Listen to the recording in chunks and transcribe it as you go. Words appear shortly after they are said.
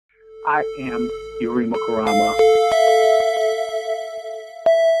I am Yurima Karama.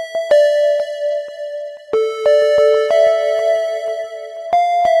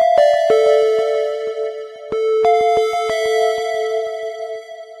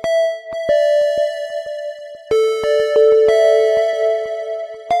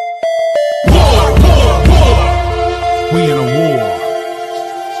 We in a war.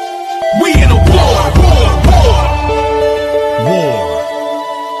 We in a war. War.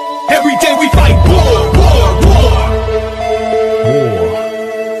 Every day we fight war.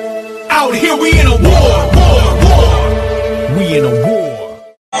 Out here we in a war. We in a war.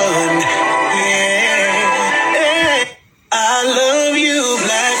 I love you,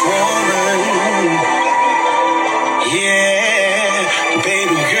 black woman. Yeah,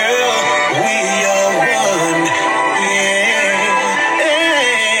 baby girl, we are one.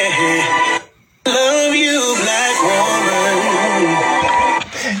 Love you, black woman.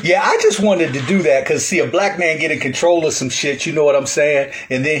 Yeah, I just wanted to do that because, see, a black man getting control of some shit, you know what I'm saying?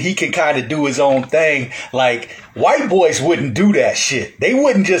 And then he can kind of do his own thing. Like, white boys wouldn't do that shit. They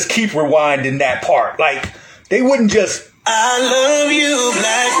wouldn't just keep rewinding that part. Like, they wouldn't just... I love you,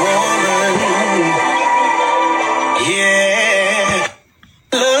 black woman. Yeah,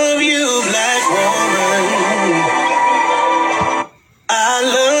 love you, black woman. I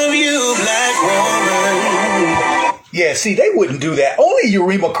love you, black woman. Yeah, see, they wouldn't do that. Only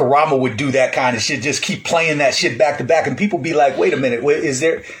Yurima Karama would do that kind of shit. Just keep playing that shit back to back, and people be like, "Wait a minute, is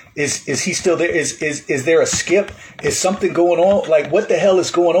he still there? Is there a skip? Is something going on? Like, what the hell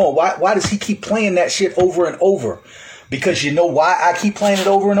is going on? Why does he keep playing that shit over and over?" Because you know why I keep playing it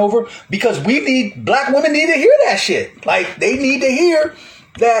over and over? Because black women need to hear that shit. Like, they need to hear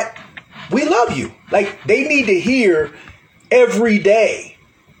that we love you. Like, they need to hear every day.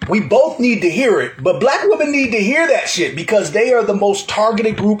 We both need to hear it, but black women need to hear that shit because they are the most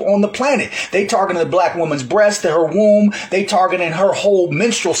targeted group on the planet. They targeting the black woman's breast, her womb. They targeting her whole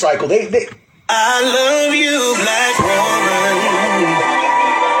menstrual cycle. They I love you, black woman.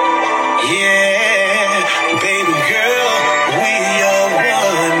 Yeah, baby girl, we are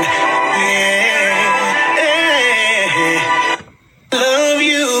one. Yeah, love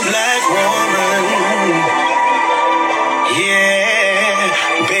you, black woman.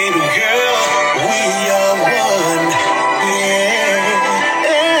 Yeah, baby girl, we are one.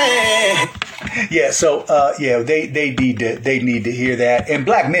 Yeah, so they need to hear that, and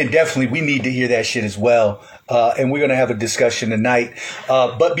black men definitely we need to hear that shit as well. And we're gonna have a discussion tonight.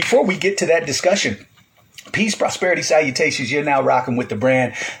 But before we get to that discussion, peace, prosperity, salutations. You're now rocking with the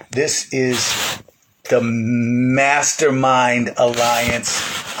brand. This is the Mastermind Alliance.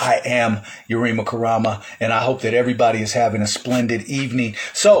 I am Yurima Karama, and I hope that everybody is having a splendid evening.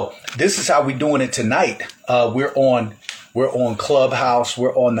 So this is how we're doing it tonight. We're on Clubhouse.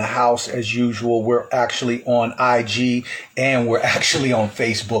 We're on the house as usual. We're actually on IG and we're actually on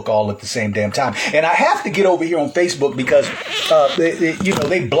Facebook all at the same damn time. And I have to get over here on Facebook because,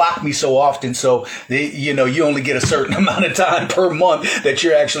 they block me so often. So, you only get a certain amount of time per month that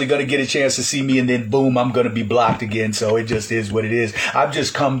you're actually going to get a chance to see me. And then boom, I'm going to be blocked again. So it just is what it is. I've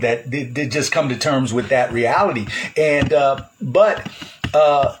just come to terms with that reality. And,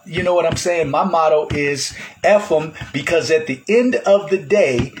 you know what I'm saying? My motto is F them, because at the end of the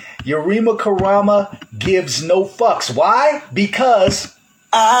day, Yurima Karama gives no fucks. Why? Because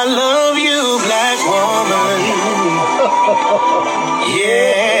I love you, black woman.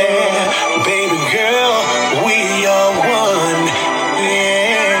 Yeah, baby girl, we are one.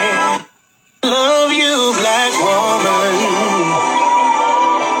 Yeah, love you, black woman.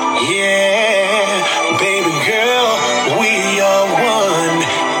 Yeah, baby girl, we are one.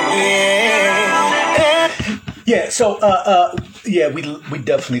 Yeah, so we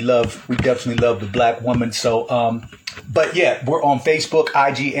definitely love the black woman. So but yeah, we're on Facebook,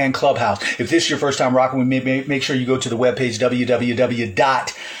 IG, and Clubhouse. If this is your first time rocking with me, make sure you go to the webpage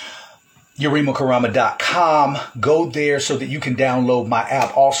www.yurimakarama.com. Go there so that you can download my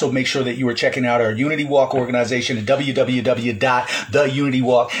app. Also, make sure that you are checking out our Unity Walk organization at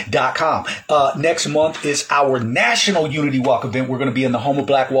www.theunitywalk.com. Next month is our National Unity Walk event. We're going to be in the home of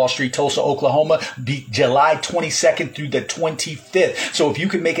Black Wall Street, Tulsa, Oklahoma, July 22nd through the 25th. So if you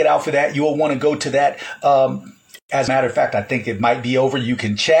can make it out for that, you'll want to go to that. As a matter of fact, I think it might be over. You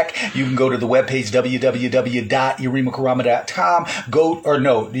can check. You can go to the webpage, www.yurimakarama.com.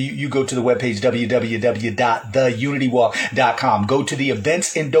 You go to the webpage, www.theunitywalk.com. Go to the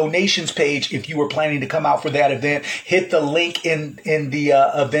events and donations page. If you were planning to come out for that event, hit the link in the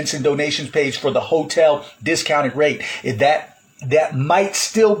events and donations page for the hotel discounted rate. That might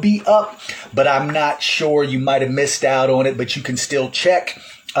still be up, but I'm not sure. You might have missed out on it, but you can still check.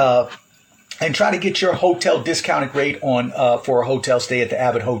 and try to get your hotel discounted rate on for a hotel stay at the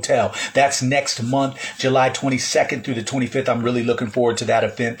Abbott Hotel. That's next month, July 22nd through the 25th. I'm really looking forward to that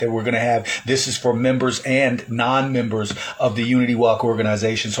event that we're going to have. This is for members and non-members of the Unity Walk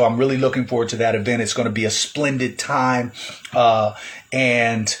organization. So I'm really looking forward to that event. It's going to be a splendid time.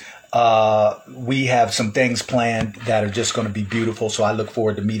 And we have some things planned that are just going to be beautiful. So I look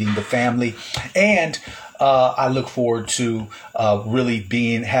forward to meeting the family, and I look forward to really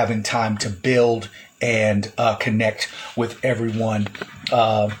having time to build and connect with everyone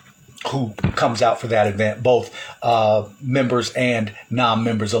who comes out for that event, both members and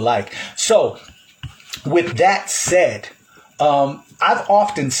non-members alike. So with that said, I've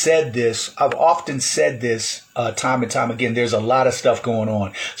often said this time and time again. There's a lot of stuff going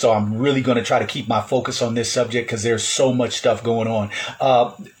on. So I'm really going to try to keep my focus on this subject because there's so much stuff going on.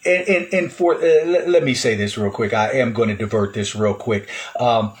 Let me say this real quick. I am going to divert this real quick.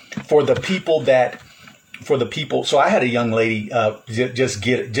 For the people, so I had a young lady just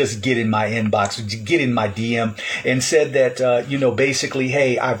get in my inbox, get in my DM, and said that basically,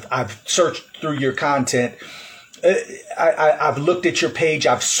 hey, I've searched through your content. I've looked at your page.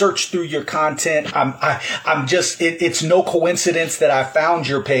 I've searched through your content. It's no coincidence that I found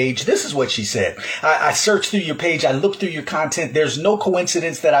your page. This is what she said. I searched through your page. I looked through your content. There's no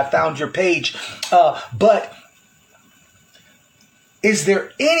coincidence that I found your page. But is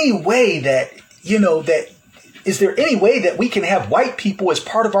there any way that we can have white people as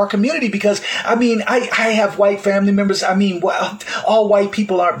part of our community? Because, I mean, I have white family members. I mean, well, all white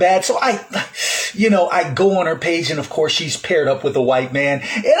people aren't bad. So I go on her page, and of course she's paired up with a white man.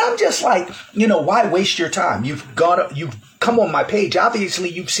 And I'm just like, why waste your time? You've come on my page. Obviously,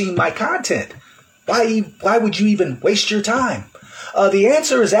 you've seen my content. Why would you even waste your time? The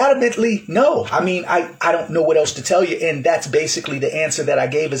answer is adamantly no. I mean, I don't know what else to tell you. And that's basically the answer that I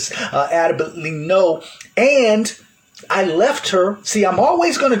gave is adamantly no. And I left her. See, I'm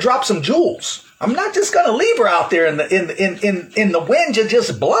always going to drop some jewels. I'm not just going to leave her out there in the wind to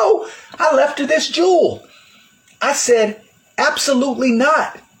just blow. I left her this jewel. I said, absolutely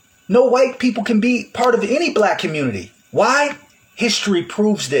not. No white people can be part of any black community. Why? History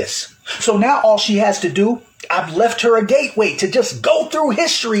proves this. So now all she has to do, I've left her a gateway to just go through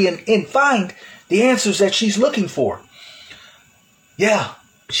history and find the answers that she's looking for. Yeah,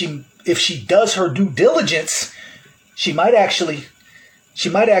 if she does her due diligence, she might actually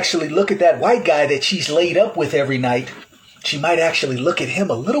look at that white guy that she's laid up with every night. She might actually look at him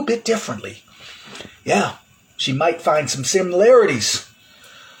a little bit differently. Yeah, she might find some similarities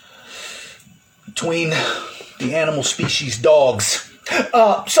between the animal species dogs.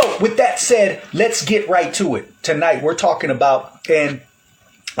 So with that said, let's get right to it. Tonight we're talking about, and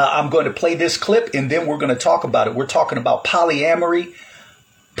I'm going to play this clip and then we're going to talk about it. We're talking about polyamory,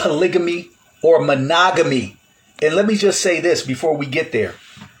 polygamy, or monogamy. And let me just say this before we get there.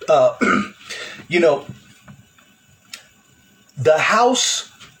 The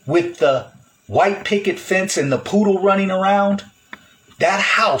house with the white picket fence and the poodle running around, that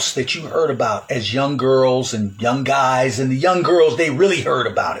house that you heard about as young girls and young guys, and the young girls, they really heard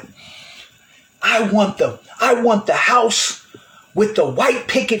about it. I want the house with the white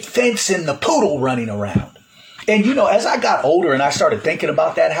picket fence and the poodle running around. And as I got older and I started thinking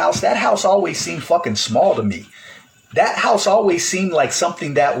about that house always seemed fucking small to me. That house always seemed like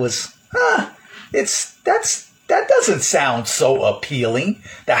something that was, that doesn't sound so appealing.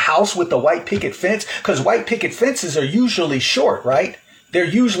 The house with the white picket fence, because white picket fences are usually short, right? They're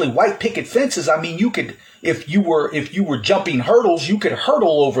usually white picket fences. I mean, you could, if you were jumping hurdles, you could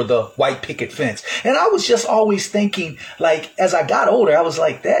hurdle over the white picket fence. And I was just always thinking, like, as I got older, I was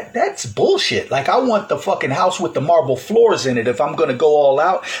like, that's bullshit. Like, I want the fucking house with the marble floors in it. If I'm going to go all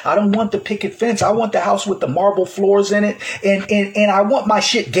out, I don't want the picket fence. I want the house with the marble floors in it. And I want my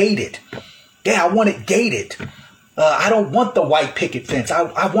shit gated. Yeah, I want it gated. I don't want the white picket fence.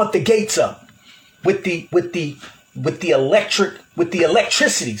 I want the gates up with the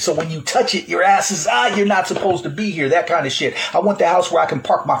electricity. So when you touch it, your ass is, you're not supposed to be here. That kind of shit. I want the house where I can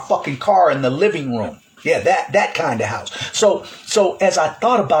park my fucking car in the living room. Yeah, that kind of house. So as I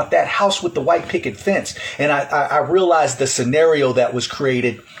thought about that house with the white picket fence, and I realized the scenario that was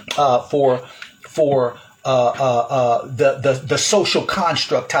created for the social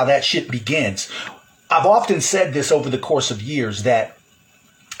construct, how that shit begins. I've often said this over the course of years, that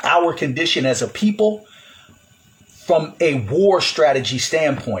our condition as a people, from a war strategy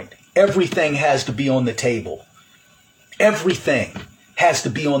standpoint, everything has to be on the table. Everything has to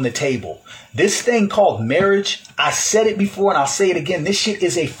be on the table. This thing called marriage, I said it before and I'll say it again. This shit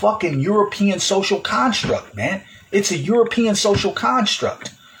is a fucking European social construct, man. It's a European social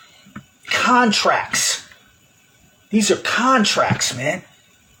construct. contracts. These are contracts, man.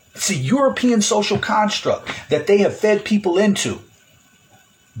 It's a European social construct that they have fed people into.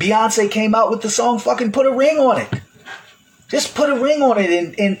 Beyonce came out with the song, fucking Put a Ring on It. Just put a ring on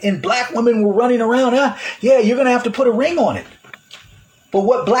it, and black women were running around, yeah, you're going to have to put a ring on it. But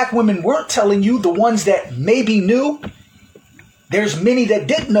what black women weren't telling you, the ones that maybe knew, there's many that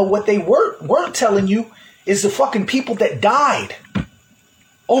didn't know what they weren't telling you, is the fucking people that died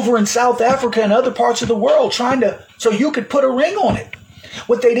over in South Africa and other parts of the world so you could put a ring on it.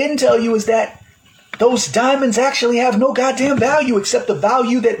 What they didn't tell you is that those diamonds actually have no goddamn value except the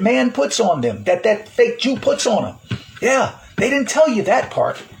value that man puts on them, that fake Jew puts on them. Yeah, they didn't tell you that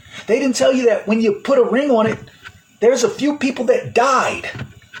part. They didn't tell you that when you put a ring on it, there's a few people that died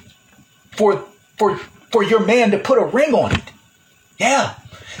for your man to put a ring on it. Yeah,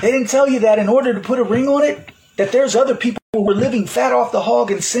 they didn't tell you that in order to put a ring on it, that there's other people who were living fat off the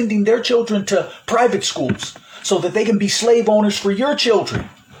hog and sending their children to private schools so that they can be slave owners for your children.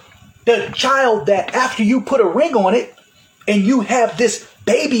 The child that after you put a ring on it and you have this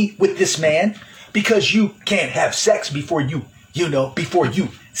baby with this man because you can't have sex before you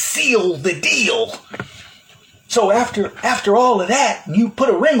seal the deal. So after all of that, you put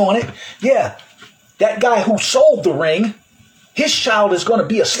a ring on it. Yeah, that guy who sold the ring, his child is going to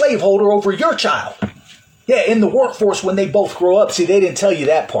be a slaveholder over your child. Yeah, in the workforce when they both grow up. See, they didn't tell you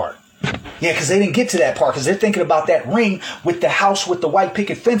that part. Yeah, because they didn't get to that part because they're thinking about that ring with the house with the white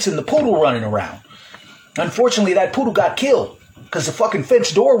picket fence and the poodle running around. Unfortunately, that poodle got killed because the fucking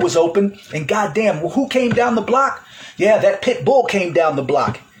fence door was open and goddamn, who came down the block? Yeah, that pit bull came down the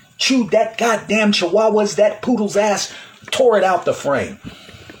block. Chewed that goddamn chihuahua's, that poodle's ass, tore it out the frame.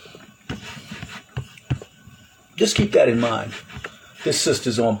 Just keep that in mind. This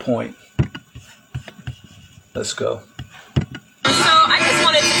sister's on point. Let's go. So I just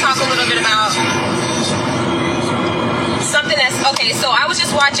wanted to talk a little bit about something that's, okay, so I was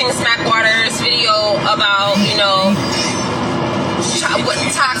just watching Smackwater's video about,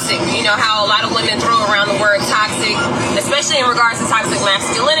 toxic, how a lot of women throw around the word toxic, especially in regards to toxic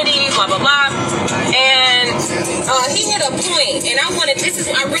masculinity, blah, blah, blah. And he hit a point, and I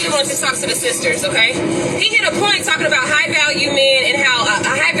really wanted to talk to the sisters, okay? He hit a point talking about high-value men and how a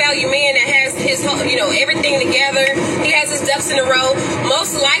high-value man that has his, everything together, he has his ducks in a row,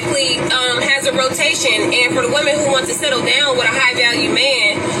 most likely has a rotation. And for the women who want to settle down with a high-value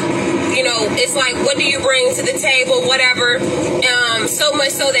man, it's like, what do you bring to the table, whatever, so much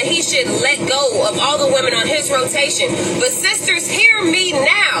so that he should let go of all the women on his rotation. But sisters, hear me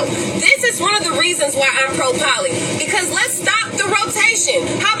now. This is one of the reasons why I'm pro-poly, because let's stop the rotation.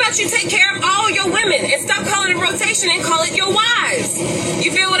 How about you take care of all your women and stop calling it rotation and call it your wives?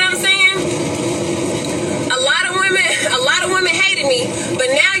 You feel what I'm saying? A lot of women hated me, but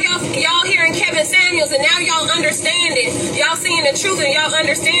now y'all hearing Kevin Samuels, and now y'all understanding, y'all seeing the truth, and y'all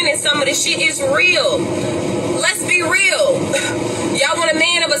understanding some of this shit is real. Let's be real. Y'all want a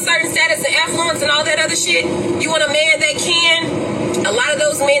man of a certain status and affluence and all that other shit? You want a man that can? A lot of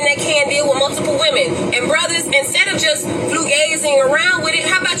those men that can deal with multiple women. And brothers, instead of just flugazing around with it,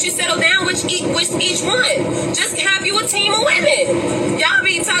 how about you settle down with each one? Just have you a team of women. Y'all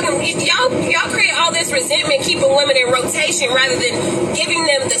be talking, y'all create all this resentment keeping women in rotation rather than giving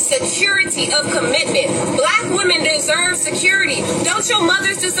them the security of commitment. Black women deserve security. Don't your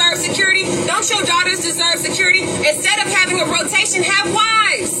mothers deserve security? Don't your daughters deserve security? Instead of having a rotation, have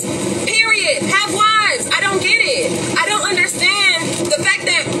wives. Period. Have wives. I don't get it. I don't understand the fact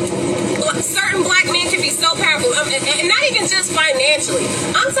that certain black men can be so powerful, and not even just financially.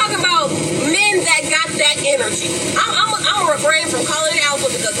 I'm talking about men that got that energy. I'm gonna refrain from calling it alpha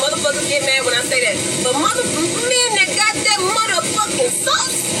because motherfuckers get mad when I say that. But men that got that motherfucking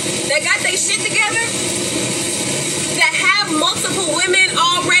sauce, that got their shit together, that have multiple women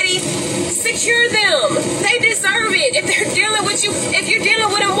already, secure them. They deserve it. If they're dealing with you, if you're dealing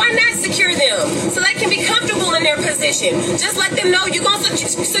with them, why not secure them? So they can be comfortable in their position. Just let them know you're going to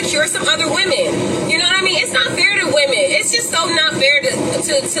secure some other women. You know what I mean? It's not fair to women. It's just so not fair to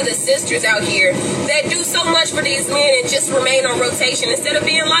the sisters out here that do so much for these men and just remain on rotation instead of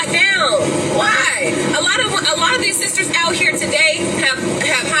being locked down. Why? A lot of these sisters out here today have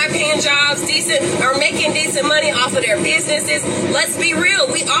high paying jobs, are making decent money off of their businesses. Let's be real,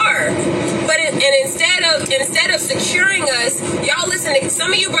 we are. But instead of securing us, y'all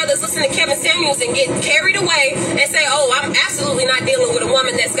some of you brothers listen to Kevin Samuels and get carried away and say, oh, I'm absolutely not dealing with a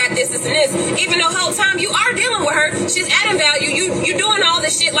woman that's got this, and this. Even though the whole time you are dealing with her, she's adding value. You doing all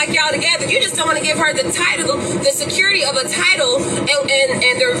this shit like y'all together. You just don't want to give her the title, the security of a title,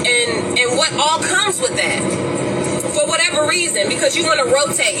 and what all comes with that. for whatever reason, because you want to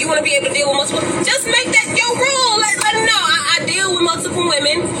rotate, you want to be able to deal with multiple, just make that your rule. Let them know I deal with multiple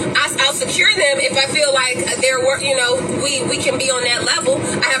women. I'll secure them if I feel like they're work. You know, we can be on that level.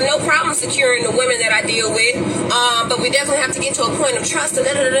 I have no problem securing the women that I deal with, but we definitely have to get to a point of trust.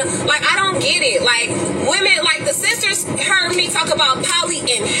 Like, I don't get it. Like, women, like the sisters heard me talk about poly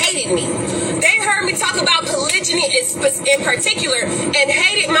and hated me. They heard me talk about polygyny in particular and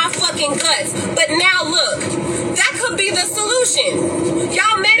hated my fucking guts. But now look, that could be the solution.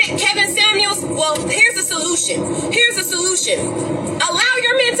 Y'all met it, Kevin Samuels? Well, here's the solution. Here's the solution. Allow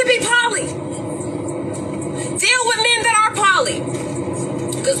your men to be poly. Deal with men that are poly.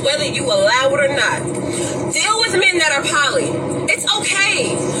 Because whether you allow it or not, deal with men that are poly. It's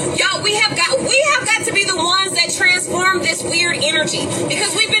okay. Y'all, we have got to be the ones that transform this weird energy.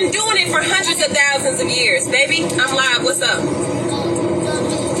 Because we've been doing it for hundreds of thousands of years. Baby, I'm live. What's up?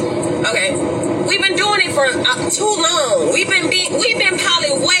 Okay. We've been doing it for too long. We've been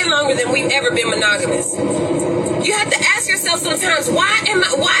poly way longer than we've ever been monogamous. You have to ask yourself sometimes, why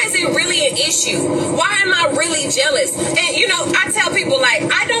is it really an issue? Why am I really jealous? And you know, I tell people, like,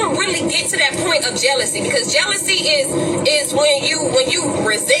 I don't really get to that point of jealousy, because jealousy is when you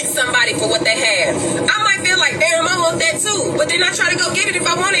resent somebody for what they have. I might feel like, damn, I want that too, but then I try to go get it if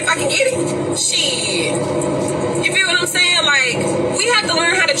I want it, if I can get it. Shit. You feel what I'm saying? Like, we have to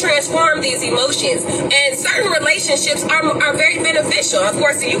learn how to transform these emotions, and certain relationships are very beneficial. Of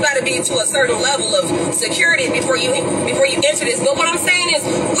course, you got to be to a certain level of security before you enter this. But what I'm saying is,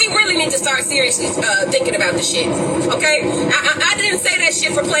 we really need to start seriously thinking about the shit. Okay, I didn't say that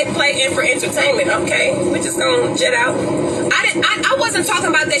shit for play and for entertainment. Okay, we just gonna jet out. I wasn't talking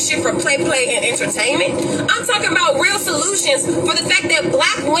about that shit for play and entertainment. I'm talking about real solutions for the fact that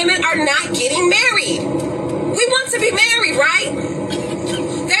black women are not getting married. We want to be married, right?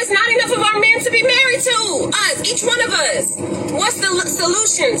 There's not enough of our men to be married to. Us, each one of us. What's the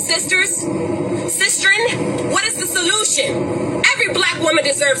solution, sisters? Sistren, what is the solution? Every black woman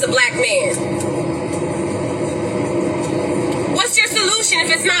deserves a black man. What's your solution if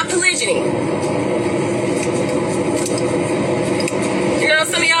it's not polygyny? You know,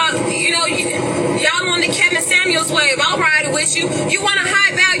 some of y'all, y'all on the Kevin Samuels wave. I'll ride it with you. You want a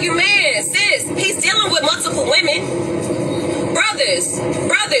high value man, sis. He's dealing with multiple women.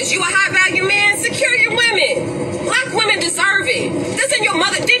 Brothers, you a high value man? Secure your women. Black women deserve it.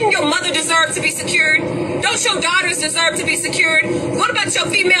 Didn't your mother deserve to be secured? Don't your daughters deserve to be secured? What about your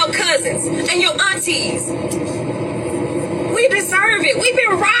female cousins and your aunties? We deserve it. We've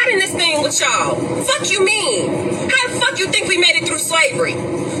been riding this thing with y'all. Fuck you mean? How the fuck you think we made it through slavery?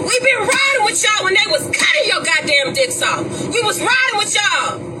 We've been riding with y'all when they was cutting your goddamn dicks off. We was riding with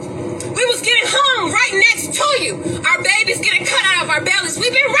y'all. We was getting hung right next to you. Our babies getting cut out of our bellies.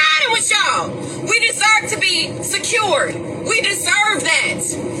 We've been riding with y'all. We deserve to be secured. We deserve that.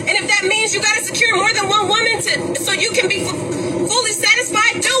 And if that means you got to secure more than one woman so you can be fully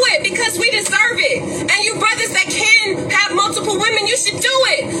satisfied, do it, because we deserve it. And you brothers that can have multiple women, you should do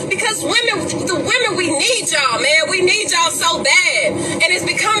it, because the women, we need y'all, man. We need y'all so bad. And it's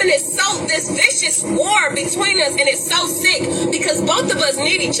becoming this vicious war between us, and it's so sick because both of us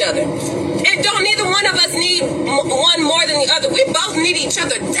need each other. And don't neither one of us need one more than the other. We both need each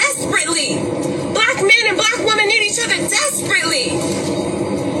other desperately. Black men and black women need each other desperately.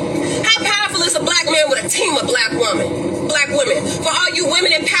 How powerful is a black man with a team of black women? For all you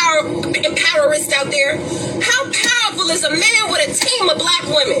women empowerists out there, how powerful is a man with a team of black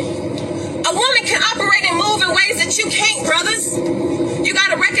women? A woman can operate and move in ways that you can't, brothers. You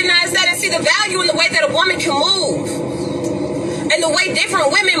got to recognize that and see the value in the way that a woman can move, and the way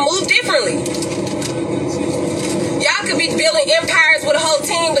different women move differently. Y'all could be building empires with a whole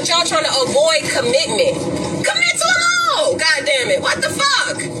team, but y'all trying to avoid commitment. Commit to them all. God damn it. What the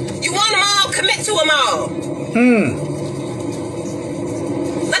fuck? You want them all? Commit to them all.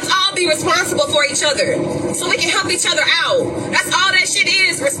 Let's all be responsible for each other so we can help each other out. That's all that shit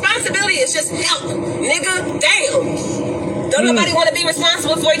is. Responsibility is just help. Nigga, damn. Don't nobody want to be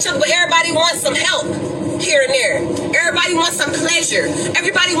responsible for each other, but everybody wants some help here and there. Everybody wants some pleasure.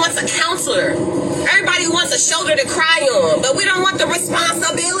 Everybody wants a counselor. Everybody wants a shoulder to cry on, but we don't want the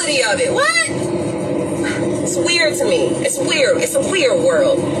responsibility of it. What? It's weird to me. It's weird. It's a weird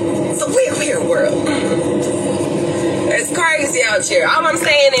world. It's a weird, weird world. It's crazy out here. All I'm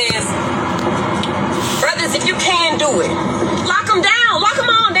saying is, brothers, if you can do it, lock them down. Lock them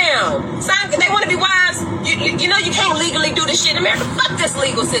all down. They want to be wives. You know you can't legally do this shit in America. Fuck this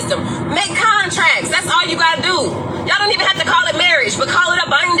legal system. Make contracts. That's all you got to do. Y'all don't even have to call it marriage, but call it a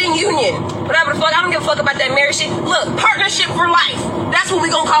binding union. Whatever the fuck. I don't give a fuck about that marriage shit. Look, partnership for life. That's what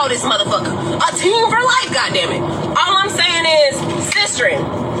we gonna call this motherfucker. A team for life, goddammit. All I'm saying is, sistering,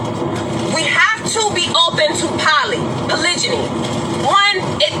 we have to be open to polygyny. One,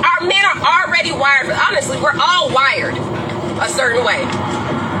 our men are already wired. Honestly, we're all wired a certain way.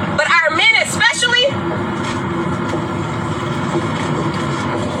 But our men especially,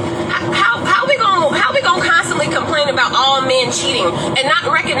 how we gonna constantly complain about all men cheating and not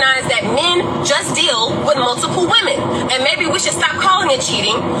recognize that men just deal with multiple women? And maybe we should stop calling it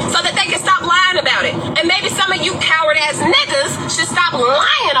cheating so that they can stop lying about it. And maybe some of you coward ass niggas should stop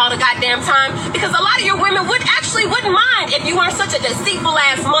lying all the goddamn time, because a lot of your women wouldn't mind if you weren't such a deceitful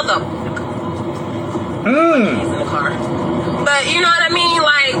ass mother. He's in the car. But you know what I mean?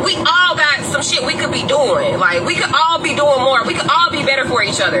 Like, we all got some shit we could be doing. Like, we could all be doing more. We could all be better for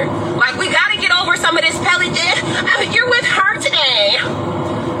each other. Like, we gotta get over some of this pelly. You're with her today.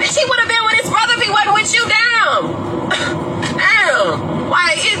 Bitch, he would have been with his brother if he wasn't with you. Damn.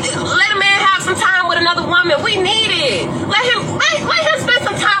 Like, let a man have some time with another woman. We need it. Let him spend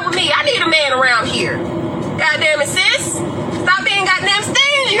some time with me. I need a man around here. Goddamn it, sis. Stop being goddamn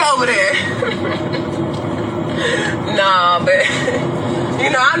stingy over there. Nah, but,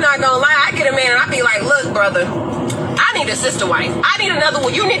 you know, I'm not gonna lie. I get a man and I be like, look, brother, I need a sister wife. I need another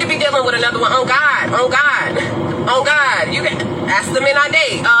one. You need to be dealing with another one. On God. You can ask the men I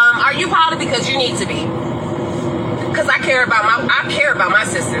date. Are you poly? Because you need to be. Because I care about my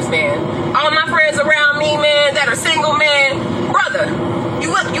sisters, man. All my friends around me, man, that are single, man. Brother,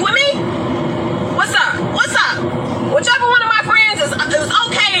 you with me? What's up? Whichever one of my friends is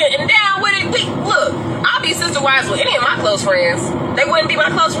okay and down with it, look, I'll be sister wives with any of my close friends. They wouldn't be my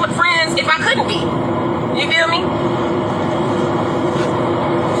close friends if I couldn't be. You feel me?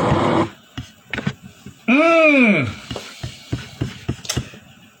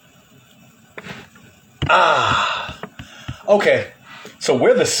 Okay. So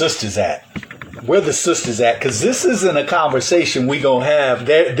where the sisters at? Because this isn't a conversation we gonna have.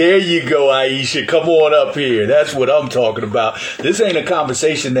 There you go, Aisha. Come on up here. That's what I'm talking about. This ain't a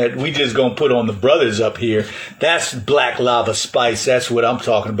conversation that we just gonna put on the brothers up here. That's Black Lava Spice. That's what I'm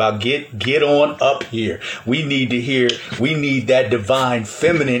talking about. Get on up here. We need that divine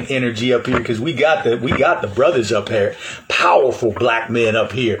feminine energy up here, because we got the brothers up here. Powerful black men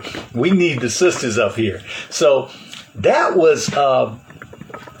up here. We need the sisters up here. So that was I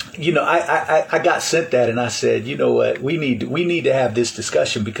got sent that, and I said, you know what, we need to have this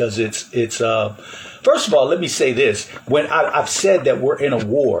discussion, because it's first of all, let me say this. When I've said that we're in a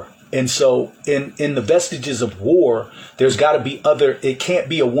war, and so in the vestiges of war, there's got to be it can't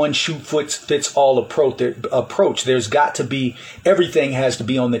be a one shoe fits all approach. There's got to be, everything has to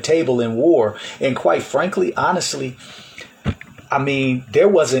be on the table in war. And quite frankly, honestly, I mean, there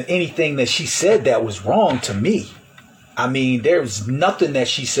wasn't anything that she said that was wrong to me. I mean, there's nothing that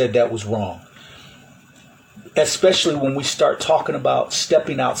she said that was wrong, especially when we start talking about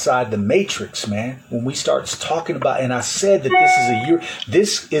stepping outside the matrix, man. When we start talking about, and I said that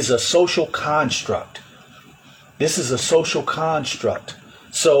this is a social construct. This is a social construct.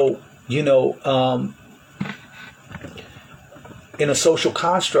 So, you know, in a social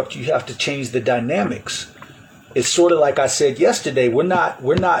construct, you have to change the dynamics. It's sort of like I said yesterday, we're not,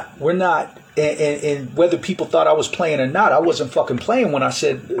 and whether people thought I was playing or not, I wasn't fucking playing when I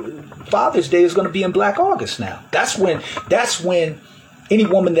said Father's Day is going to be in Black August now. That's when any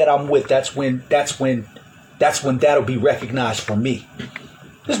woman that I'm with, that's when that'll be recognized for me.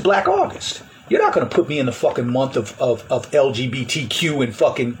 It's Black August. You're not going to put me in the fucking month of LGBTQ and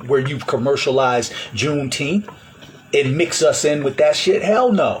fucking where you've commercialized Juneteenth and mix us in with that shit.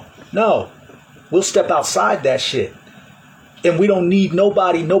 Hell no. No. We'll step outside that shit. And we don't need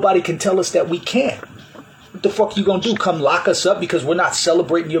nobody. Nobody can tell us that we can't. What the fuck you gonna do? Come lock us up because we're not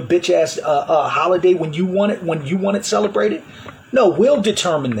celebrating your bitch ass holiday when you want it celebrated? No, we'll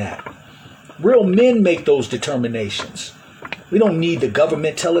determine that. Real men make those determinations. We don't need the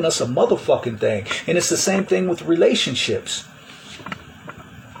government telling us a motherfucking thing. And it's the same thing with relationships.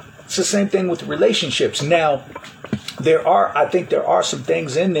 Now, I think there are some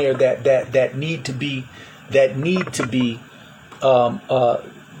things in there that need to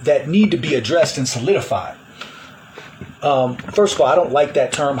be addressed and solidified. First of all, I don't like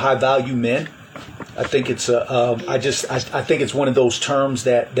that term high value men. I think it's I think it's one of those terms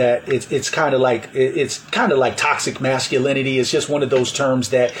that it's kind of like toxic masculinity. It's just one of those terms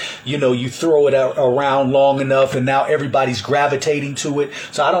that, you know, you throw it around long enough and now everybody's gravitating to it.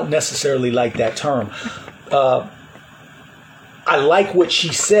 So I don't necessarily like that term. I like what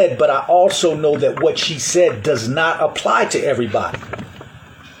she said, but I also know that what she said does not apply to everybody.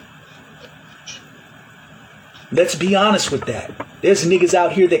 Let's be honest with that. There's niggas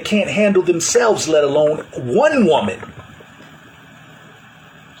out here that can't handle themselves, let alone one woman.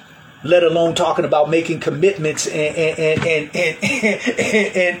 Let alone talking about making commitments and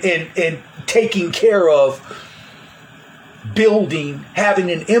taking care of building,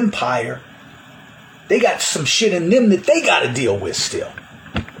 having an empire. They got some shit in them that they got to deal with still.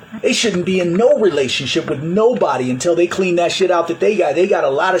 They shouldn't be in no relationship with nobody until they clean that shit out that they got. They got a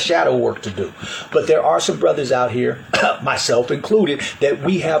lot of shadow work to do. But there are some brothers out here, myself included, that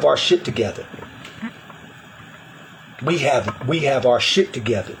we have our shit together. We have our shit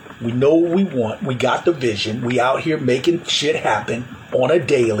together. We know what we want. We got the vision. We out here making shit happen on a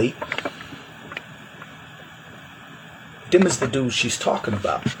daily. Them is the dudes she's talking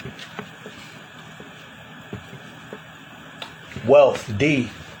about. Wealth, D,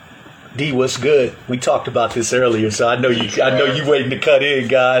 what's good? We talked about this earlier, so I know you waiting to cut in,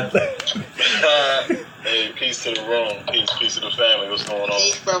 God. Hey, peace to the room. Peace to the family. What's going on?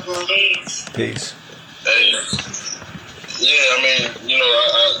 Peace, brother. Peace. Hey, yeah, I mean,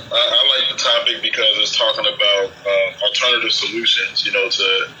 I like the topic because it's talking about alternative solutions, to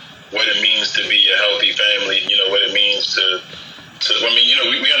what it means to be a healthy family, what it means to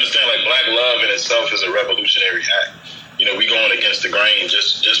we understand like black love in itself is a revolutionary act. We going against the grain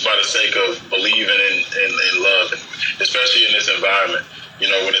just by the sake of believing in love, and especially in this environment,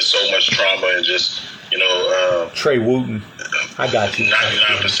 when there's so much trauma and just, Trey Wooten, I got you.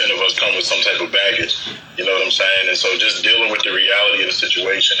 99% of us come with some type of baggage, you know what I'm saying? And so just dealing with the reality of the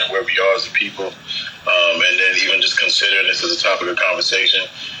situation and where we are as a people, and then even just considering this as a topic of conversation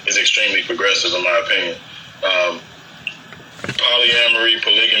is extremely progressive in my opinion. Polyamory,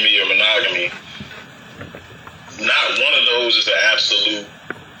 polygamy, or monogamy, not one of those is an absolute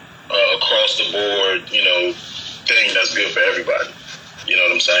across the board, thing that's good for everybody. You know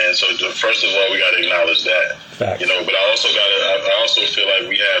what I'm saying? So first of all, we got to acknowledge that. Fact. But I also feel like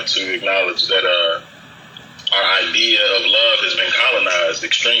we have to acknowledge that our idea of love has been colonized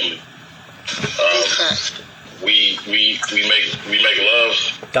extremely. We make love,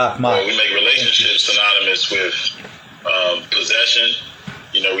 we make relationships synonymous with possession.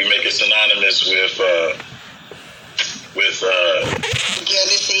 We make it synonymous with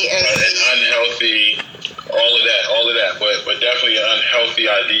jealousy an unhealthy, all of that, but definitely an unhealthy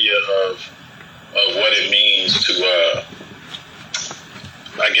idea of what it means to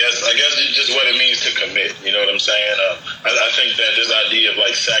I guess just what it means to commit. You know what I'm saying? I think that this idea of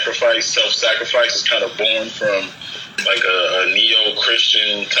like self-sacrifice is kind of born from like a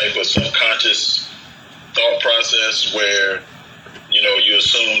neo-Christian type of subconscious thought process where you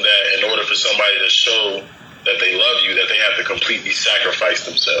assume that in order for somebody to show that they love you, that they have to completely sacrifice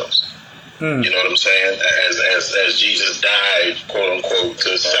themselves. You know what I'm saying? As Jesus died, quote unquote,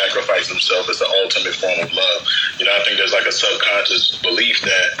 to sacrifice himself as the ultimate form of love. I think there's like a subconscious belief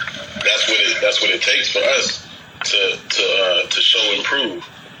that that's what it takes for us to show and prove.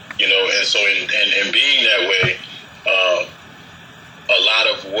 And so in being that way, a lot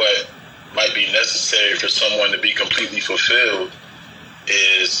of what might be necessary for someone to be completely fulfilled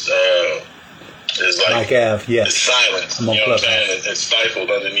is like it's silence. You know what I'm saying? It's stifled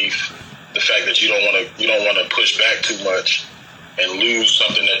underneath the fact that you don't want to push back too much and lose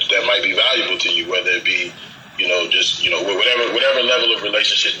something that might be valuable to you, whether it be whatever level of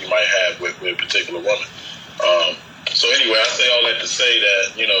relationship you might have with a particular woman. So anyway, I say all that to say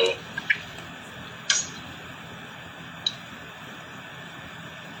that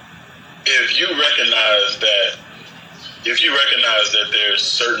if you recognize that there's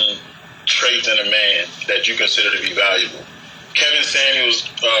certain traits in a man that you consider to be valuable. Kevin Samuels'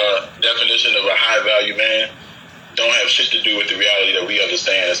 definition of a high-value man don't have shit to do with the reality that we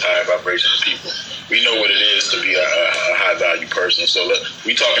understand as high vibration people. We know what it is to be a high-value person. So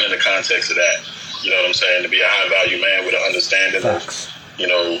we talking in the context of that. You know what I'm saying? To be a high-value man with an understanding of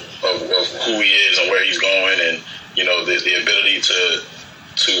who he is and where he's going, and the ability to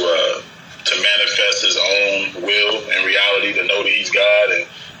manifest his own will and reality, to know that he's God, and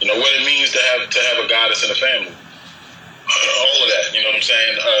what it means to have a goddess in the family. All of that, you know what I'm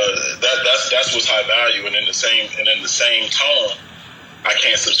saying? That's what's high value, and in the same tone, I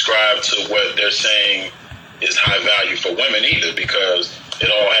can't subscribe to what they're saying is high value for women either, because it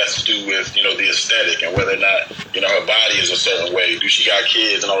all has to do with the aesthetic and whether or not her body is a certain way. Do she got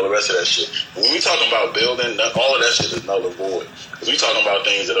kids and all the rest of that shit? When we talking about building, all of that shit is null and void, because we talking about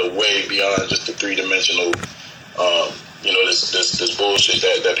things that are way beyond just the three-dimensional, this bullshit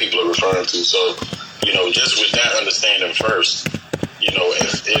that people are referring to. So just with that understanding first,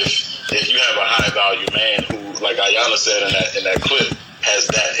 if you have a high value man who, like Ayana said in that clip, has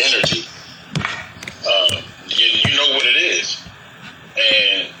that energy, you know what it is.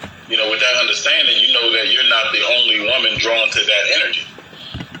 And, with that understanding, you know that you're not the only woman drawn to that energy.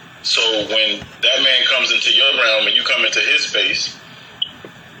 So when that man comes into your realm and you come into his space,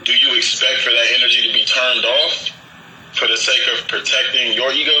 do you expect for that energy to be turned off for the sake of protecting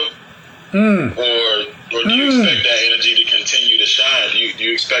your ego? Or do you expect that energy to continue to shine? Do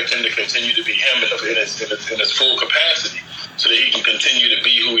you expect him to continue to be him in his full capacity so that he can continue to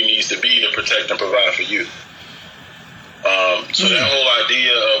be who he needs to be to protect and provide for you? So that whole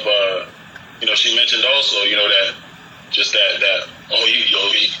idea of, she mentioned also, that just that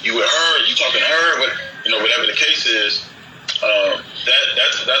you with her, you talking to her, whatever the case is,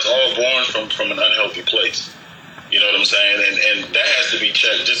 that's all born from an unhealthy place. You know what I'm saying? And that has to be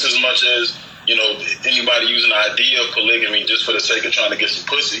checked just as much as, anybody using the idea of polygamy just for the sake of trying to get some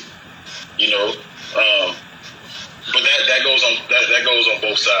pussy, but that goes on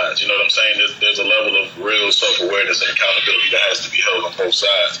both sides. You know what I'm saying? There's a level of real self-awareness and accountability that has to be held on both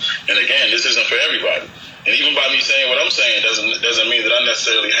sides. And again, this isn't for everybody. And even by me saying what I'm saying doesn't mean that I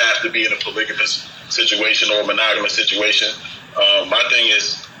necessarily have to be in a polygamous situation or a monogamous situation. My thing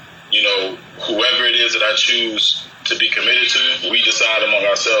is, whoever it is that I choose to be committed to, we decide among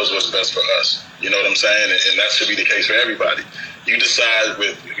ourselves what's best for us. You know what I'm saying? And that should be the case for everybody. You decide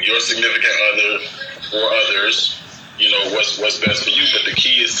with your significant other or others, what's best for you. But the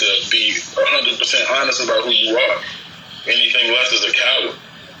key is to be 100% honest about who you are. Anything less is a coward.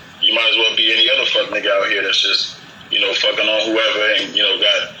 You might as well be any other fuck nigga out here that's just, fucking on whoever and,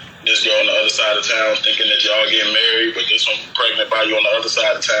 got this girl on the other side of town thinking that y'all getting married, but this one pregnant by you on the other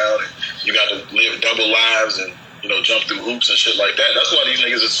side of town, and you got to live double lives and, jump through hoops and shit like that. That's why these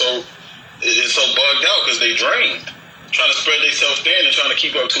niggas is so bugged out, because they drained, trying to spread themselves thin and trying to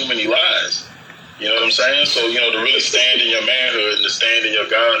keep up too many lies. You know what I'm saying? So, to really stand in your manhood and to stand in your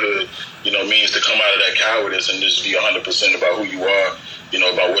godhood, means to come out of that cowardice and just be 100% about who you are,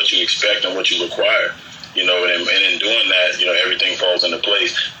 about what you expect and what you require. And in doing that, everything falls into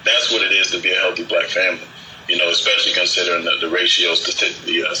place. That's what it is to be a healthy black family, especially considering the ratio,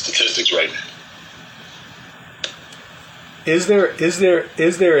 statistics right now. Is there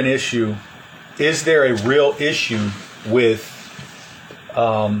an issue? Is there a real issue with,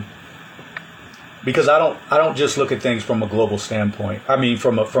 because I don't just look at things from a global standpoint. I mean,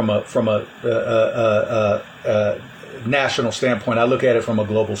 from a national standpoint. I look at it from a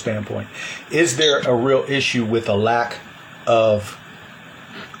global standpoint. Is there a real issue with a lack of,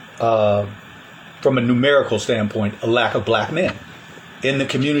 from a numerical standpoint, a lack of black men in the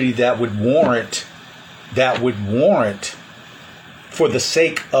community that would warrant, for the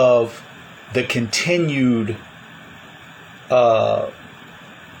sake of the continued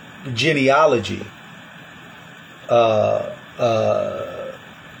genealogy,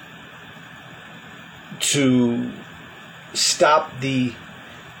 to stop the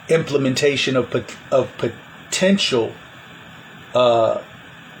implementation of potential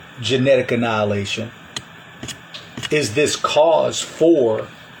genetic annihilation? Is this cause for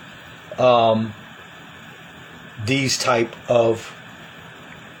these type of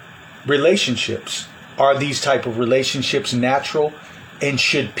relationships? Are these type of relationships natural? And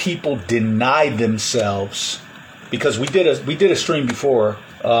should people deny themselves? Because we did a stream before.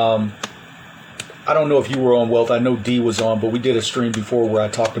 I don't know if you were on, Wealth. I know D was on, but we did a stream before where I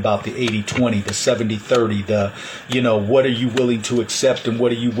talked about the 80-20, the 70-30, the, what are you willing to accept and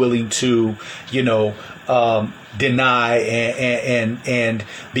what are you willing to, deny, and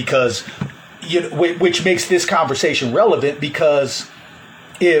because, which makes this conversation relevant, because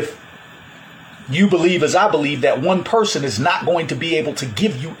if you believe, as I believe, that one person is not going to be able to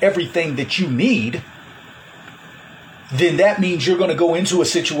give you everything that you need, then that means you're going to go into a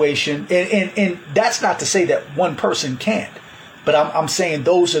situation, and that's not to say that one person can't, but I'm saying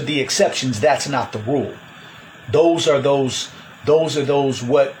those are the exceptions. That's not the rule. Those are those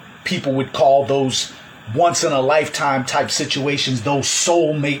what people would call those once in a lifetime type situations, those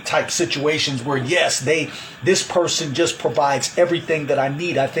soulmate type situations where, yes, this person just provides everything that I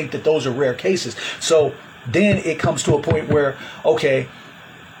need. I think that those are rare cases. So then it comes to a point where, okay,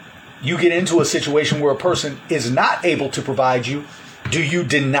 you get into a situation where a person is not able to provide you. Do you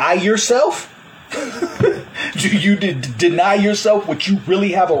deny yourself? Do you deny yourself what you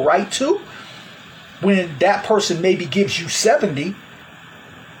really have a right to? When that person maybe gives you 70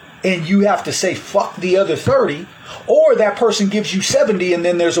 and you have to say fuck the other 30, or that person gives you 70 and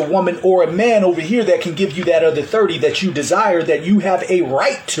then there's a woman or a man over here that can give you that other 30 that you desire, that you have a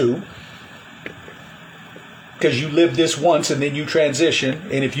right to. because you live this once and then you transition.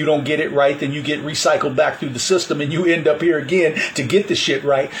 And if you don't get it right, then you get recycled back through the system and you end up here again to get the shit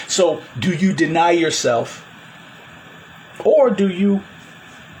right. So do you deny yourself, or do you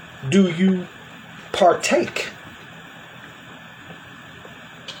partake?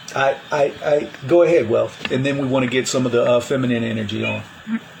 I go ahead, Wealth, and then we want to get some of the feminine energy on.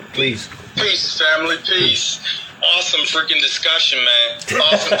 Please. Peace, family, peace. Awesome freaking discussion, man.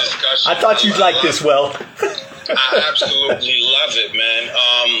 Awesome discussion. I thought you'd like this, Wealth. I absolutely love it, man.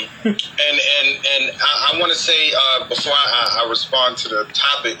 And I want to say, before I respond to the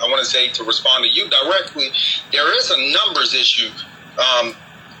topic, I want to say, to respond to you directly, there is a numbers issue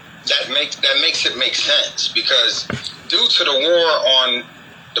that makes it make sense, because due to the war on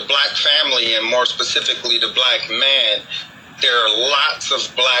the black family, and more specifically the black man, there are lots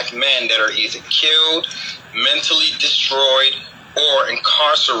of black men that are either killed, mentally destroyed, or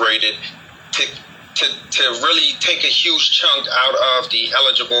incarcerated to really take a huge chunk out of the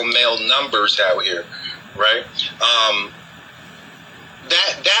eligible male numbers out here, right?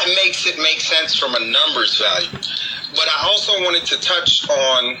 That makes it make sense from a numbers value. But I also wanted to touch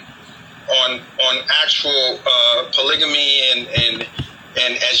on actual polygamy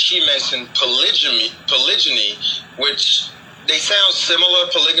and as she mentioned, polygyny, which they sound similar.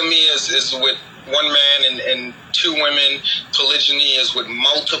 Polygamy is with one man and two women. Polygyny is with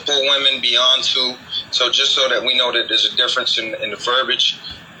multiple women beyond two. So just so that we know that there's a difference in the verbiage,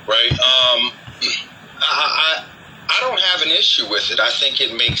 right? I don't have an issue with it. I think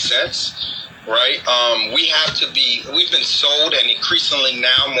it makes sense, right? We've been sold, and increasingly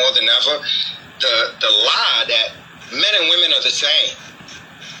now more than ever, the lie that men and women are the same.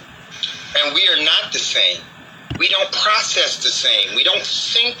 And we are not the same. We don't process the same. We don't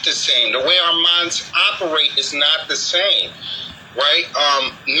think the same. The way our minds operate is not the same, right?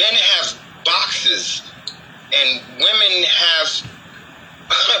 Men have boxes, and women have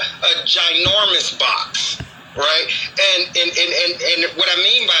a ginormous box, right? And what I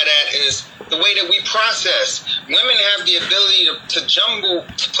mean by that is the way that we process. Women have the ability to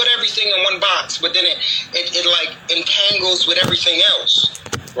put everything in one box, but then it like entangles with everything else,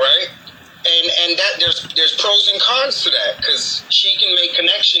 right? And that there's pros and cons to that, because she can make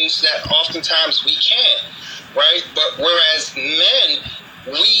connections that oftentimes we can't, right? But whereas men,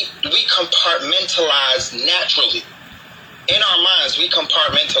 we compartmentalize naturally. In our minds, we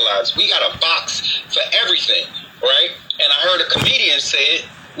compartmentalize. We got a box for everything, right? And I heard a comedian say it,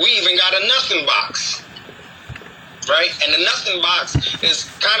 we even got a nothing box, right? And the nothing box is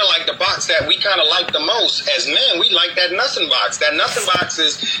kind of like the box that we kind of like the most. As men, we like that nothing box. That nothing box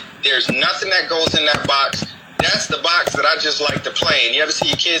is, there's nothing that goes in that box. That's the box that I just like to play in. You ever see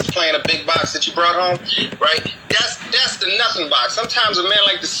your kids playing a big box that you brought home, right? That's the nothing box. Sometimes a man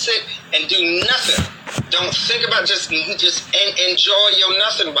like to sit and do nothing. Don't think about, just enjoy your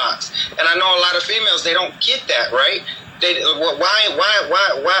nothing box. And I know a lot of females, they don't get that, right? Why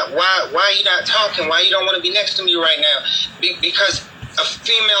are you not talking? Why you don't want to be next to me right now? Because a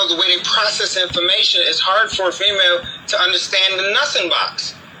female, the way they process information, it's hard for a female to understand the nothing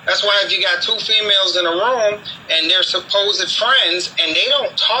box. That's why if you got two females in a room and they're supposed friends and they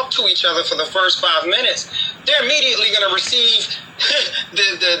don't talk to each other for the first 5 minutes, they're immediately going to receive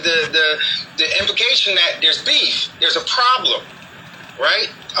the implication that there's beef, there's a problem,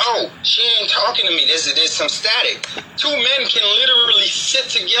 right? Oh, she ain't talking to me. There's some static. Two men can literally sit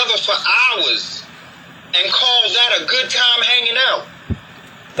together for hours and call that a good time hanging out.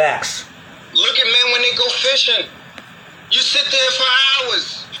 Facts. Look at men when they go fishing. You sit there for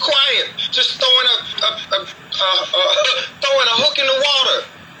hours, quiet, just throwing a hook in the water,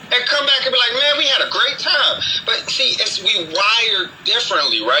 and come back and be like, man, we had a great time. But see, we wired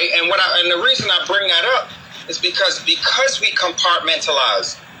differently, right? And the reason I bring that up is because we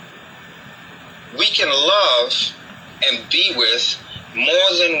compartmentalize, we can love and be with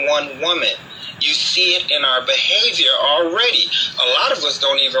more than one woman. You see it in our behavior already. A lot of us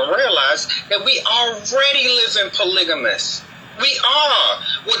don't even realize that we already live in polygamous. We are.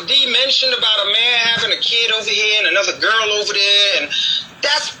 What Dee mentioned about a man having a kid over here and another girl over there, and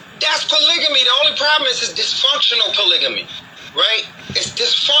that's polygamy. The only problem is it's dysfunctional polygamy, right? It's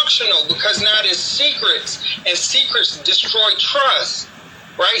dysfunctional because now there's secrets, and secrets destroy trust,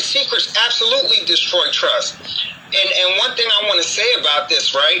 right? Secrets absolutely destroy trust. And one thing I want to say about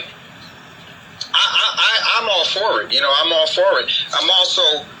this, right? I'm all for it. I'm all for it. I'm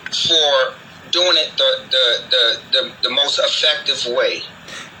also for doing it the most effective way,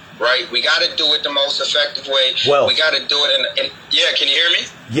 right? We got to do it the most effective way. Well, we got to do it yeah, can you hear me?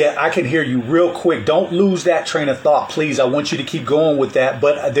 Yeah, I can hear you real quick. Don't lose that train of thought, please. I want you to keep going with that.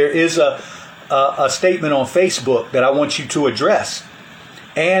 But there is a a statement on Facebook that I want you to address.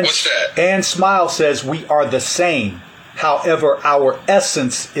 And What's that? And Smile says we are the same. However, our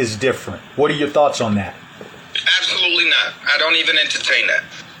essence is different. What are your thoughts on that? Absolutely not. I don't even entertain that.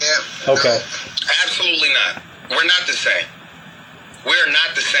 Yeah. Okay. Absolutely not. We're not the same. We're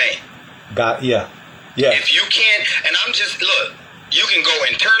not the same. Yeah. Yeah. If you can't, and I'm just, look, you can go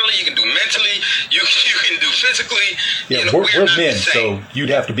internally, you can do mentally, you can do physically. Yeah, you know, we're not men, the so same. you'd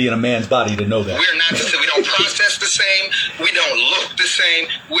have to be in a man's body to know that. We're not the same. We don't process the same. We don't look the same.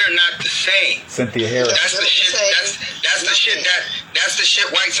 We're not the same. Cynthia Harris. That's the shit. That's the shit that's the shit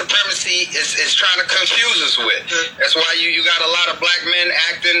white supremacy is trying to confuse us with. That's why you got a lot of black men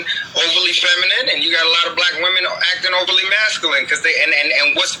acting overly feminine, and you got a lot of black women acting overly masculine. Because they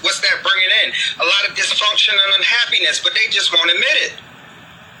and what's that bringing in? A lot of dysfunction and unhappiness, but they just won't admit it.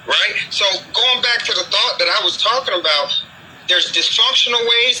 Right? So going back to the thought that I was talking about, there's dysfunctional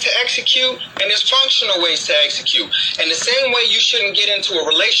ways to execute and there's functional ways to execute. And the same way you shouldn't get into a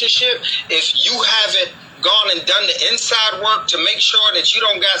relationship if you haven't gone and done the inside work to make sure that you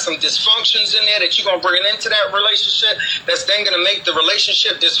don't got some dysfunctions in there that you're going to bring into that relationship that's then going to make the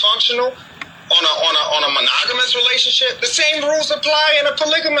relationship dysfunctional. On a monogamous relationship, the same rules apply in a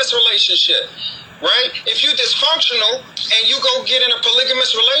polygamous relationship. Right? If you're dysfunctional and you go get in a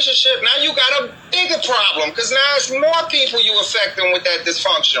polygamous relationship, now you got a bigger problem because now it's more people you affecting with that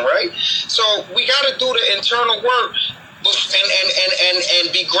dysfunction, right? So we got to do the internal work and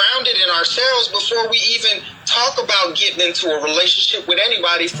be grounded in ourselves before we even talk about getting into a relationship with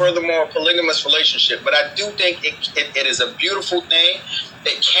anybody, furthermore, a polygamous relationship. But I do think it is a beautiful thing.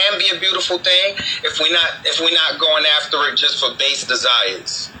 It can be a beautiful thing if we're not going after it just for base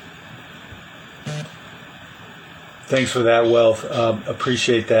desires. Thanks for that, Wealth.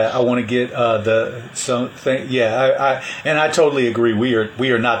 Appreciate that. I want to get I totally agree. We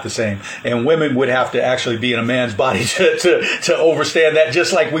are not the same, and women would have to actually be in a man's body to understand that,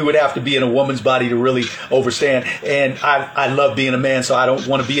 just like we would have to be in a woman's body to really understand. And I love being a man, so I don't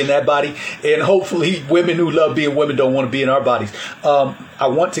want to be in that body. And hopefully, women who love being women don't want to be in our bodies. I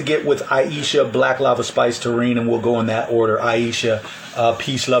want to get with Aisha, Black Lava Spice, Tareen, and we'll go in that order. Aisha,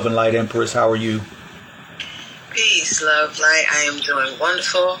 peace, love, and light, Empress. How are you? Peace, love, light. I am doing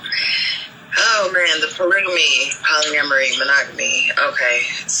wonderful. Oh man, the polygamy, polyamory, monogamy. Okay,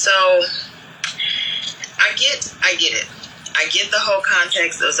 so I get it. I get the whole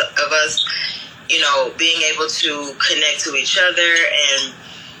context of us, being able to connect to each other and,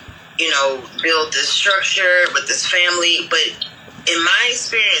 build this structure with this family. But in my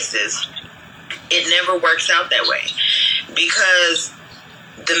experiences, it never works out that way because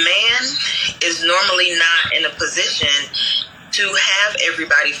the man is normally not in a position to have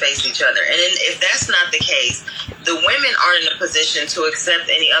everybody face each other. And if that's not the case, the women aren't in a position to accept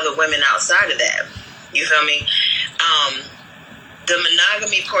any other women outside of that. You feel me? The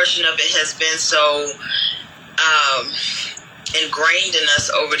monogamy portion of it has been so ingrained in us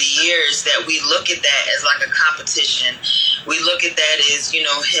over the years that we look at that as like a competition. We look at that as,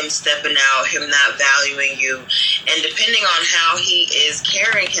 him stepping out, him not valuing you. And depending on how he is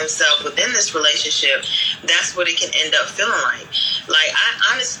carrying himself within this relationship, that's what it can end up feeling like. Like,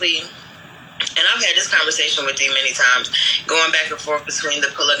 I honestly, and I've had this conversation with you many times, going back and forth between the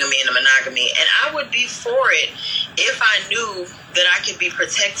polygamy and the monogamy. And I would be for it if I knew that I could be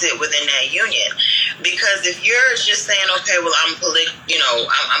protected within that union. Because if you're just saying, okay, well, I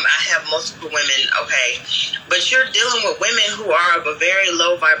have multiple women, okay, but you're dealing with women who are of a very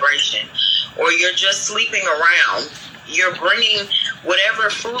low vibration, or you're just sleeping around, you're bringing whatever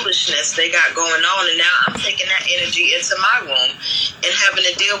foolishness they got going on, and now I'm taking that energy into my womb and having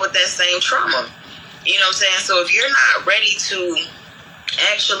to deal with that same trauma. You know what I'm saying? So if you're not ready to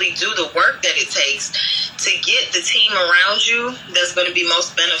actually do the work that it takes to get the team around you that's going to be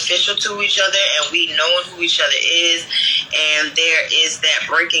most beneficial to each other, and we knowing who each other is, and there is that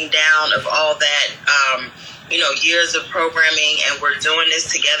breaking down of all that, years of programming, and we're doing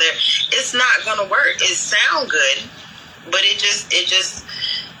this together, it's not going to work. It sounds good, but at the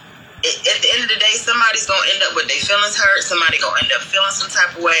end of the day, somebody's going to end up with their feelings hurt, somebody going to end up feeling some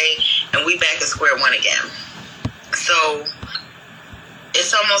type of way, and we back at square one again. So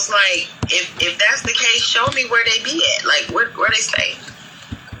it's almost like, if that's the case, show me where they be at, like where they stay.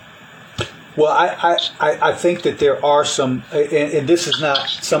 Well, I think that there are some, and this is not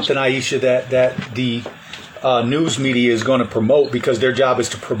something, Aisha, that the news media is going to promote, because their job is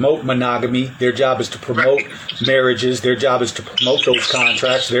to promote monogamy. Their job is to promote marriages. Their job is to promote those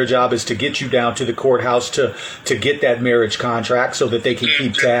contracts. Their job is to get you down to the courthouse to get that marriage contract so that they can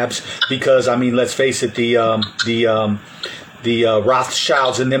keep tabs. Because, let's face it,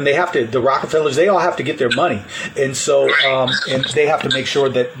 Rothschilds and them, the Rockefellers, they all have to get their money. And so, and they have to make sure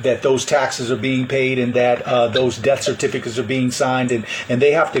that those taxes are being paid and that those death certificates are being signed, and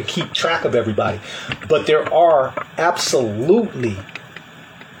they have to keep track of everybody. But there are absolutely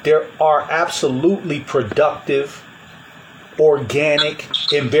productive, organic,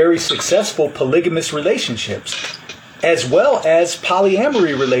 and very successful polygamous relationships, as well as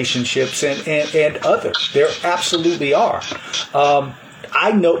polyamory relationships and others. There absolutely are.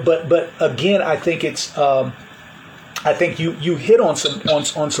 I know, but again, I think it's. I think you hit on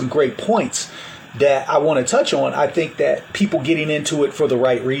some great points that I want to touch on. I think that people getting into it for the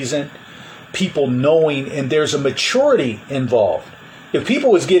right reason, people knowing, and there's a maturity involved. If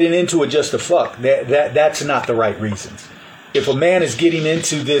people was getting into it just to fuck, that's not the right reasons. If a man is getting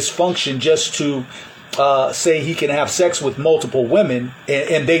into this function just to say he can have sex with multiple women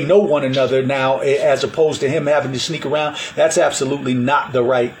and they know one another now, as opposed to him having to sneak around, that's absolutely not the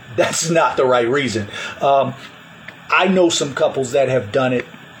right. That's not the right reason. I know some couples that have done it,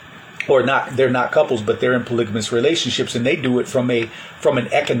 or not. They're not couples, but they're in polygamous relationships, and they do it from an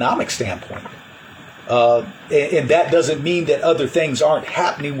economic standpoint. And that doesn't mean that other things aren't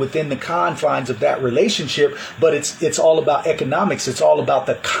happening within the confines of that relationship, but it's all about economics. It's all about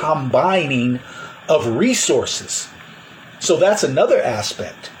the combining of resources. So that's another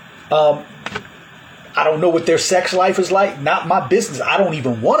aspect. I don't know what their sex life is like. Not my business. I don't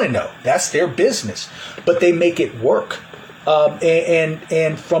even want to know. That's their business. But they make it work.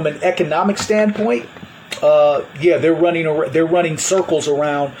 And from an economic standpoint, they're running circles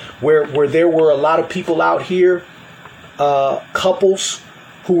around where there were a lot of people out here, couples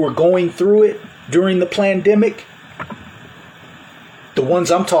who were going through it during the pandemic. The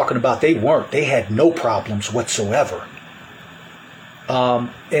ones I'm talking about, they weren't. They had no problems whatsoever.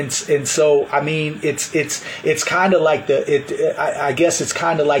 And so, I mean, it's kind of like I guess it's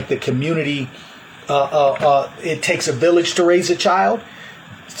kind of like the community. It takes a village to raise a child.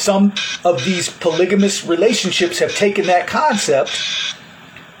 Some of these polygamous relationships have taken that concept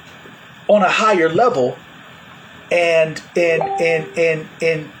on a higher level, and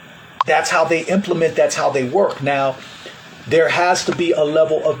that's how they implement. That's how they work. Now, there has to be a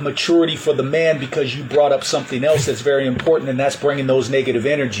level of maturity for the man, because you brought up something else that's very important, and that's bringing those negative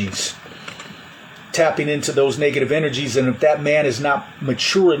energies, tapping into those negative energies. And if that man is not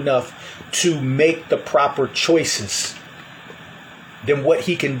mature enough to make the proper choices, then what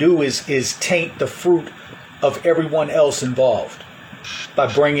he can do is taint the fruit of everyone else involved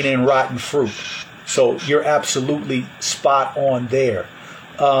by bringing in rotten fruit. So you're absolutely spot on there.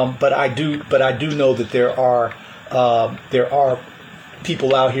 But I do know that there are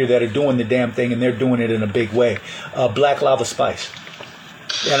people out here that are doing the damn thing, and they're doing it in a big way. Black Lava Spice,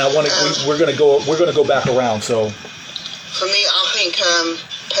 and we're gonna go back around. So for me, I think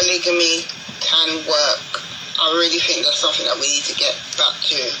polygamy can work. I really think that's something that we need to get back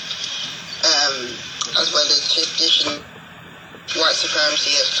to, as well as tradition. White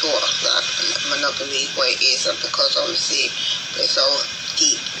supremacy has taught us that monogamy is what it is, and because obviously we're so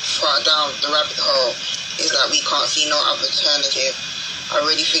deep, far down the rabbit hole, is that we can't see no other alternative. I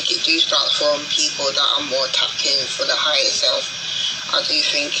really think it do start from people that are more tapped in for the higher self. I do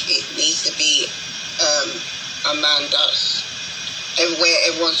think it needs to be a man that's everywhere,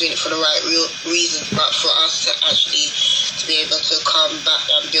 everyone's doing it for the right reasons, but for us to actually to be able to come back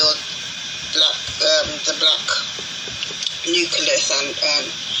and build the black nucleus and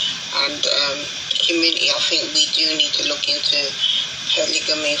community, I think we do need to look into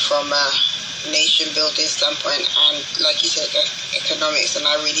polygamy from a nation building standpoint, and like you said, economics. And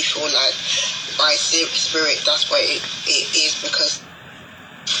I really feel like by spirit that's what it is, because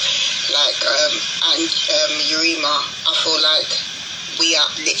like Urema, I feel like we are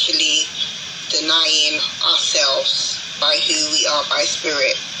literally denying ourselves by who we are by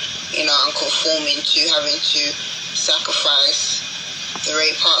spirit, and conforming to having to sacrifice the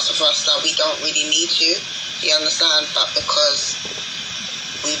very parts of us that we don't really need to, you understand? But because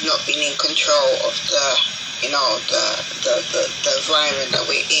we've not been in control of the environment that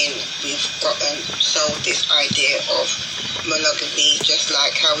we're in, we've gotten sold this idea of monogamy, just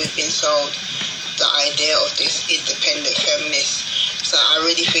like how we've been sold the idea of this independent feminist. So I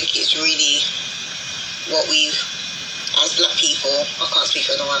really think it's really what we've, as black people, I can't speak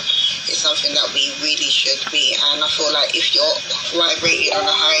for anyone, it's something that we really should be. And I feel like if you're vibrating on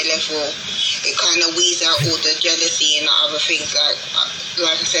a high level, it kind of weeds out all the jealousy and the other things.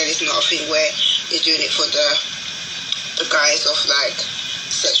 Like I said, it's not a thing where you're doing it for the guise of like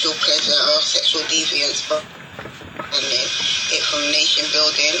sexual pleasure or sexual deviance, but and then it from nation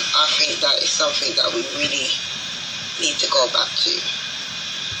building. I think that is something that we really need to go back to.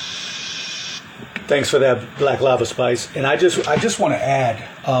 Thanks for that, Black Lava Spice. And I just want to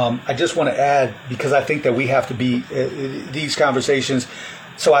add, because I think that we have to be these conversations.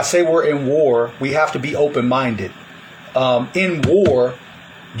 So I say we're in war. We have to be open-minded. In war,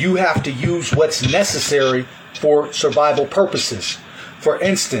 you have to use what's necessary for survival purposes. For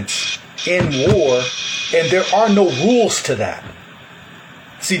instance, in war, and there are no rules to that.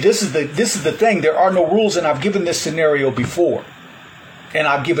 See, this is the thing. There are no rules, and I've given this scenario before, and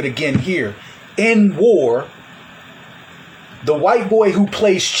I'll give it again here. In war, the white boy who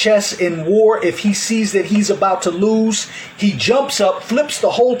plays chess in war, if he sees that he's about to lose, he jumps up, flips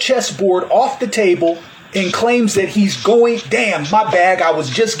the whole chessboard off the table, and claims that he's going, damn, my bag, I was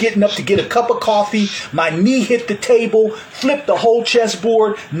just getting up to get a cup of coffee, my knee hit the table, flipped the whole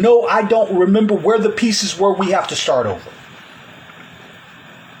chessboard. No, I don't remember where the pieces were, we have to start over.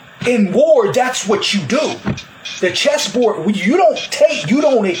 In war, that's what you do. The chessboard, you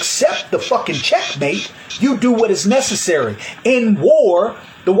don't accept the fucking checkmate. You do what is necessary. In war,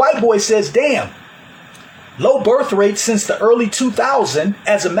 the white boy says, damn, low birth rates since the early 2000s.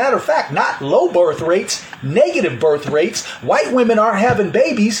 As a matter of fact, not low birth rates, negative birth rates. White women aren't having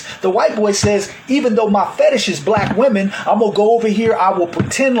babies. The white boy says, even though my fetish is black women, I'm going to go over here. I will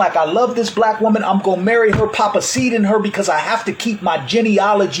pretend like I love this black woman. I'm going to marry her, pop a seed in her because I have to keep my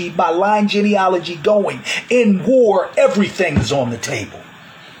genealogy, my line genealogy going. In war, everything is on the table.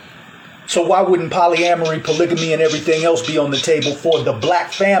 So why wouldn't polyamory, polygamy, and everything else be on the table for the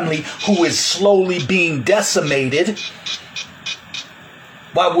black family who is slowly being decimated?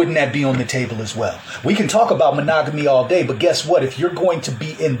 Why wouldn't that be on the table as well? We can talk about monogamy all day, but guess what? If you're going to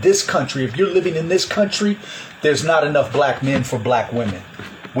be in this country, if you're living in this country, there's not enough black men for black women.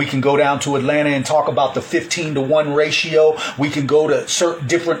 We can go down to Atlanta and talk about the 15-to-1 ratio. We can go to certain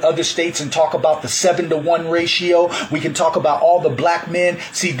different other states and talk about the 7-to-1 ratio. We can talk about all the black men.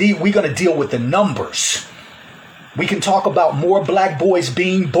 See, we're going to deal with the numbers. We can talk about more black boys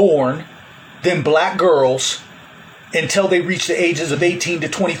being born than black girls until they reach the ages of 18 to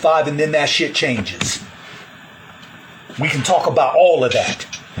 25, and then that shit changes. We can talk about all of that.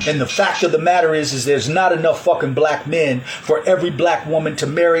 And the fact of the matter is there's not enough fucking black men for every black woman to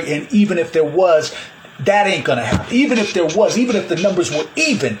marry. And even if there was, that ain't going to happen. Even if there was, even if the numbers were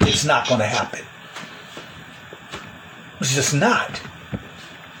even, it's not going to happen. It's just not.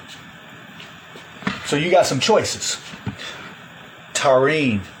 So you got some choices.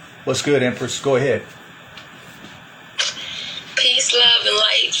 Tareen, what's good, Empress? Go ahead. Peace, love, and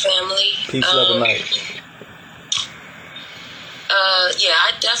light, family. Peace, love, and light. Yeah,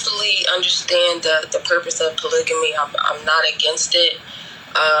 I definitely understand the purpose of polygamy. I'm not against it.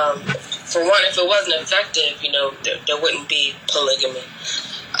 For one, if it wasn't effective, there wouldn't be polygamy.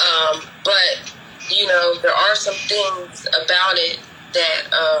 But, there are some things about it that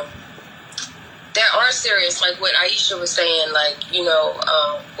are serious, like what Aisha was saying,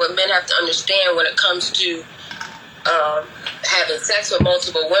 what men have to understand when it comes to having sex with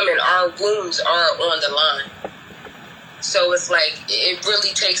multiple women. Our wombs are on the line. So it's like, it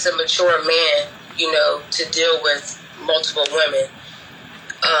really takes a mature man, to deal with multiple women.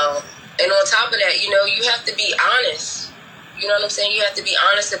 And on top of that, you have to be honest. You know what I'm saying? You have to be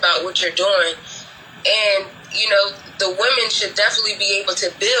honest about what you're doing. And, the women should definitely be able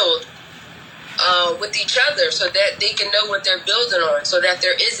to build with each other so that they can know what they're building on, so that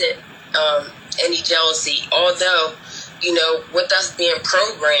there isn't any jealousy. Although, with us being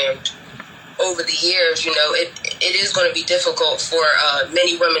programmed over the years, it is going to be difficult for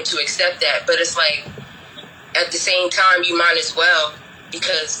many women to accept that. But it's like, at the same time, you might as well,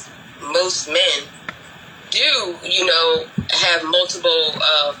 because most men do, have multiple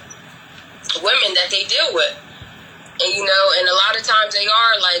women that they deal with. And, and a lot of times they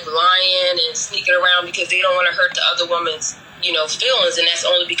are like lying and sneaking around because they don't want to hurt the other woman's, feelings. And that's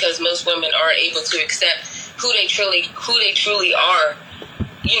only because most women aren't able to accept who they truly are,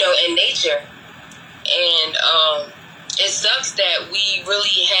 in nature. And it sucks that we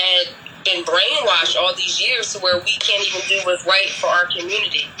really had been brainwashed all these years to where we can't even do what's right for our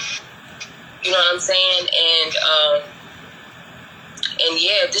community. You know what I'm saying? And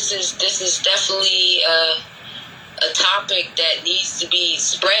yeah, this is definitely a topic that needs to be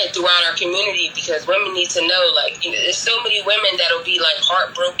spread throughout our community, because women need to know, there's so many women that'll be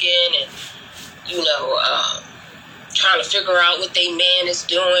heartbroken and, trying to figure out what they man is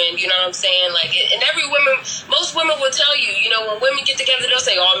doing, you know what I'm saying? And most women will tell you, when women get together, they'll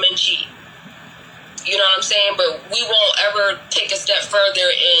say all men cheat. You know what I'm saying? But we won't ever take a step further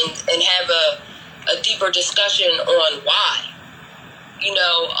and have a deeper discussion on why.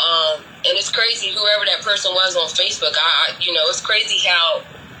 And it's crazy, whoever that person was on Facebook, it's crazy how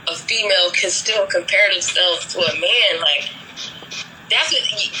a female can still compare themselves to a man. Like,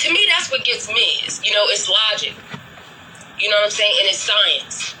 to me, that's what gets me. It's logic. You know what I'm saying? And it's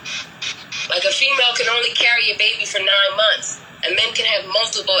science. Like, a female can only carry a baby for 9 months, and men can have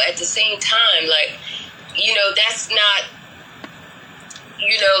multiple at the same time. Like, that's not,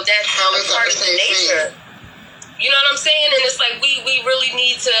 that's a part of the nature. You know what I'm saying? And it's like, we really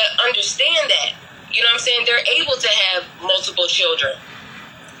need to understand that. You know what I'm saying? They're able to have multiple children.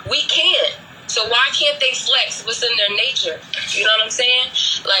 We can't. So why can't they flex what's in their nature? You know what I'm saying?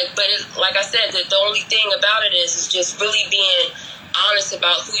 Like I said, the only thing about it is just really being honest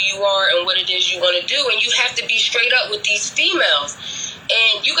about who you are and what it is you want to do. And you have to be straight up with these females.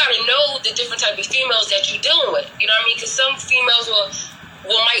 And you got to know the different type of females that you're dealing with. You know what I mean? Because some females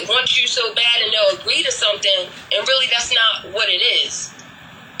might want you so bad and they'll agree to something, and really that's not what it is.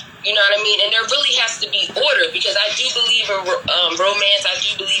 You know what I mean? And there really has to be order, because I do believe in romance. I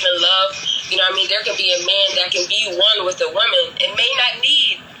do believe in love. You know what I mean? There can be a man that can be one with a woman and may not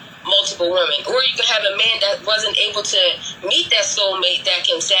need multiple women. Or you can have a man that wasn't able to meet that soulmate that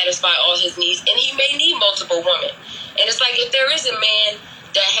can satisfy all his needs, and he may need multiple women. And it's like, if there is a man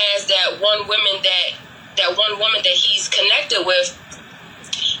that has that one woman that he's connected with,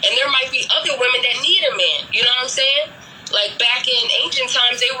 and there might be other women that need a man. You know what I'm saying? Like, back in ancient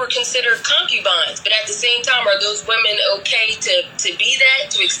times, they were considered concubines. But at the same time, are those women okay to be that,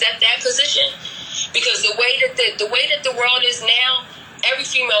 to accept that position? Because the way that the world is now, every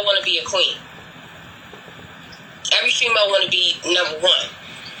female want to be a queen. Every female want to be number one.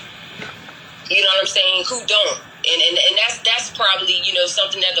 You know what I'm saying? Who don't? And that's probably,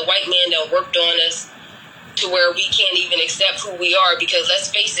 something that the white man that worked on us, to where we can't even accept who we are. Because let's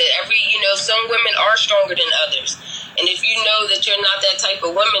face it, some women are stronger than others. And if you know that you're not that type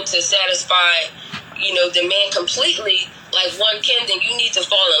of woman to satisfy, the man completely, like one can, then you need to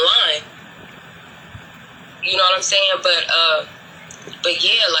fall in line. You know what I'm saying? But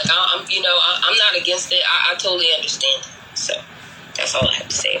yeah, like, I'm not against it. I totally understand it. So that's all I have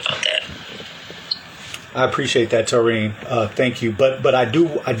to say about that. I appreciate that, Taurine. Thank you. But I do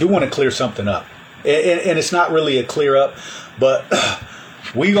want to clear something up. And it's not really a clear up, but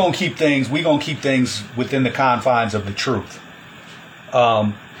we're gonna keep things within the confines of the truth.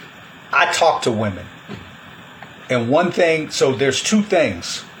 I talk to women, and one thing. So there's two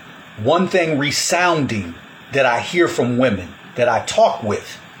things. One thing resounding that I hear from women that I talk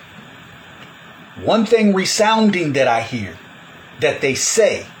with. One thing resounding that I hear that they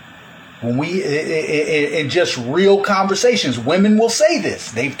say. When we, in just real conversations, women will say this.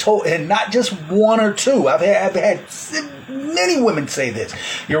 They've told, and not just one or two. I've had many women say this.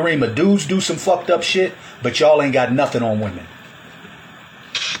 Yurima, dudes do some fucked up shit, but y'all ain't got nothing on women.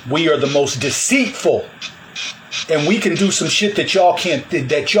 We are the most deceitful, and we can do some shit that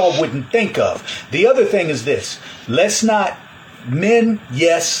y'all wouldn't think of. The other thing is this: men,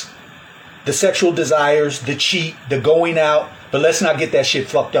 yes, the sexual desires, the cheat, the going out. But let's not get that shit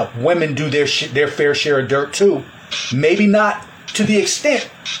fucked up. Women do their fair share of dirt too. Maybe not to the extent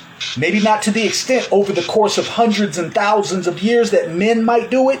over the course of hundreds and thousands of years that men might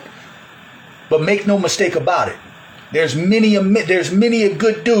do it. But make no mistake about it. There's many a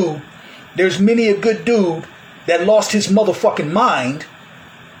good dude that lost his motherfucking mind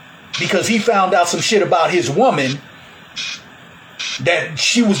because he found out some shit about his woman that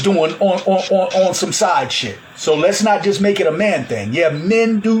she was doing on some side shit. So let's not just make it a man thing. Yeah,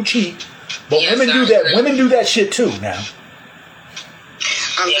 men do cheat, but women do that. Women do that shit too now.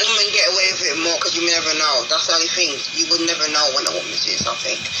 Women get away with it more because you never know. That's the only thing. You would never know when a woman's doing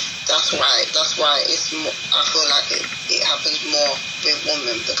something. That's why it's more, I feel like it happens more with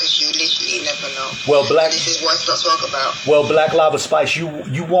women, because you literally never know. Well, this is what it's not talk about. Well, Black Lava Spice, you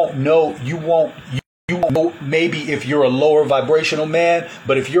won't know. You won't know maybe if you're a lower vibrational man,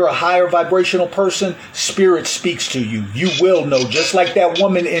 but if you're a higher vibrational person, spirit speaks to you. You will know, just like that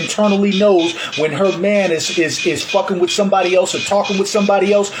woman internally knows when her man is fucking with somebody else or talking with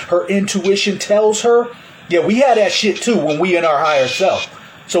somebody else. Her intuition tells her. Yeah, we had that shit too when we in our higher self.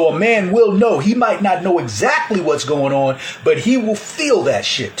 So a man will know. He might not know exactly what's going on, but he will feel that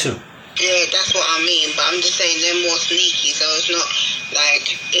shit too. Yeah, that's what I mean, but I'm just saying they're more sneaky, so it's not like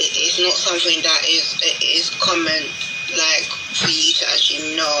it's not something that is common, like, for you to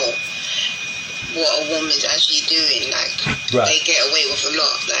actually know what a woman's actually doing. Like, They get away with a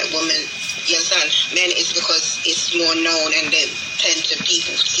lot. Like, women, you understand? Men, it's because it's more known, and they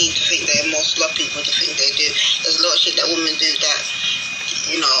people seem to think they're more sloppy with the things they do. There's a lot of shit that women do that,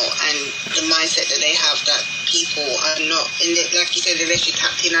 and and the mindset that they have that people are not, in the, like you said, unless you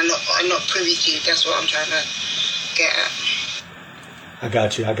tapped in, are not privy to. That's what I'm trying to get at. I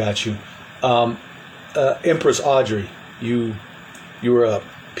got you. Empress Audrey, you were up.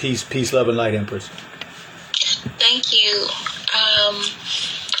 Peace, love, and light, Empress. Thank you.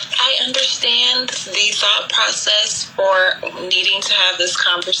 I understand the thought process for needing to have this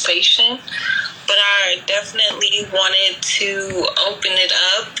conversation, but I definitely wanted to open it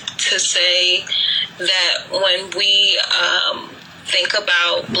up to say that when we think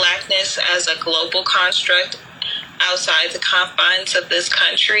about Blackness as a global construct outside the confines of this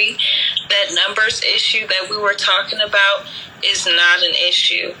country, that numbers issue that we were talking about is not an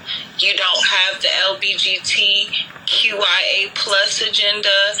issue. You don't have the LGBTQIA plus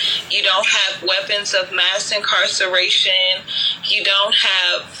agenda. You don't have weapons of mass incarceration. You don't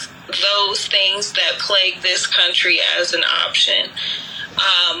have those things that plague this country as an option.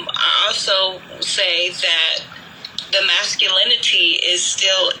 I also say that the masculinity is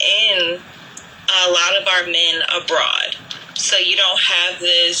still in a lot of our men abroad. So you don't have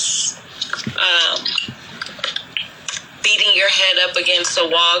this beating your head up against a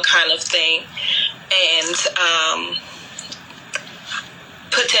wall kind of thing, and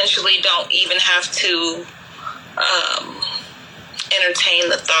potentially don't even have to entertain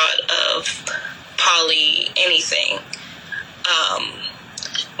the thought of poly anything,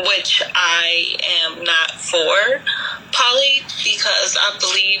 which I am not for poly, because I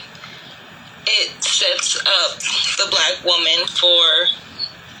believe it sets up the Black woman for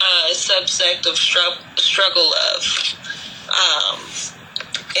a subsect of struggle of.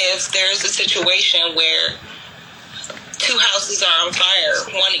 If there's a situation where two houses are on fire,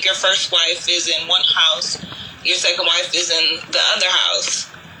 your first wife is in one house, your second wife is in the other house,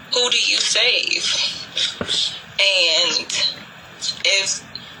 who do you save? And if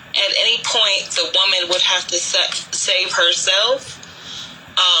at any point the woman would have to save herself,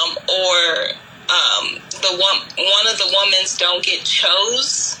 or one of the women don't get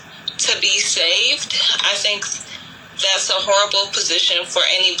chose to be saved, I think that's a horrible position for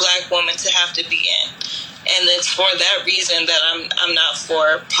any Black woman to have to be in. And it's for that reason that I'm not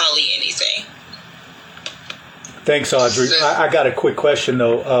for poly anything. Thanks, Audrey. I got a quick question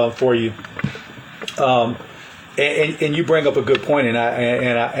though for you, and you bring up a good point, and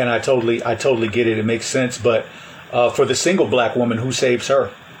I totally get it. It makes sense. But for the single Black woman, who saves her?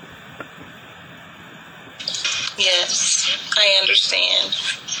 Yes, I understand,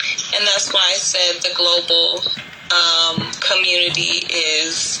 and that's why I said the global community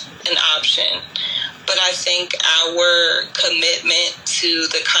is an option. But I think our commitment to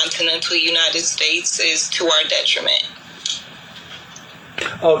the continental United States is to our detriment.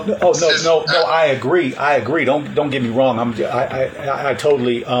 No, I agree. Don't get me wrong. I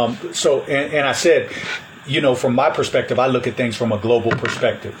totally. So I said, from my perspective, I look at things from a global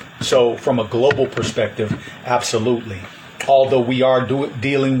perspective. So from a global perspective, absolutely. Although we are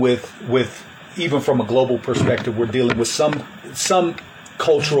dealing with even from a global perspective, we're dealing with some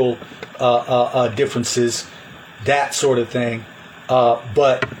cultural differences, that sort of thing.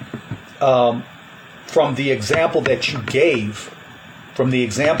 But from the example that you gave,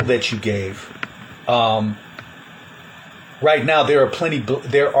 right now there are plenty.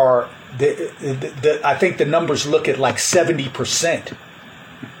 I think the numbers look at like 70%,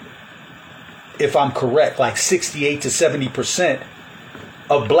 if I'm correct, like 68 to 70%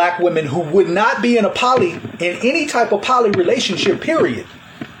 of Black women who would not be in any type of poly relationship, period.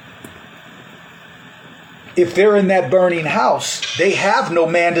 If they're in that burning house, they have no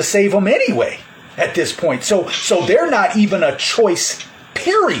man to save them anyway at this point. So they're not even a choice,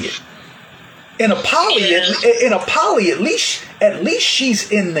 period. In a poly, at least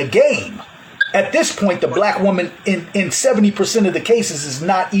she's in the game. At this point, the Black woman in 70% of the cases is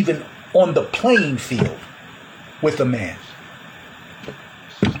not even on the playing field with a man.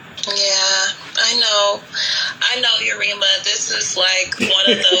 Yeah, I know, Yurima. This is like one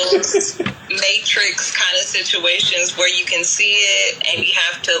of those Matrix kind of situations where you can see it and you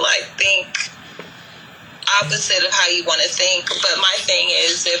have to think opposite of how you want to think. But my thing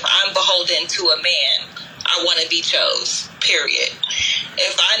is, if I'm beholden to a man, I want to be chose, period.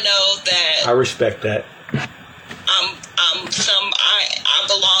 If I know that I respect that. I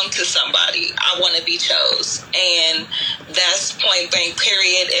belong to somebody, I want to be chose, and that's point blank,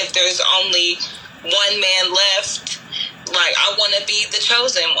 period. If there's only one man left, I want to be the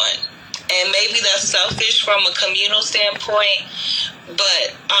chosen one. And maybe that's selfish from a communal standpoint,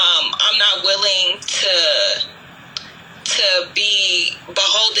 but I'm not willing to be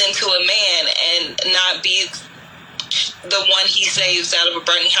beholden to a man and not be the one he saves out of a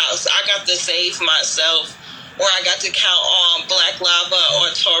burning house. I got to save myself, or I got to count on Black Lava or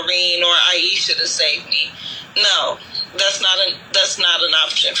Taurine or Aisha to save me. No, that's not an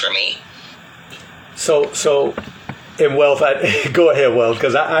option for me. So, and Wealth, go ahead, Wealth,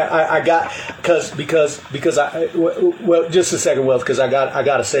 because well, just a second, Wealth, because I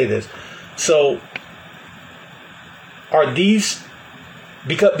got to say this. So, are these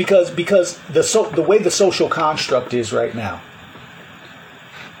because the way the social construct is right now?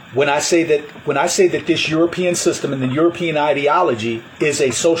 When I say that this European system and the European ideology is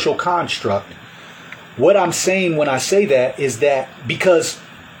a social construct, what I'm saying when I say that is that because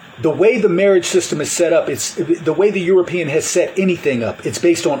the way the marriage system is set up, it's the way the European has set anything up. It's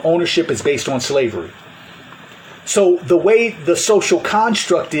based on ownership. It's based on slavery. So the way the social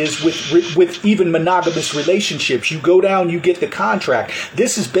construct is with even monogamous relationships, you go down, you get the contract.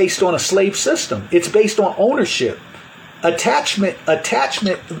 This is based on a slave system. It's based on ownership, attachment.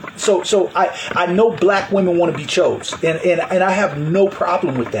 So I know black women want to be chose, and I have no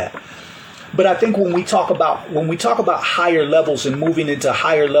problem with that. But I think when we talk about higher levels and moving into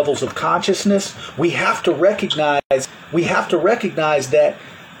higher levels of consciousness, we have to recognize that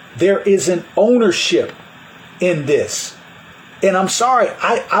there is an ownership in this. And I'm sorry,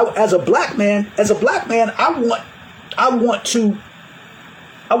 I as a black man, I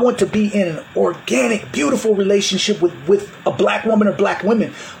want to be in an organic, beautiful relationship with a black woman or black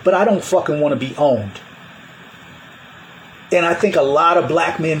women, but I don't fucking want to be owned. And I think a lot of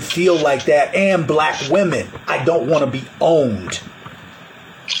black men feel like that, and black women. I don't want to be owned.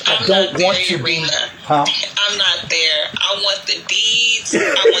 I don't want to be. Huh? I'm not there. I want the deeds. I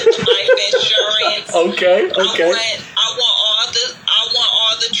want the life insurance. Okay. I want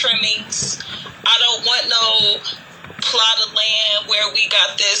all the trimmings. I don't want no plot of land where we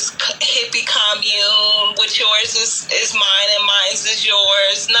got this hippie commune, which yours is mine and mine's is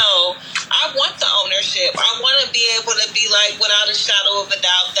yours. No, I want the ownership. I want to be able to be like, without a shadow of a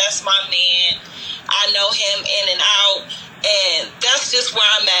doubt, that's my man. I know him in and out, and that's just where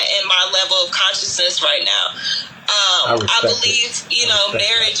I'm at in my level of consciousness right now. I believe,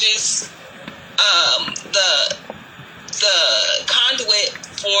 marriage is the conduit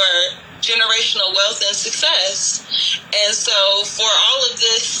for generational wealth and success. And so for all of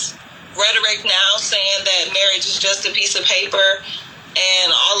this rhetoric now saying that marriage is just a piece of paper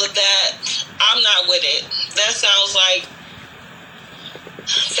and all of that, I'm not with it. That sounds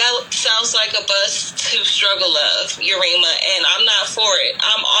like a bus to struggle of, Urema, and I'm not for it.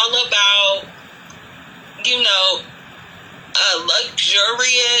 I'm all about, a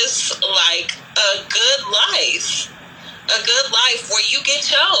luxurious, like a good life. A good life where you get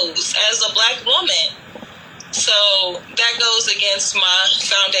chose as a black woman. So that goes against my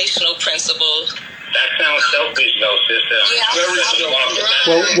foundational principles. That sounds selfish, though, sister.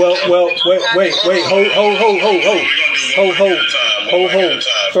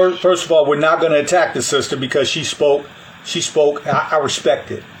 Hold. First of all, we're not going to attack the sister because she spoke. I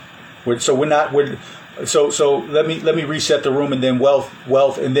respect it. So let me reset the room, and then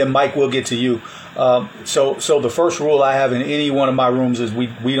wealth, and then Mike will get to you. So the first rule I have in any one of my rooms is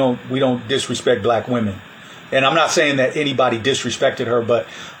we don't disrespect black women, and I'm not saying that anybody disrespected her, but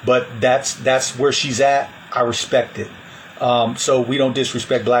that's where she's at. I respect it. So we don't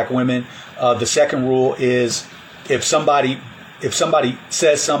disrespect black women. The second rule is if somebody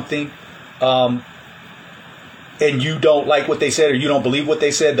says something, and you don't like what they said or you don't believe what they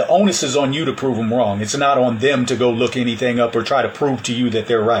said, the onus is on you to prove them wrong. It's not on them to go look anything up or try to prove to you that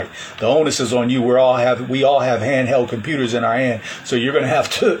they're right. The onus is on you. We all have handheld computers in our hand, so you're going to have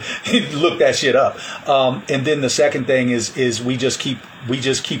to look that shit up. And then the second thing is we just keep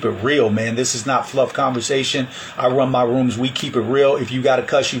it real, man. This is not fluff conversation. I run my rooms. We keep it real. If you got to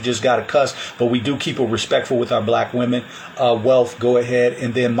cuss, you just got to cuss. But we do keep it respectful with our black women. Wealth, go ahead.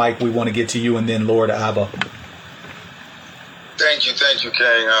 And then Mike, we want to get to you, and then Lord Abba. Thank you,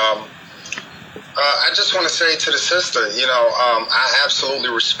 King. I just want to say to the sister, I absolutely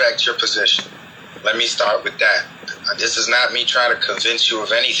respect your position. Let me start with that. This is not me trying to convince you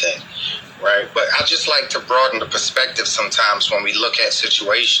of anything, right? But I just like to broaden the perspective sometimes when we look at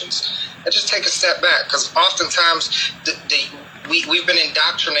situations and just take a step back, because oftentimes we've been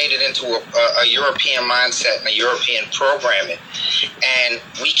indoctrinated into a European mindset and a European programming, and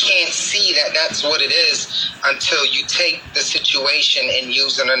we can't see that that's what it is until you take the situation and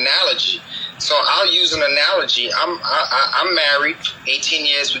use an analogy. So I'll use an analogy. I'm married, 18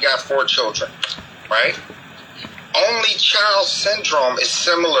 years, we got 4 children, right? Only child syndrome is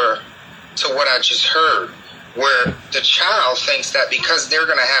similar to what I just heard, where the child thinks that because they're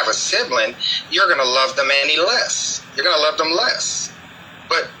going to have a sibling, you're going to love them any less. you're going to love them less.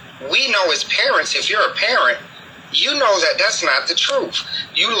 But we know as parents, if you're a parent, you know that that's not the truth.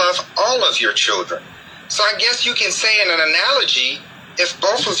 You love all of your children. So I guess you can say in an analogy, if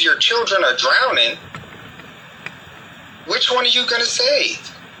both of your children are drowning, which one are you going to save?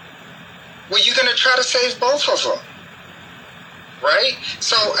 Well, you're going to try to save both of them. Right?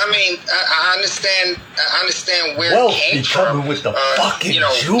 So, I mean, I understand where it came from. With the fucking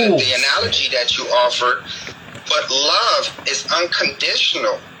jewels. The analogy that you offered, but love is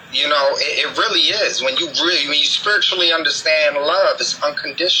unconditional. You know, it really is. When you spiritually understand love, it's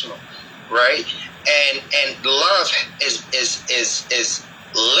unconditional, right? And love is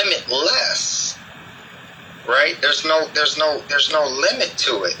limitless, right? There's no limit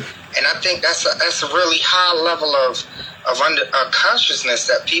to it. And I think that's a really high level of consciousness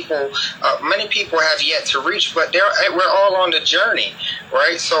that many people have yet to reach, but we're all on the journey,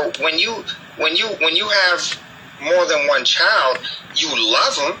 right? So when you have more than one child, you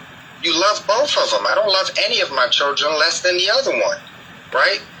love them, you love both of them. I don't love any of my children less than the other one,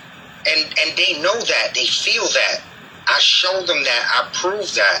 right? And they know that, they feel that. I show them that, I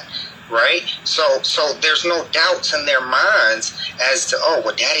prove that. Right? So there's no doubts in their minds as to, oh,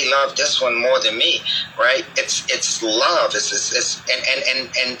 well, daddy loved this one more than me, right? It's love. The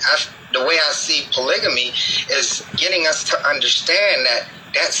way I see polygamy is getting us to understand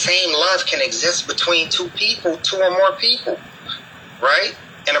that same love can exist between two or more people, right?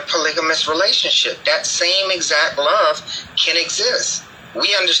 In a polygamous relationship, that same exact love can exist.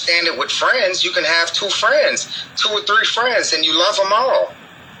 We understand it with friends. You can have 2 friends, 2 or 3 friends, and you love them all.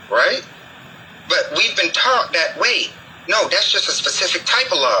 Right? But we've been taught that, wait, no, that's just a specific type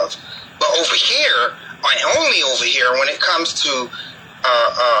of love. But over here, and only over here, when it comes to,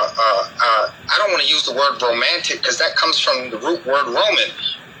 I don't want to use the word romantic because that comes from the root word Roman,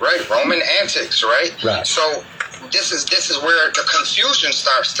 right? Roman antics, right? Right. So this is where the confusion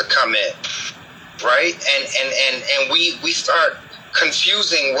starts to come in, right? And we start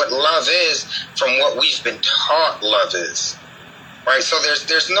confusing what love is from what we've been taught love is. Right, so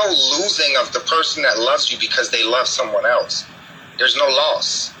there's no losing of the person that loves you because they love someone else. There's no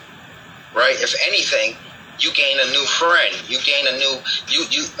loss, right? If anything, you gain a new friend. You gain a new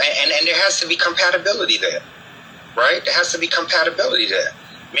and there has to be compatibility there, right? There has to be compatibility there.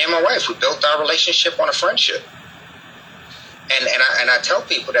 Me and my wife, we built our relationship on a friendship, and I tell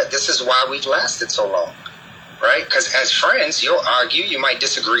people that this is why we've lasted so long, right? Because as friends, you'll argue, you might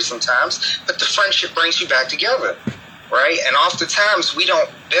disagree sometimes, but the friendship brings you back together. Right? And oftentimes we don't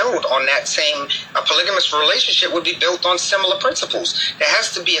build on that same, a polygamous relationship would be built on similar principles. There has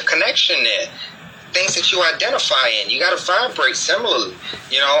to be a connection there. Things that you identify in. You got to vibrate similarly,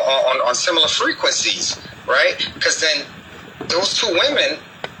 you know, on similar frequencies, right? Because then those 2 women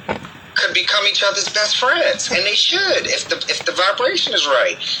could become each other's best friends. And they should, if the vibration is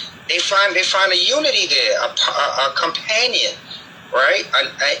right. They find a unity there, a companion, right?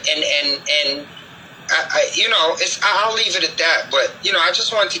 And I'll leave it at that. But I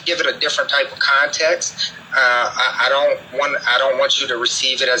just wanted to give it a different type of context. I don't want you to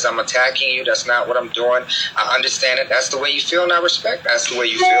receive it as I'm attacking you. That's not what I'm doing. I understand it. That's the way you feel, and I respect that's the way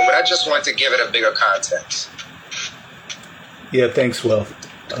you feel. But I just wanted to give it a bigger context. Yeah, thanks, Wealth.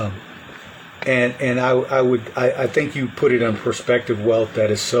 And I think you put it in perspective, Wealth.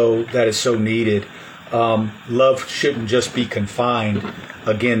 That is so needed. Love shouldn't just be confined.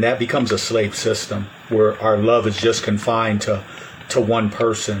 Again, that becomes a slave system where our love is just confined to one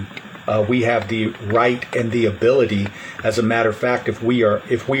person. We have the right and the ability. As a matter of fact, if we are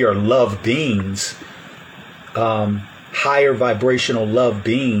love beings, higher vibrational love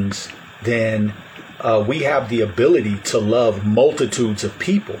beings, then we have the ability to love multitudes of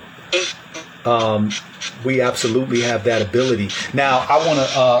people. We absolutely have that ability. Now,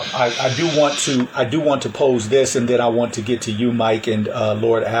 I do want to pose this, and then I want to get to you, Mike, and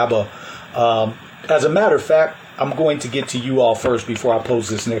Lord Abba. As a matter of fact, I'm going to get to you all first before I pose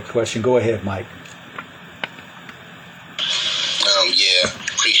this next question. Go ahead, Mike.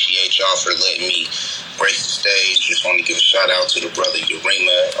 Appreciate y'all for letting me break the stage. Just want to give a shout out to the brother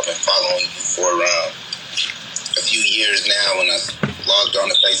Urema. I've been following you for a few years now, and I logged on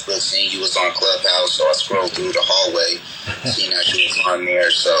to Facebook, seeing you was on Clubhouse, so I scrolled through the hallway, seeing that you was on there.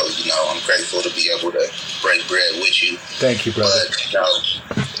 So, I'm grateful to be able to break bread with you. Thank you, brother. But,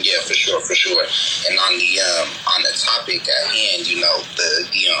 yeah, for sure. And on the topic at hand,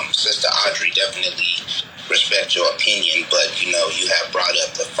 the Sister Audrey, definitely respect your opinion, but you have brought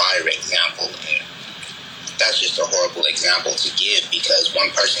up the fire example. That's just a horrible example to give, because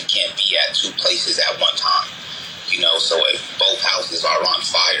one person can't be at 2 places at one time. So if both houses are on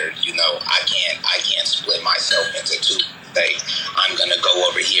fire, I can't split myself into two. Say, I'm gonna go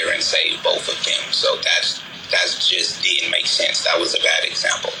over here and save both of them. So that's just didn't make sense. That was a bad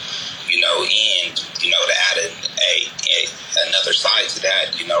example. And to add another side to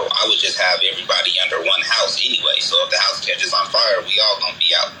that, I would just have everybody under one house anyway. So if the house catches on fire, we all gonna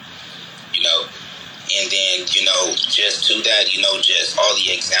be out. And then, just to that, just all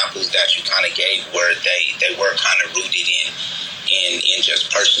the examples that you kind of gave where they were kind of rooted in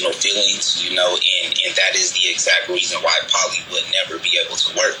just personal feelings, and that is the exact reason why poly would never be able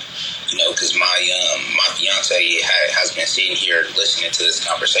to work, because my fiance has been sitting here listening to this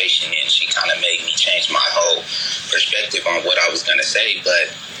conversation, and she kind of made me change my whole perspective on what I was going to say, but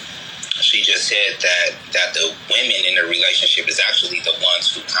she just said that the women in the relationship is actually the ones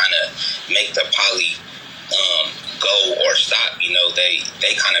who kind of make the poly go or stop.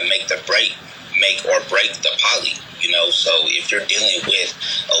 They kind of make or break the poly. So if you're dealing with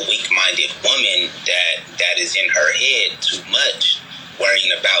a weak-minded woman that is in her head too much,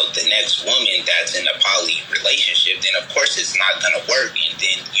 worrying about the next woman that's in a poly relationship, then of course it's not going to work. And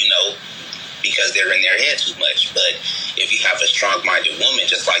then, because they're in their head too much. But if you have a strong-minded woman,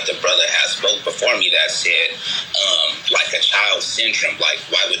 just like the brother has spoke before me that said, like a child syndrome, like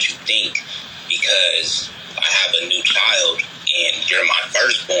why would you think because I have a new child and you're my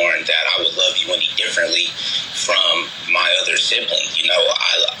firstborn that I would love you any differently from my other sibling?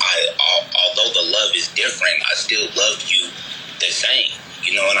 Although the love is different, I still love you the same.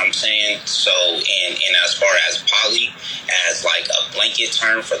 You know what I'm saying? So, and as far as poly, as like a blanket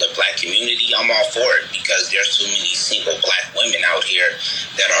term for the black community, I'm all for it because there's too many single black women out here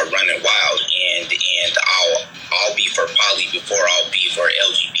that are running wild, and I'll be for poly before I'll be for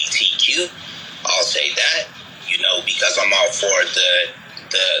LGBTQ. I'll say that, because I'm all for the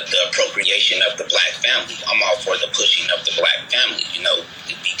appropriation of the black family. I'm all for the pushing of the black family,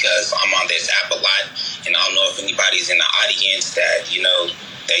 because I'm on this app a lot, and I don't know if anybody's in the audience that,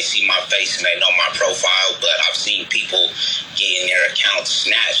 they see my face and they know my profile, but I've seen people getting their accounts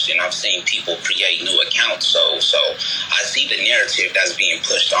snatched, and I've seen people create new accounts. So I see the narrative that's being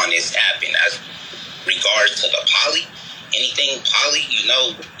pushed on this app, and as regards to the poly, anything poly, in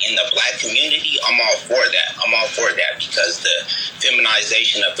the black community, I'm all for that. I'm all for that because the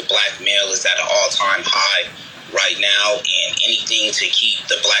feminization of the black male is at an all-time high right now, and anything to keep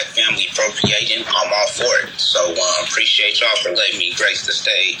the black family procreating, I'm all for it. So appreciate y'all for letting me grace the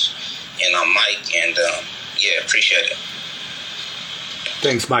stage, and I'm Mike, and appreciate it.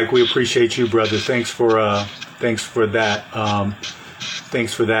 Thanks, Mike. We appreciate you, brother. Thanks for that. Thanks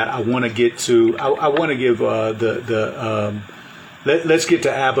for that. I want to get to. I want to give let's get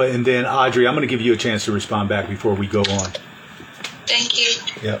to Abba, and then Audrey. I'm going to give you a chance to respond back before we go on. Thank you.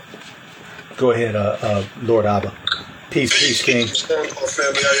 Yep. Go ahead, Lord Abba. Peace, King. What's going on,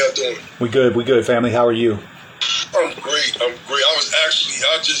 family? How y'all doing? We good, family. How are you? I'm great. I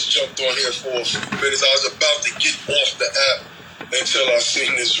just jumped on here for a few minutes. I was about to get off the app until I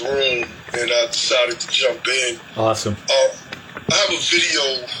seen this room, and I decided to jump in. Awesome. I have a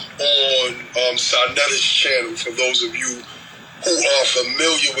video on Sanetta's channel for those of you who are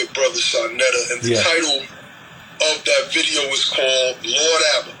familiar with Brother Sanetta, and the title of that video is called Lord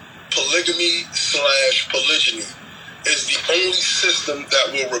Abba, Polygamy/Polygyny is the only system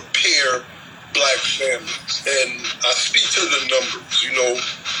that will repair black families. And I speak to the numbers.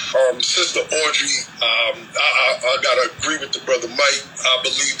 Sister Audrey, I gotta agree with the brother Mike. I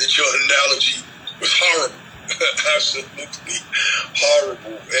believe that your analogy was horrible. Absolutely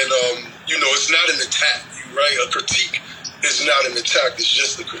horrible. And it's not an attack, right? A critique is not an attack, it's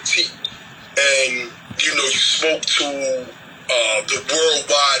just a critique. And you spoke to the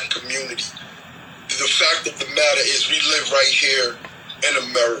worldwide community. The fact of the matter is we live right here in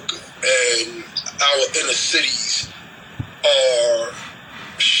America, and our inner cities are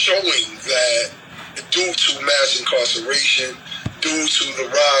showing that due to mass incarceration, due to the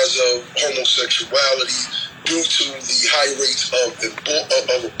rise of homosexuality, due to the high rates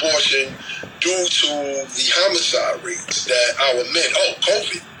of abortion, due to the homicide rates that our men,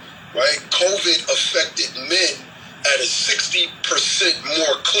 COVID, right? COVID affected men at a 60%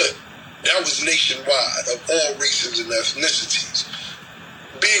 more clip. That was nationwide of all races and ethnicities.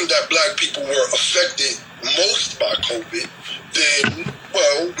 Being that black people were affected most by COVID, then,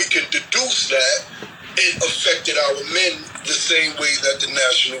 we can deduce that it affected our men the same way that the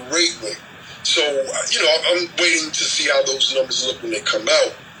national rate went. So, I'm waiting to see how those numbers look when they come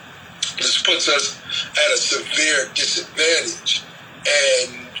out. This puts us at a severe disadvantage,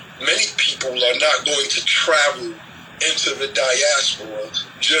 and many people are not going to travel into the diaspora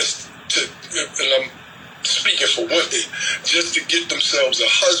just to, and I'm speaking for women, just to get themselves a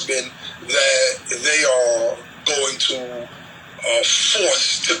husband that they are going to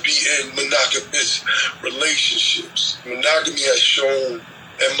force to be in monogamous relationships. Monogamy has shown,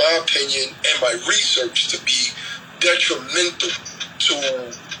 in my opinion and my research, to be detrimental to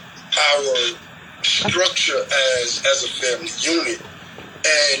our structure as a family unit.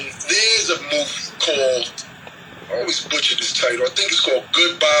 And there's a movie called, I always butcher this title, I think it's called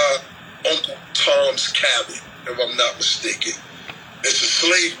Goodbye Uncle Tom's Cabin, if I'm not mistaken. It's a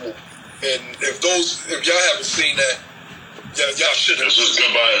slave movie. And if y'all haven't seen that, y'all should have.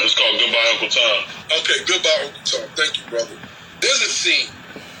 It's called Goodbye Uncle Tom. Okay, Goodbye Uncle Tom. Thank you, brother. There's a scene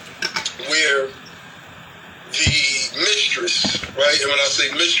where the mistress, right? And when I say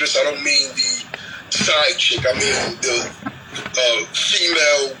mistress, I don't mean the side chick. I mean the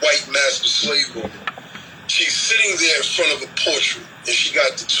female white master slave woman. She's sitting there in front of a portrait, and she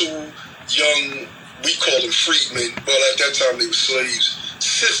got the two young, we call them freedmen, well, at that time they were slaves,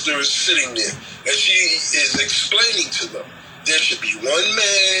 sisters sitting there. And she is explaining to them, there should be one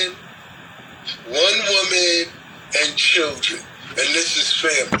man, one woman, and children. And this is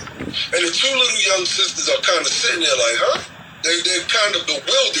family. And the two little young sisters are kind of sitting there like, huh? They're kind of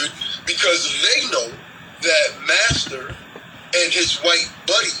bewildered because they know that Master and his white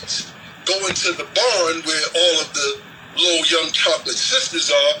buddies go into the barn where all of the little young chocolate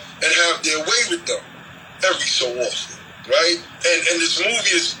sisters are and have their way with them every so often, right? And this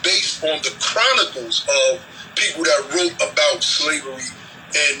movie is based on the chronicles of people that wrote about slavery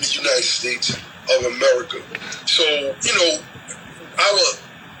in the United States of America. So, you know, our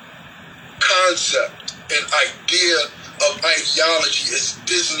concept and idea of ideology is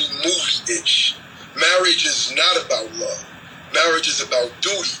Disney movie-ish. Marriage is not about love. Marriage is about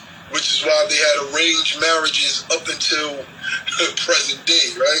duty, which is why they had arranged marriages up until present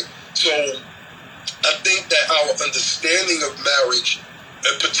day, right? So I think that our understanding of marriage,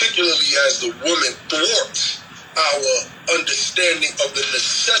 and particularly as the woman, thwarts our understanding of the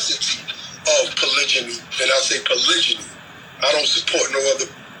necessity of polygyny. And I say polygyny. I don't support no other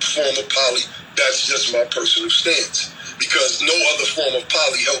form of poly. That's just my personal stance, because no other form of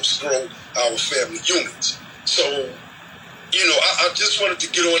poly helps grow our family units. So, you know, I just wanted to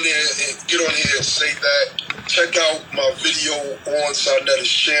get on here and say that. Check out my video on Sarnetta's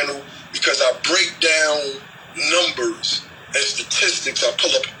channel, because I break down numbers and statistics. I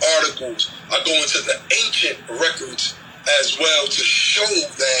pull up articles. I go into the ancient records as well to show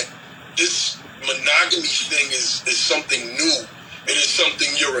that this monogamy thing is something new. It is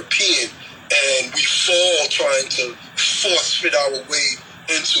something European, and we fall trying to force fit our way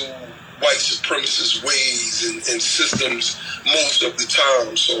into white supremacist ways and systems most of the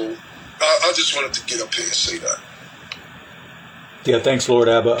time. So I just wanted to get up here and say that. Yeah, thanks, Lord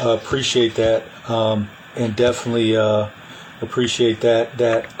Abba. Appreciate that, and definitely appreciate that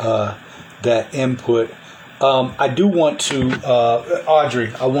input. I do want to,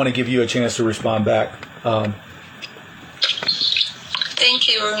 Audrey, I want to give you a chance to respond back. Thank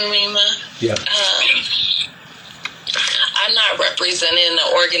you, Rima. Yeah. I'm not representing an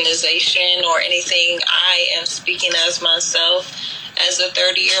organization or anything. I am speaking as myself, as a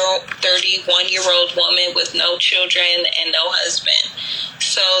 31-year-old woman with no children and no husband.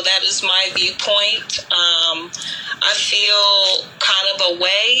 So that is my viewpoint. I feel kind of a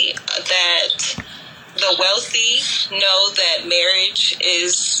way that the wealthy know that marriage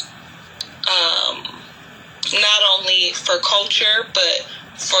is not only for culture, but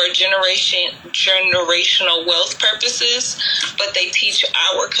for generational wealth purposes, but they teach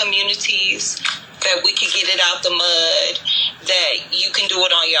our communities that we can get it out the mud, that you can do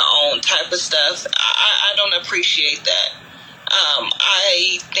it on your own type of stuff. I don't appreciate that.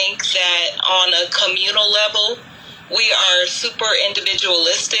 I think that on a communal level, we are super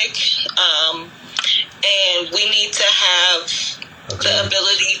individualistic, and we need to have the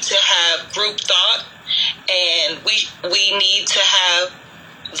ability to have group thought, and we need to have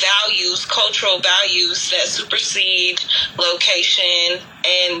values, cultural values that supersede location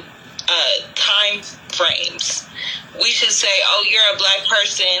and time frames. We should say, oh, you're a black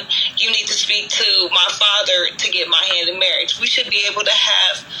person, you need to speak to my father to get my hand in marriage. We should be able to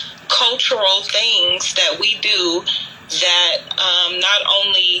have cultural things that we do that not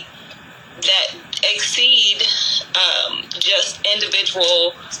only that exceed just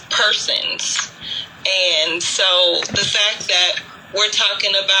individual persons. And so the fact that we're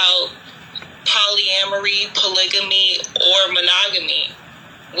talking about polyamory, polygamy, or monogamy,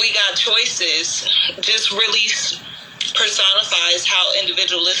 we got choices, just really personifies how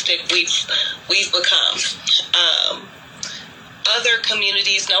individualistic we've become. Other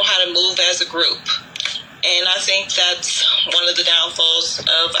communities know how to move as a group. And I think that's one of the downfalls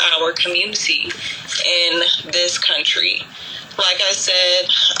of our community in this country. Like I said,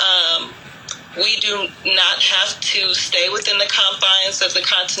 we do not have to stay within the confines of the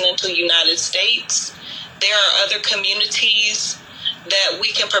continental United States. There are other communities that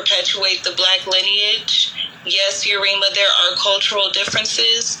we can perpetuate the Black lineage. Yes, Urema, there are cultural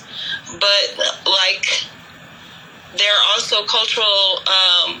differences, but like there are also cultural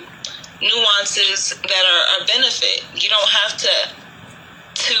nuances that are a benefit. You don't have to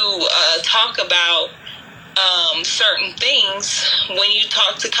talk about certain things when you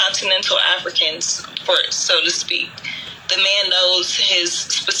talk to continental Africans, so to speak. The man knows his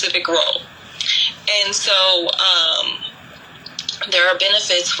specific role. And so there are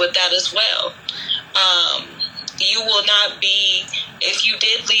benefits with that as well. You will not be, if you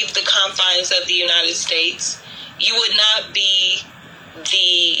did leave the confines of the United States, you would not be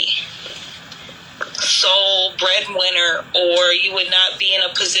the sole breadwinner, or you would not be in a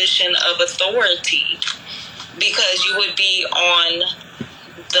position of authority, because you would be on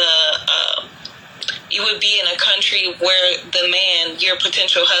you would be in a country where the man, your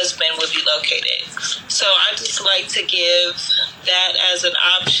potential husband, would be located. So I just like to give that as an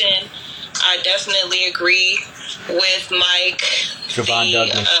option. I definitely agree with Mike. Javon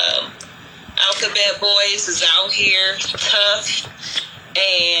Douglas. Alphabet Boys is out here tough,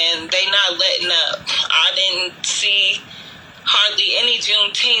 and they not letting up. I didn't see hardly any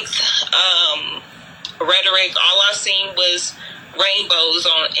Juneteenth rhetoric. All I seen was rainbows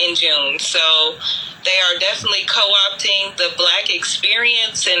in June. So they are definitely co-opting the Black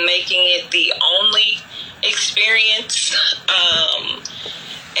experience and making it the only experience.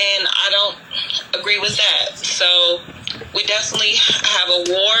 And I don't agree with that. So we definitely have a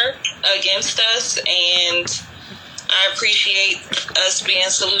war against us, and I appreciate us being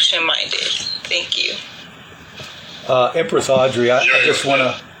solution-minded. Thank you. Empress Audrey, I just want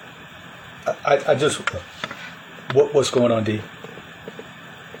to... What's going on, D?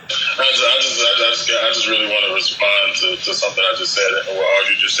 I just really want to respond to something I just said, or what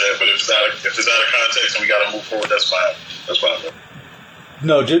Audrey just said. But if it's out of context and we got to move forward, that's fine. That's fine.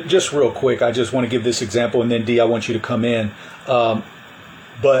 No, just real quick. I just want to give this example, and then D, I want you to come in. And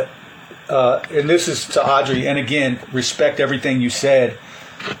this is to Audrey. And again, respect everything you said.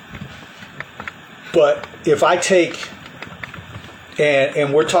 But if I take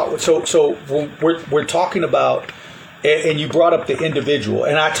and we're talking, so we're talking about. And you brought up the individual,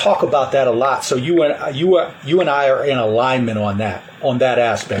 and I talk about that a lot. So you and I are in alignment on that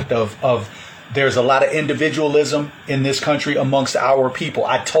aspect of there's a lot of individualism in this country amongst our people.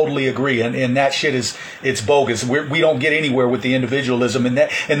 I totally agree, and that shit it's bogus. We don't get anywhere with the individualism, and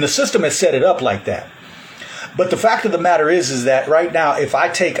the system has set it up like that. But the fact of the matter is that right now, if I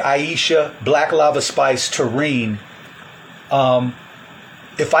take Aisha, Black Lava Spice, Tareen,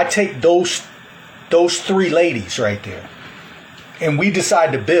 if I take those three ladies right there, and we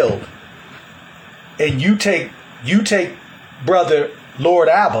decide to build, and you take brother Lord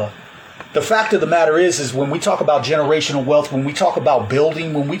Abba, the fact of the matter is when we talk about generational wealth, when we talk about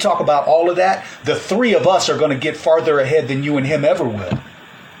building, when we talk about all of that, the three of us are going to get farther ahead than you and him ever will.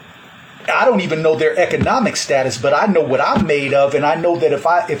 I don't even know their economic status, but I know what I'm made of, and I know that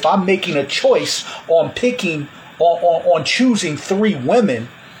if I'm making a choice on picking on choosing three women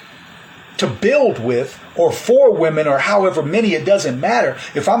to build with, or 4 women, or however many, it doesn't matter.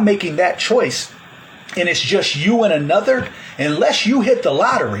 If I'm making that choice and it's just you and another, unless you hit the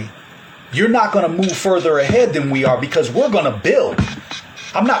lottery, you're not going to move further ahead than we are, because we're going to build.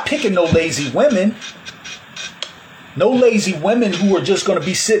 I'm not picking no lazy women. No lazy women who are just going to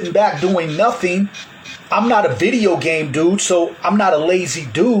be sitting back doing nothing. I'm not a video game dude, so I'm not a lazy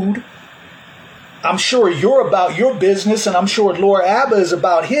dude. I'm sure you're about your business, and I'm sure Lord Abba is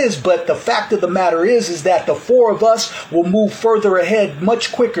about his, but the fact of the matter is that the 4 of us will move further ahead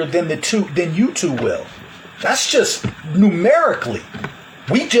much quicker than you two will. That's just numerically.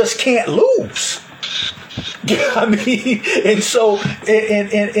 We just can't lose. I mean, and so,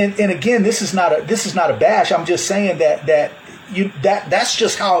 and again, this is not a bash. I'm just saying that's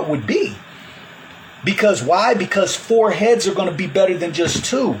just how it would be. Because why? Because 4 heads are going to be better than just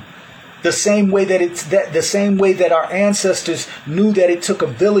 2. The same way that our ancestors knew that it took a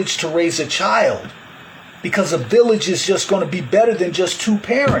village to raise a child, because a village is just going to be better than just 2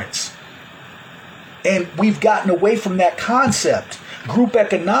 parents. And we've gotten away from that concept. Group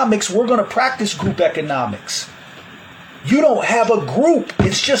economics, we're going to practice group economics. You don't have a group.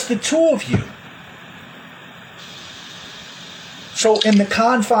 It's just the 2 of you. So in the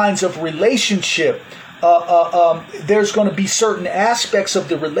confines of relationship, there's going to be certain aspects of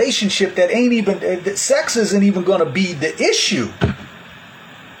the relationship that ain't even, that sex isn't even going to be the issue.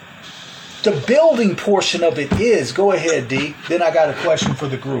 The building portion of it is. Go ahead, D. Then I got a question for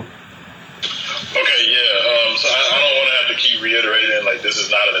the group. Okay, yeah. So I don't want to have to keep reiterating, like, this is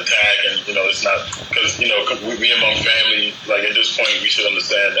not an attack, and, it's not, because, we among family, like, at this point, we should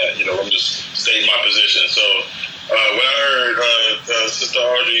understand that, I'm just stating my position. So when I heard Sister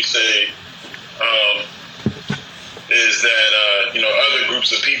Audrey say, is that, other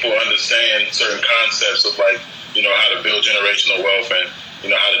groups of people understand certain concepts of, like, how to build generational wealth and,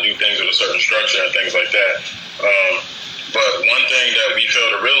 how to do things with a certain structure and things like that. But one thing that we fail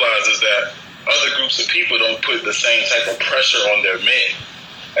to realize is that other groups of people don't put the same type of pressure on their men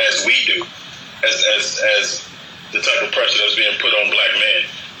as we do, as the type of pressure that's being put on black men.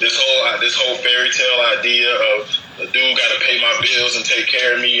 This whole fairy tale idea of the dude got to pay my bills and take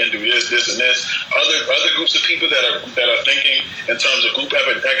care of me and do this, and this. Other groups of people that are thinking in terms of group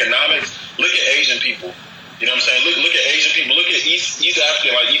economics. Look at Asian people. You know what I'm saying? Look at Asian people. Look at East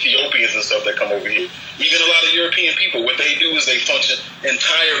African, like Ethiopians and stuff that come over here. Even a lot of European people, what they do is they function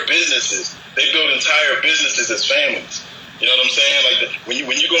entire businesses. They build entire businesses as families. You know what I'm saying? Like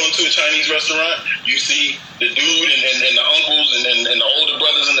when you go into a Chinese restaurant, you see the dude and the uncles and the older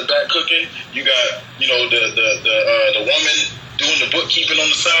brothers in the back cooking. You got the woman doing the bookkeeping on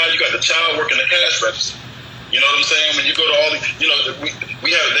the side. You got the child working the cash register. You know what I'm saying? When you go to all the,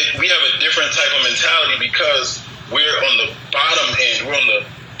 we have a different type of mentality because we're on the bottom end. We're on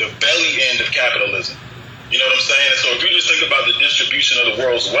the belly end of capitalism. You know what I'm saying? And so if you just think about the distribution of the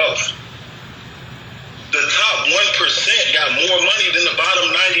world's wealth, the top 1% got more money than the bottom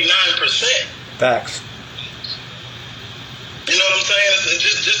 99%. Facts. You know what I'm saying?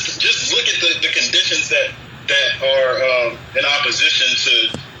 Just look at the conditions that are in opposition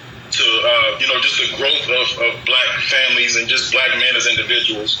to just the growth of black families and just black men as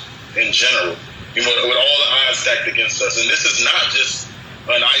individuals in general. With all the odds stacked against us. And this is not just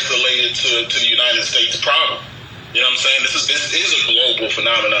an isolated to the United States problem. You know what I'm saying? This is a global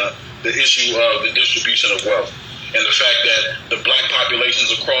phenomenon, the issue of the distribution of wealth. And the fact that the black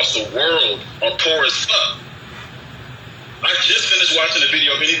populations across the world are poor as fuck. I just finished watching a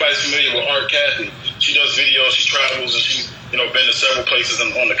video. If anybody's familiar with Art Kathy, she does videos, she travels, and she's been to several places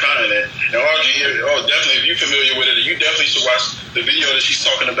on the continent. And Audrey, definitely, if you're familiar with it, you definitely should watch the video that she's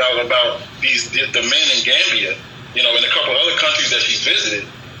talking about the men in Gambia, and a couple other countries that she's visited,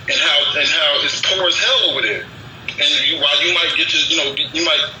 and how it's poor as hell over there. And while you might get you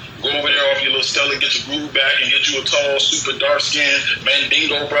might go over there off your little Stella, get your groove back, and get you a tall, super dark-skinned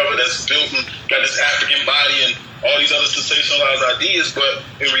Mandingo brother that's built and got this African body and all these other sensationalized ideas, but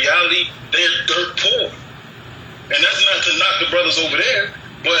in reality, they're dirt poor. And that's not to knock the brothers over there,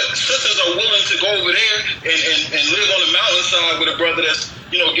 but sisters are willing to go over there and live on the mountainside with a brother that's,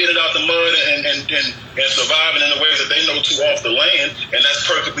 getting out the mud and surviving in the ways that they know to off the land, and that's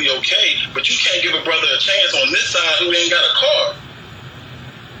perfectly okay. But you can't give a brother a chance on this side who ain't got a car.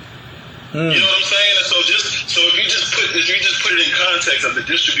 You know what I'm saying? And so if you just put it in context of the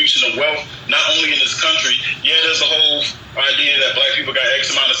distribution of wealth, not only in this country, there's a whole idea that black people got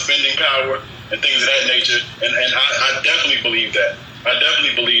X amount of spending power and things of that nature, and I definitely believe that. I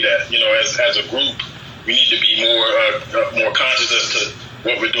definitely believe that. As a group, we need to be more conscious as to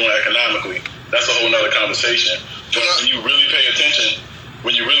what we're doing economically. That's a whole nother conversation. But when you really pay attention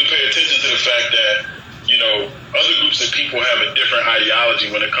to the fact that other groups of people have a different ideology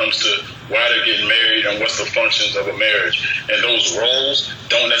when it comes to why they're getting married and what's the functions of a marriage. And those roles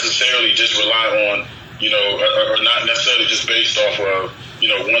don't necessarily just rely on, or not necessarily just based off of,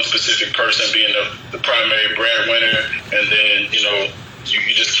 one specific person being the primary breadwinner, and then,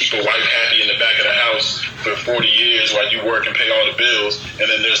 you just keep a wife happy in the back of the house for 40 years while you work and pay all the bills, and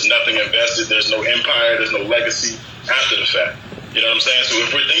then there's nothing invested, there's no empire, there's no legacy after the fact. You know what I'm saying? So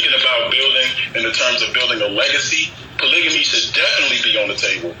if we're thinking about building in the terms of building a legacy, polygamy should definitely be on the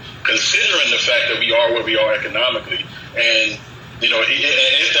table, considering the fact that we are where we are economically. And,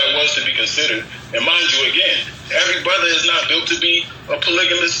 if that was to be considered, and mind you, again, every brother is not built to be a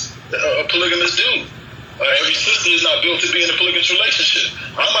polygamous dude. Every sister is not built to be in a polygamous relationship.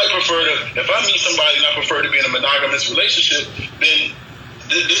 I might prefer if I meet somebody and I prefer to be in a monogamous relationship, then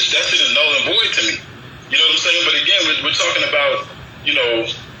that shit is null and void to me. You know what I'm saying? But again, we're talking about,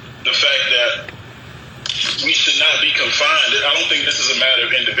 the fact that we should not be confined. I don't think this is a matter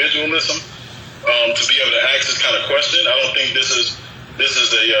of individualism to be able to ask this kind of question. I don't think this is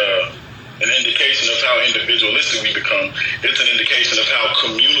an indication of how individualistic we become. It's an indication of how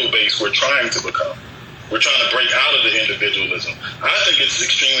communal based we're trying to become. We're trying to break out of the individualism. I think it's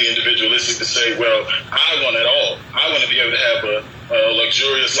extremely individualistic to say, well, I want it all. I want to be able to have a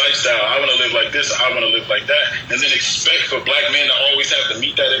luxurious lifestyle. I want to live like this. I want to live like that. And then expect for black men to always have to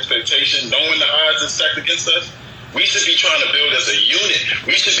meet that expectation, knowing the odds are stacked against us. We should be trying to build as a unit.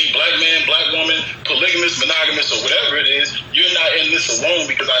 We should be black man, black woman, polygamous, monogamous, or whatever it is. You're not in this alone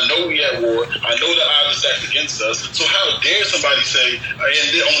because I know we at war. I know the odds are stacked against us. So how dare somebody say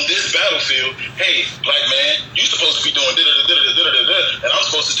on this battlefield, hey, black man, you're supposed to be doing da-da-da-da-da-da-da-da, and I'm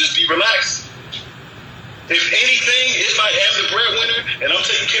supposed to just be relaxed. If anything, if I am the breadwinner and I'm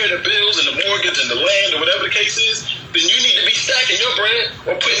taking care of the bills and the mortgage and the land or whatever the case is, then you need to be stacking your bread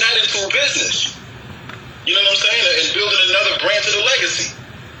or putting that into a business. You know what I'm saying? And building another branch of the legacy.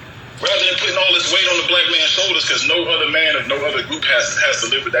 Rather than putting all this weight on the black man's shoulders, because no other man of no other group has to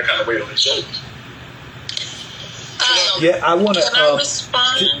live with that kind of weight on his shoulders. Yeah, I want to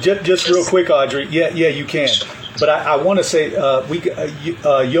just real quick, Audrey. Yeah, you can. But I want to say,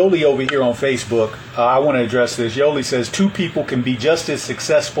 Yoli over here on Facebook, I want to address this. Yoli says 2 people can be just as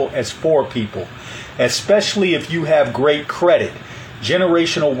successful as 4 people, especially if you have great credit.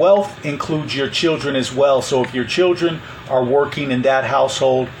 Generational wealth includes your children as well. So if your children are working in that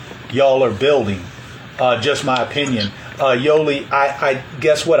household, y'all are building. Just my opinion. Yoli, I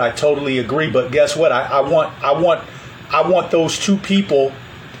guess what? I totally agree. But guess what? I want those 2 people.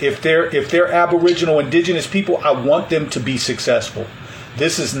 If they're Aboriginal, Indigenous people, I want them to be successful.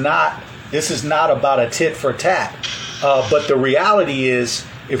 This is not about a tit for tat. But the reality is,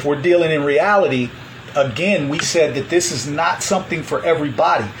 if we're dealing in reality, again, we said that this is not something for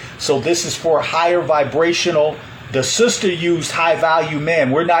everybody. So this is for higher vibrational. The sister used high value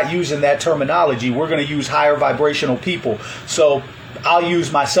men. We're not using that terminology. We're going to use higher vibrational people. So I'll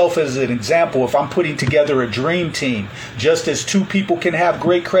use myself as an example. If I'm putting together a dream team, just as 2 people can have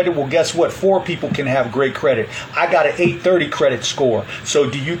great credit, well, guess what? 4 people can have great credit. I got an 830 credit score. So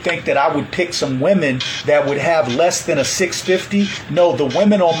do you think that I would pick some women that would have less than a 650? No, the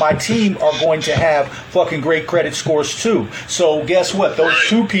women on my team are going to have fucking great credit scores too. So guess what? Those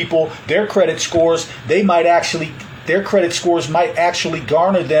 2 people, their credit scores, their credit scores might actually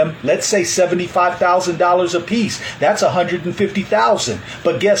garner them, let's say $75,000 a piece. That's $150,000.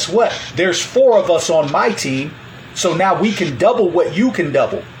 But guess what? There's 4 of us on my team, so now we can double what you can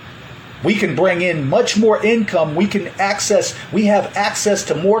double. We can bring in much more income. We have access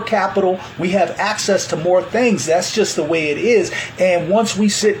to more capital. We have access to more things. That's just the way it is. And once we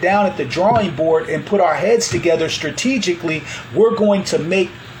sit down at the drawing board and put our heads together strategically, we're going to make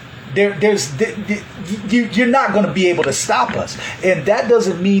you're not going to be able to stop us. And that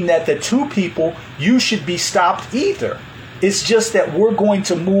doesn't mean that the 2 people, you should be stopped either. It's just that we're going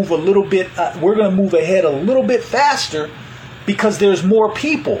to move a little bit, we're going to move ahead a little bit faster because there's more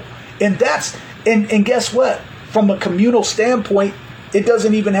people. And guess what? From a communal standpoint, it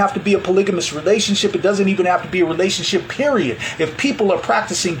doesn't even have to be a polygamous relationship. It doesn't even have to be a relationship, period. If people are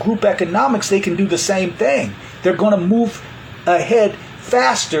practicing group economics, they can do the same thing. They're going to move ahead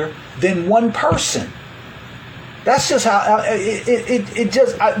faster than one person. That's just how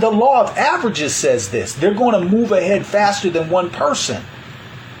the law of averages says this. They're going to move ahead faster than one person.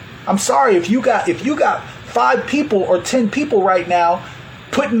 I'm sorry, if you got 5 people or 10 people right now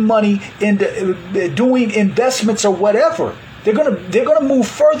putting money into doing investments or whatever, they're gonna move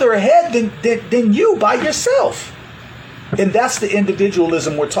further ahead than you by yourself. And that's the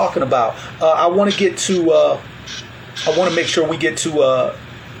individualism we're talking about. I want to make sure we get to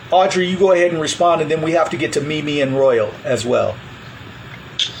Audrey. You go ahead and respond, and then we have to get to Mimi and Royal as well.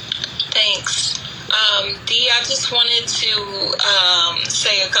 Thanks. Dee, I just wanted to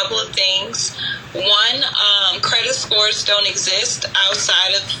say a couple of things. One, credit scores don't exist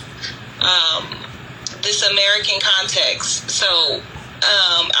outside of this American context. So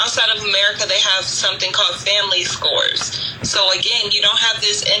outside of America, they have something called family scores. So again, you don't have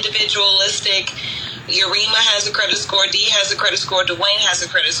this individualistic, Urema has a credit score, Dee has a credit score, Dwayne has a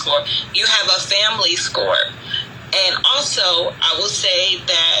credit score. You have a family score. And also, I will say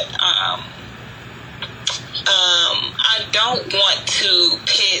that I don't want to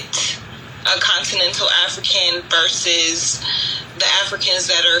pit a continental African versus the Africans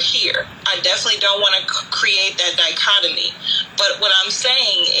that are here. I definitely don't want to create that dichotomy. But what I'm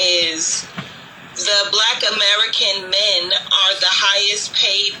saying is the Black American men are the highest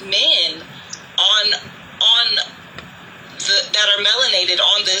paid men that are melanated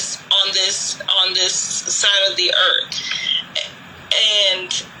on this side of the earth.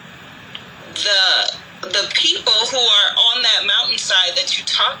 And the people who are on that mountainside that you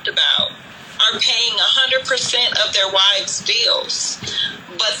talked about are paying 100% of their wives' bills.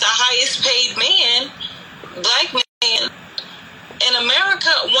 But the highest paid men black men in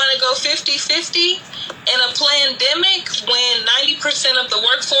America want to go 50-50 in a pandemic when 90% of the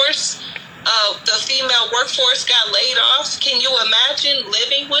workforce, the female workforce got laid off. Can you imagine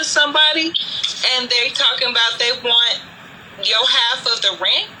living with somebody and they're talking about they want your half of the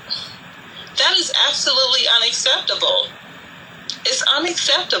rent? That is absolutely unacceptable. It's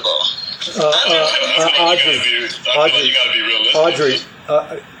unacceptable.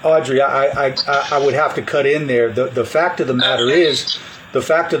 Audrey, I would have to cut in there. The fact of the matter is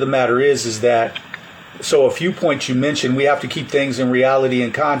that, so a few points you mentioned, we have to keep things in reality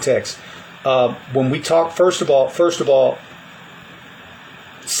and context. When we talk, first of all,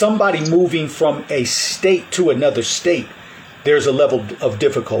 somebody moving from a state to another state, there's a level of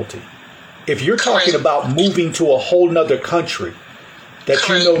difficulty. If you're talking about moving to a whole nother country that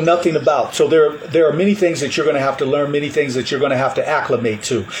you know nothing about, so there are many things that you're going to have to learn, many things that you're going to have to acclimate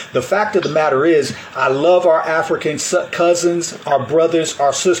to. The fact of the matter is, I love our African cousins, our brothers,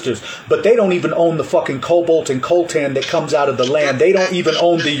 our sisters, but they don't even own the fucking cobalt and coltan that comes out of the land. They don't even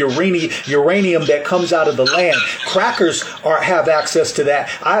own the uranium that comes out of the land. Crackers have access to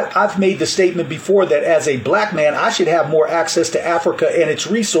that. I've made the statement before that as a black man, I should have more access to Africa and its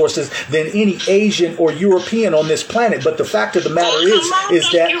resources than any Asian or European on this planet. But the fact of the matter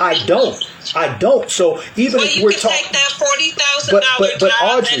is that I don't. So even if we're talking, take that $40,000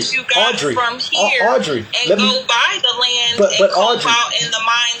 job that you got from here and go buy the land and cobalt in the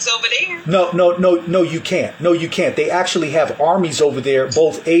mines over there. No, you can't. No, you can't. They actually have armies over there,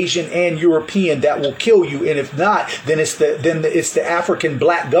 both Asian and European, that will kill you. And if not, then it's the African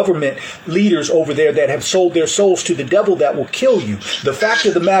black government leaders over there that have sold their souls to the devil that will kill you. The fact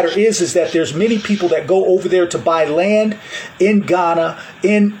of the matter is that there's many people that go over there to buy land in Ghana,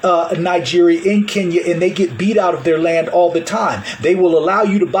 in Nigeria, in Kenya, and they get beat out of their land all the time. They will allow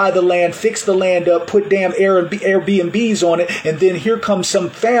you to buy the land, fix the land up, put damn Airbnbs on it, and then here comes some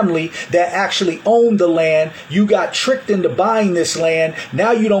family that actually owned the land. You got tricked into buying this land.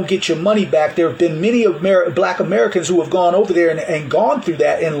 Now you don't get your money back. There have been many black Americans who have gone over there and gone through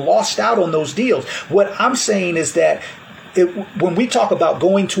that and lost out on those deals. What I'm saying is that when we talk about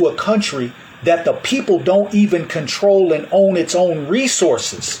going to a country that the people don't even control and own its own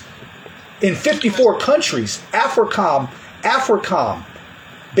resources. In 54 countries, AFRICOM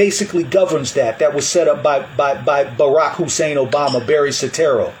basically governs that. That was set up by Barack Hussein Obama, Barry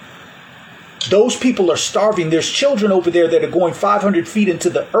Soetoro. Those people are starving. There's children over there that are going 500 feet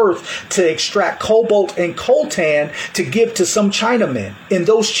into the earth to extract cobalt and coltan to give to some Chinamen. And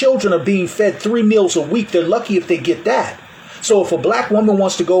those children are being fed 3 meals a week. They're lucky if they get that. So if a black woman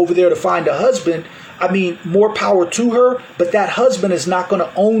wants to go over there to find a husband, I mean, more power to her, but that husband is not going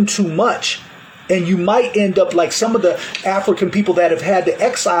to own too much. And you might end up like some of the African people that have had to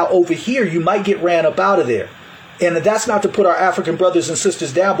exile over here. You might get ran up out of there. And that's not to put our African brothers and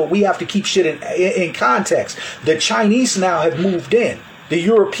sisters down, but we have to keep shit in context. The Chinese now have moved in. The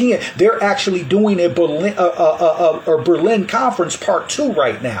European, they're actually doing a Berlin Conference Part 2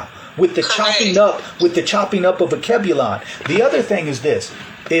 right now. With the chopping up of a Kebulon. The other thing is this,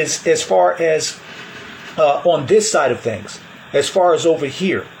 is as far as on this side of things, as far as over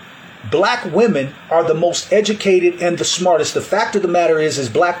here, black women are the most educated and the smartest. The fact of the matter is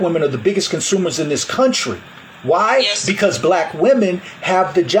black women are the biggest consumers in this country. Why? Yes. Because black women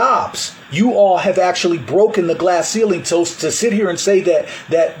have the jobs. You all have actually broken the glass ceiling. So to sit here and say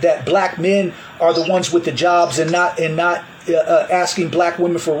that black men are the ones with the jobs and not asking black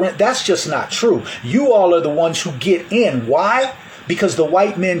women for rent, that's just not true. You all are the ones who get in. Why? Because the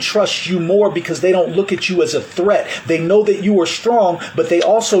white men trust you more because they don't look at you as a threat. They know that you are strong, but they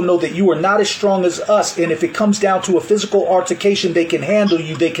also know that you are not as strong as us. And if it comes down to a physical altercation, they can handle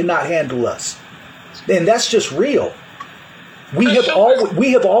you. They cannot handle us. And that's just real. We have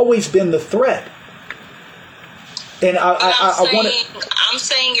always been the threat. And I'm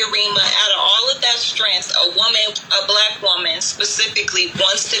saying, Yarima, out of all of that strength, a black woman specifically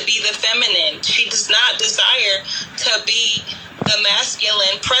wants to be the feminine. She does not desire to be the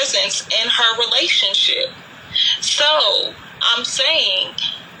masculine presence in her relationship. So I'm saying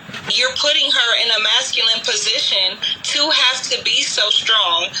you're putting her in a masculine position to have to be so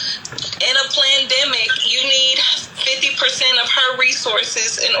strong. In a pandemic, you need 50% of her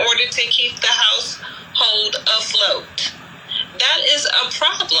resources in order to keep the household afloat. That is a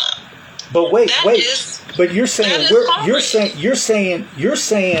problem. But wait. But you're saying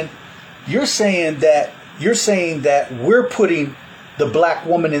that we're putting the black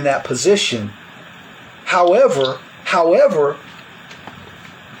woman in that position. However,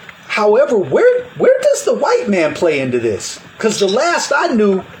 where does the white man play into this? Because the last I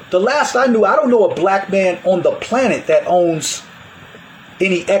knew, The last I knew, I don't know a black man on the planet that owns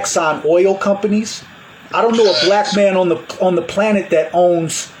any Exxon oil companies. I don't know a black man on the planet that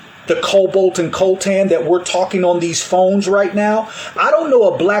owns the Cobalt and Coltan that we're talking on these phones right now. I don't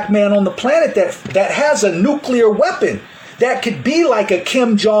know a black man on the planet that has a nuclear weapon that could be like a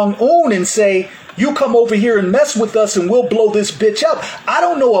Kim Jong-un and say, you come over here and mess with us and we'll blow this bitch up. I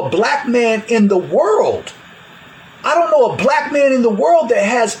don't know a black man in the world. I don't know a black man in the world that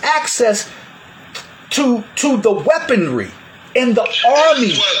has access to the weaponry and the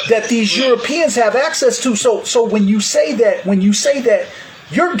army that these Europeans have access to. So when you say that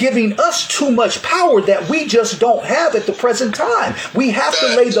you're giving us too much power that we just don't have at the present time. We have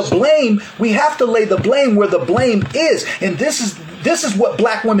to lay the blame. We have to lay the blame where the blame is. And this is what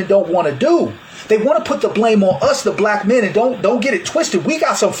black women don't want to do. They want to put the blame on us, the black men, and don't get it twisted. We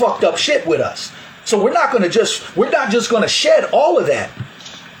got some fucked up shit with us. So we're not just going to shed all of that.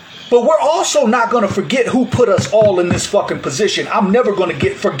 But we're also not going to forget who put us all in this fucking position. I'm never going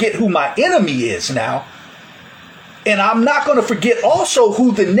to forget who my enemy is now. And I'm not going to forget also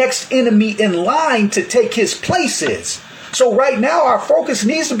who the next enemy in line to take his place is. So right now our focus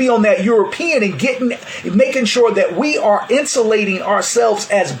needs to be on that European and making sure that we are insulating ourselves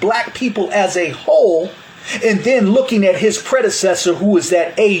as black people as a whole, and then looking at his predecessor, who is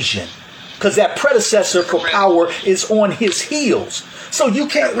that Asian. Because that predecessor for power is on his heels. So you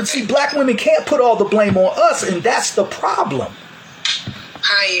can't see, black women can't put all the blame on us, and that's the problem.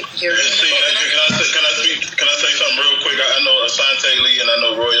 Hi, you're. Can I say something real quick? I know Asante Lee and I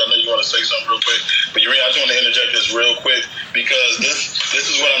know Roy. I know you want to say something real quick, but Urena, I just want to interject this real quick because this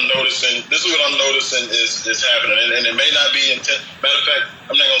is what I'm noticing. This is what I'm noticing is happening, and it may not be intent. Matter of fact,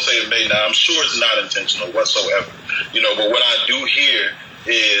 I'm not gonna say it may not. I'm sure it's not intentional whatsoever. But what I do hear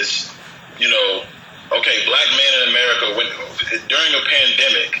is, okay, black men in America during a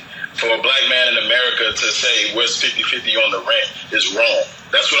pandemic. For a black man in America to say where's 50-50 on the rent is wrong.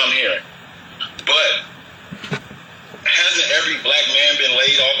 That's what I'm hearing. But hasn't every black man been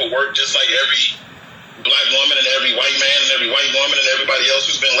laid off of work just like every black woman and every white man and every white woman and everybody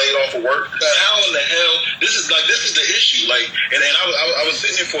else who's been laid off of work? How in the hell? This is the issue. And I was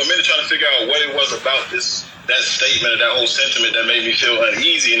sitting here for a minute trying to figure out what it was about that statement and that whole sentiment that made me feel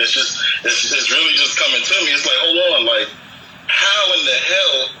uneasy. And it's really just coming to me. It's like, hold on, how in the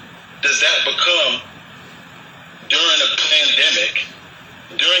hell does that become during a pandemic?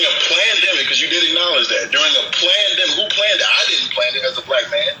 During a pandemic, because you did acknowledge that. During a pandemic, who planned it? I didn't plan it as a black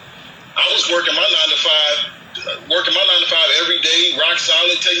man. I was working my 9 to 5 every day, rock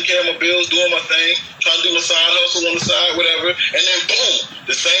solid, taking care of my bills, doing my thing, trying to do my side hustle on the side, whatever. And then boom,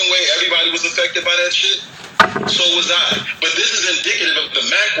 the same way everybody was affected by that shit, so was I. But this is indicative of the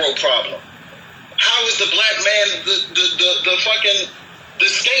macro problem. How is the black man the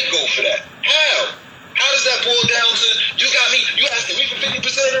scapegoat for that? How does that boil down to you asking me for 50%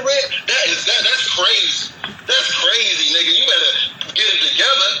 of the rent? That's crazy. That's crazy, nigga. You better get it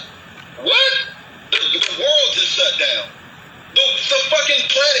together. What? The world just shut down. The fucking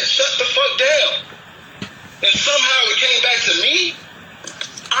planet shut the fuck down. And somehow it came back to me.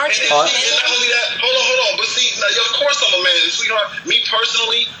 And not only that, hold on. But see, now, of course I'm a man, sweetheart. Me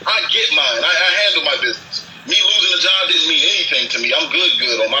personally, I get mine. I handle my business. Me losing a job didn't mean anything to me. I'm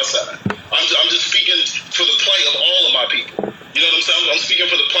good on my side. I'm just speaking for the plight of all of my people. You know what I'm saying? I'm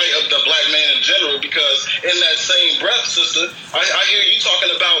speaking for the plight of the black man in general, because in that same breath, sister, I hear you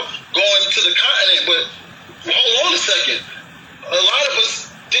talking about going to the continent, but hold on a second. A lot of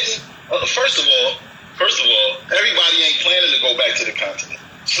us didn't. First of all, everybody ain't planning to go back to the continent.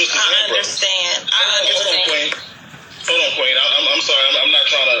 Sisters I understand. Hold on, Queen. I'm sorry. I'm not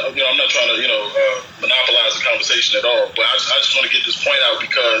trying to monopolize the conversation at all. But I just want to get this point out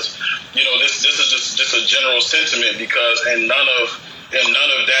because this is just a general sentiment, because in none of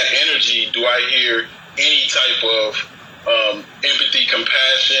that energy do I hear any type of empathy,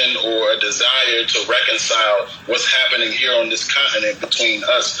 compassion, or a desire to reconcile what's happening here on this continent between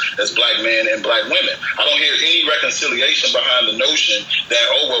us as black men and black women. I don't hear any reconciliation behind the notion that,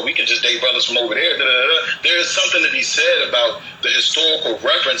 we can just date brothers from over there. There is something to be said about the historical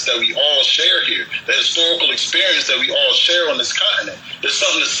reference that we all share here, the historical experience that we all share on this continent. There's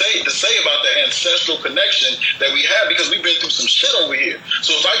something to say about the ancestral connection that we have, because we've been through some shit over here.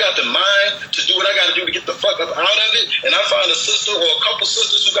 So if I got the mind to do what I got to do to get the fuck up out of it, and I find a sister or a couple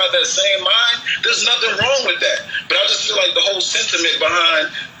sisters who got that same mind, there's nothing wrong with that. But I just feel like the whole sentiment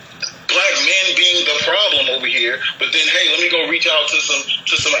behind black men being the problem over here, but then hey, let me go reach out to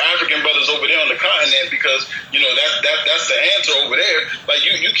some African brothers over there on the continent, because that's the answer over there. Like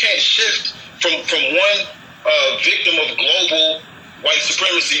you can't shift from one victim of global white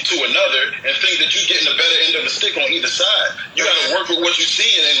supremacy to another and think that you're getting the better end of the stick on either side. You got to work with what you see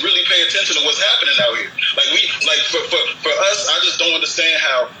and really pay attention to what's happening out here. For us, I just don't understand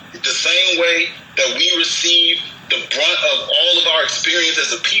how the same way that we receive the brunt of all of our experience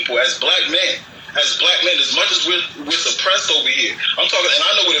as a people, as black men, as much as we're suppressed over here. I'm talking, and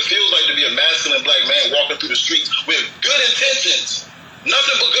I know what it feels like to be a masculine black man walking through the streets with good intentions,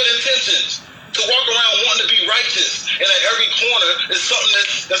 nothing but good intentions. To walk around wanting to be righteous, and at every corner is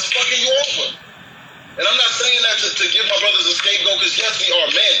something that's fucking you over. And I'm not saying that to give my brothers a scapegoat, because yes, we are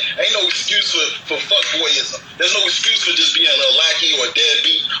men. Ain't no excuse for fuckboyism. There's no excuse for just being a lackey or a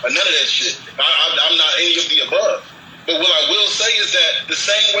deadbeat or none of that shit. I'm not any of the above. But what I will say is that the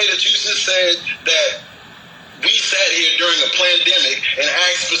same way that you just said that we sat here during a pandemic and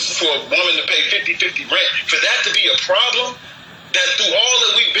asked for a woman to pay 50-50 rent, for that to be a problem, that through all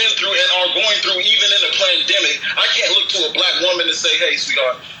that we've been through and are going through, even in the pandemic, I can't look to a black woman and say, hey,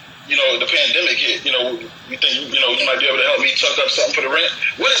 sweetheart, the pandemic hit, you think, you might be able to help me chuck up something for the rent?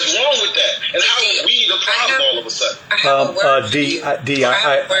 What is wrong with that? And how are we the problem all of a sudden?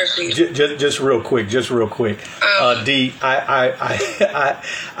 Just real quick. D,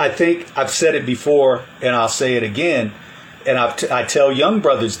 I think I've said it before and I'll say it again. And I tell young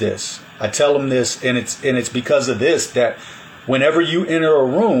brothers this. I tell them this, and it's because of this that whenever you enter a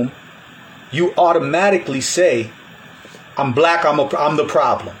room, you automatically say, I'm black, I'm the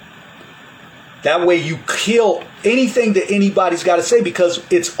problem. That way you kill anything that anybody's got to say, because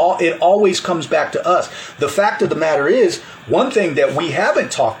it always comes back to us. The fact of the matter is, one thing that we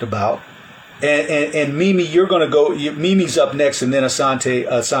haven't talked about, and Mimi, you're going to go, Mimi's up next, and then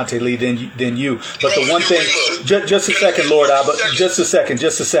Asante Lee, then you. But the one thing, just a second, Lord Abba, just a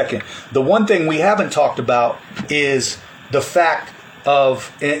second. The one thing we haven't talked about is the fact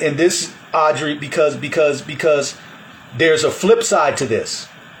of, and this, Audrey, because there's a flip side to this.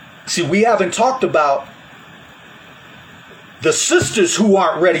 See, we haven't talked about the sisters who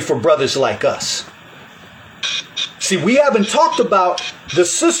aren't ready for brothers like us. See, we haven't talked about the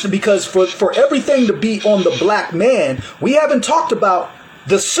sister, because for everything to be on the black man, we haven't talked about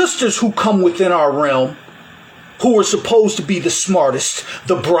the sisters who come within our realm, who are supposed to be the smartest,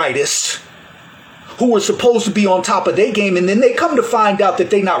 the brightest, who are supposed to be on top of their game, and then they come to find out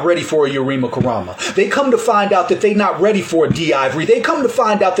that they're not ready for a Yurima Karama. They come to find out that they're not ready for a D. Ivory. They come to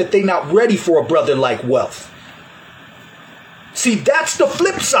find out that they're not ready for a brother like Wealth. See, that's the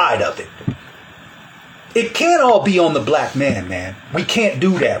flip side of it. It can't all be on the black man. We can't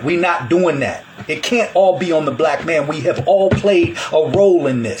do that. We're not doing that. It can't all be on the black man. We have all played a role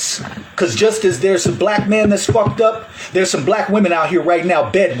in this. Because just as there's a black man that's fucked up, there's some black women out here right now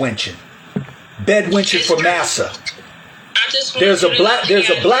bedwenching for massa. There's a black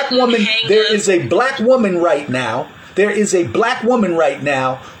woman. There is a black woman right now. There is a black woman right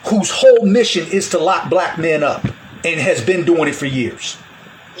now whose whole mission is to lock black men up, and has been doing it for years.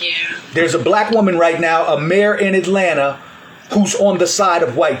 Yeah. There's a black woman right now, a mayor in Atlanta, who's on the side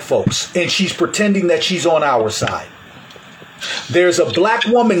of white folks, and she's pretending that she's on our side. There's a black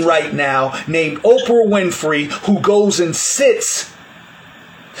woman right now named Oprah Winfrey who goes and sits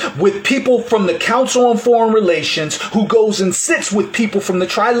with people from the Council on Foreign Relations, who goes and sits with people from the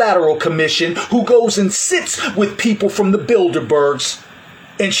Trilateral Commission, who goes and sits with people from the Bilderbergs.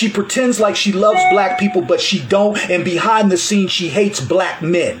 And she pretends like she loves black people, but she don't. And behind the scenes, she hates black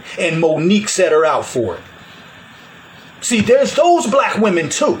men. And Monique set her out for it. See, there's those black women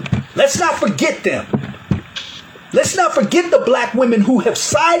too. Let's not forget them. Let's not forget the black women who have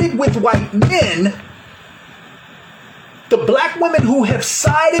sided with white men. The black women who have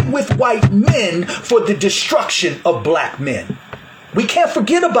sided with white men for the destruction of black men. We can't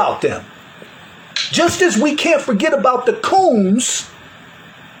forget about them. Just as we can't forget about the coons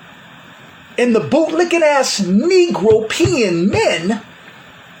and the bootlicking ass Negro-pean men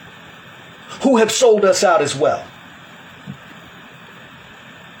who have sold us out as well.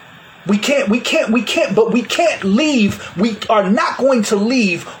 We can't leave. We are not going to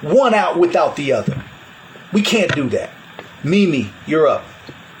leave one out without the other. We can't do that. Mimi, you're up.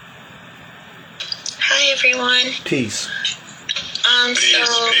 Hi, everyone. Peace.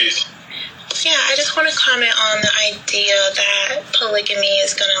 Peace. Yeah, I just want to comment on the idea that polygamy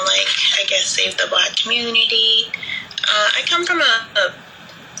is going to, save the black community. I come from a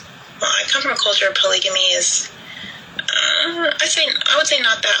culture where polygamy is, I would say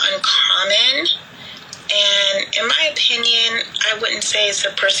not that uncommon. And in my opinion, I wouldn't say it's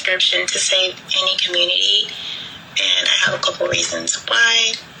a prescription to save any community. And I have a couple reasons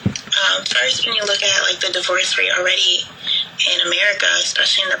why. First, when you look at the divorce rate already in America,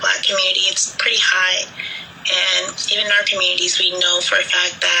 especially in the black community, it's pretty high. And even in our communities, we know for a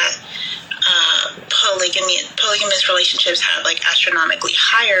fact that polygamous relationships have like astronomically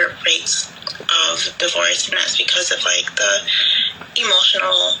higher rates of divorce, and that's because of like the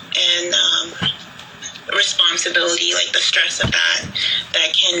emotional and responsibility, like the stress of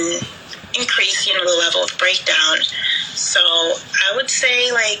that can increase, the level of breakdown. So I would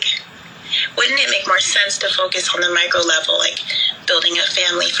say, like, wouldn't it make more sense to focus on the micro level, like building a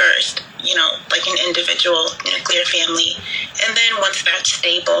family first, like an individual nuclear family, and then once that's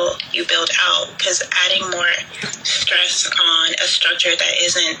stable, you build out, because adding more stress on a structure that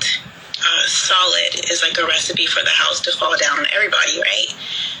isn't solid is like a recipe for the house to fall down on everybody, right?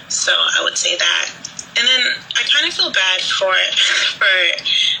 So I would say that. And then I kind of feel bad for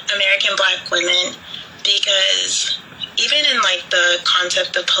American Black women, because even in like the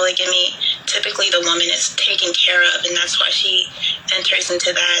concept of polygamy, typically the woman is taken care of, and that's why she enters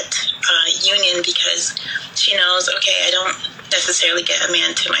into that union, because she knows, okay, I don't necessarily get a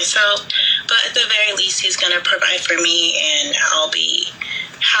man to myself, but at the very least he's going to provide for me, and I'll be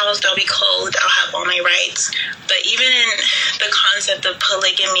housed, I'll be clothed, I'll have all my rights. But even in the concept of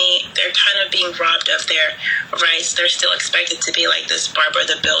polygamy, they're kind of being robbed of their rights. They're still expected to be like this Barbara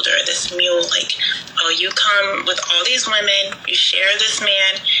the Builder, this mule, like, oh, you come with all these women, you share this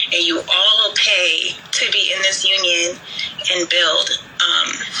man, and you all pay to be in this union and build.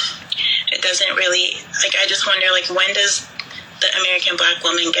 It doesn't really, like, I just wonder, like, when does the American Black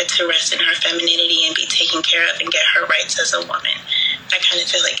woman get to rest in her femininity and be taken care of and get her rights as a woman? I kind of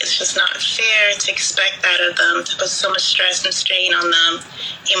feel like it's just not fair to expect that of them, to put so much stress and strain on them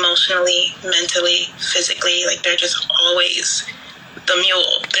emotionally, mentally, physically. Like, they're just always the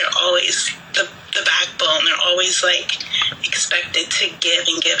mule. They're always the backbone. They're always like expected to give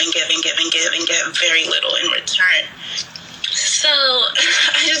and give and give and give and give and get very little in return. So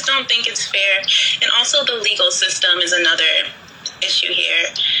I just don't think it's fair. And also the legal system is another issue here,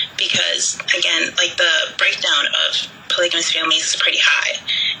 because again, like, the breakdown of polygamous families is pretty high,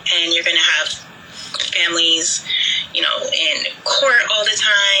 and you're going to have families, in court all the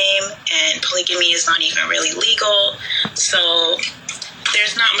time, and polygamy is not even really legal. So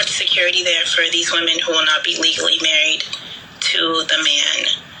there's not much security there for these women who will not be legally married to the man.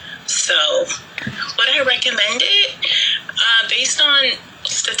 So would I recommend it? Based on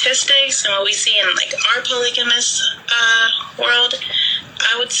statistics and what we see in like our polygamous world,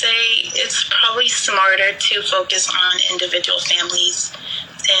 I would say it's probably smarter to focus on individual families.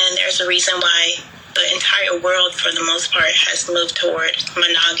 And there's a reason why the entire world, for the most part, has moved toward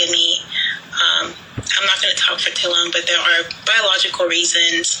monogamy. I'm not going to talk for too long, but there are biological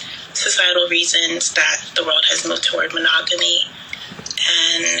reasons, societal reasons that the world has moved toward monogamy.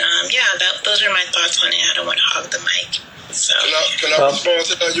 And those are my thoughts on it. I don't want to hog the mic. So can I respond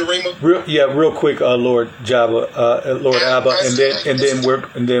to that, Urema? Real quick, Lord Jabba, Lord Abba,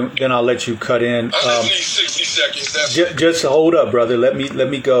 and then I'll let you cut in. I just need 60 seconds. Just hold up, brother. Let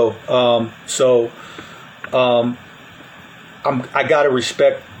me go. I gotta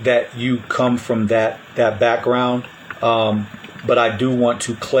respect that you come from that background, but I do want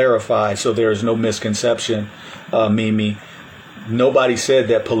to clarify so there is no misconception, Mimi. Nobody said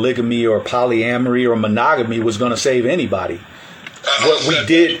that polygamy or polyamory or monogamy was going to save anybody.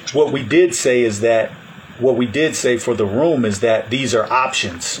 What we did say for the room is that these are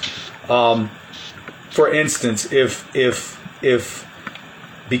options. For instance, if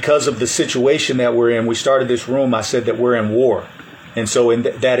because of the situation that we're in, we started this room, I said that we're in war. And so in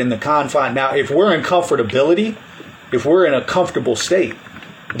the confine, now if we're in comfortability, if we're in a comfortable state,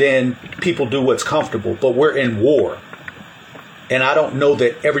 then people do what's comfortable, but we're in war. And I don't know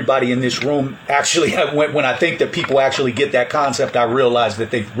that everybody in this room actually, when I think that people actually get that concept, I realize that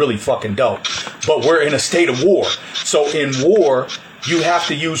they really fucking don't. But we're in a state of war. So in war, you have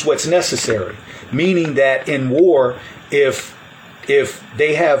to use what's necessary. Meaning that in war, if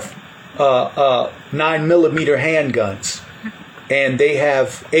they have 9mm handguns and they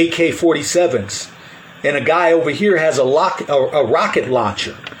have AK-47s, and a guy over here has a rocket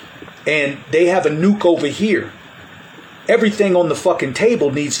launcher, and they have a nuke over here, everything on the fucking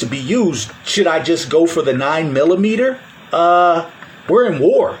table needs to be used. Should I just go for the 9mm? We're in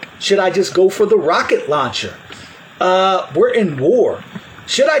war. Should I just go for the rocket launcher? We're in war.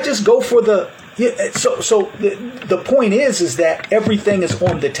 Should I just go for the... Yeah, so the point is that everything is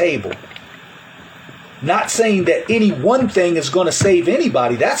on the table. Not saying that any one thing is going to save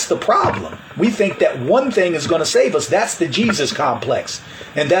anybody. That's the problem. We think that one thing is going to save us. That's the Jesus complex.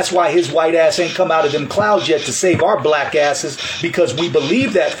 And that's why his white ass ain't come out of them clouds yet to save our black asses, because we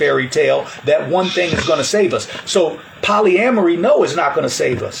believe that fairy tale that one thing is going to save us. So polyamory, no, is not going to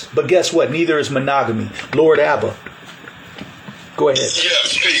save us. But guess what? Neither is monogamy. Lord Abba. Go ahead. Yeah,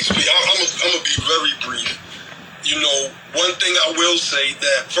 peace. I'm going to be very brief. You know, one thing I will say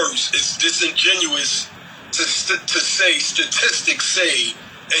that first, it's disingenuous to say statistics say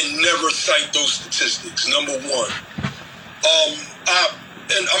and never cite those statistics. Number one.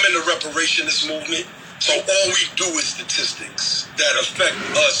 I'm in the reparationist movement, so all we do is statistics that affect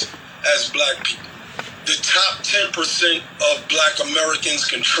us as black people. The top 10% of black Americans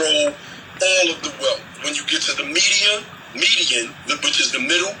control all of the wealth. When you get to the median, which is the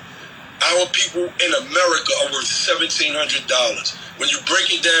middle, our people in America are worth $1,700. When you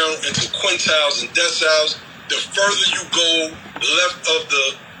break it down into quintiles and deciles, the further you go left of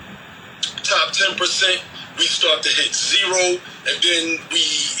the top 10%, we start to hit zero, and then we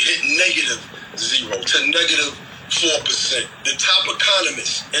hit negative 0 to negative 4%. The top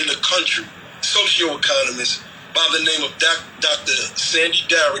economist in the country, socioeconomist by the name of Dr. Sandy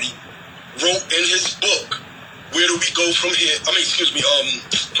Darity, wrote in his book, Where Do We Go From Here? From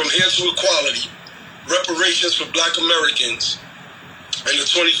Here to Equality, Reparations for Black Americans in the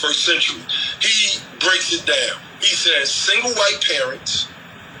 21st Century. He breaks it down. He says single white parents,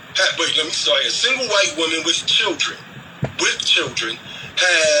 single white women with children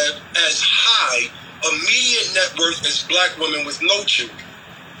have as high a median net worth as black women with no children.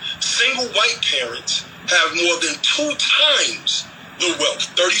 Single white parents have more than 2 times the wealth,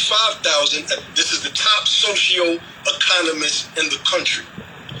 35,000. This is the top socio-economist in the country.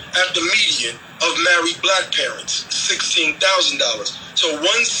 At the median of married black parents, $16,000. So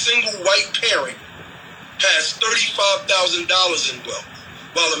one single white parent has $35,000 in wealth,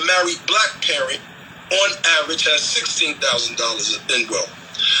 while a married black parent, on average, has $16,000 in wealth.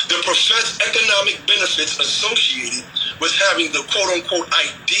 The professed economic benefits associated with having the quote-unquote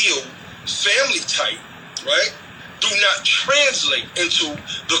ideal family type, right, do not translate into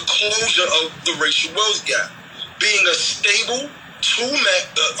the closure of the racial wealth gap. Being a stable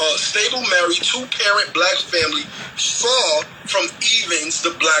married two-parent black family far from evens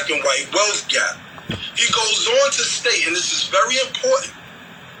the black and white wealth gap. He goes on to state, and this is very important,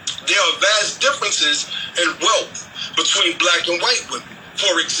 there are vast differences in wealth between black and white women.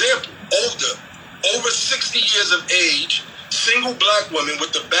 For example, over 60 years of age, single black women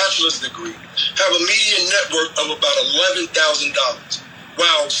with a bachelor's degree have a median net worth of about $11,000,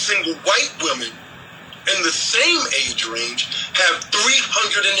 while single white women in the same age range have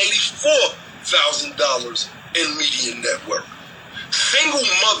 $384,000 in median net worth. Single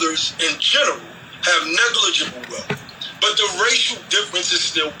mothers in general have negligible wealth, but the racial difference is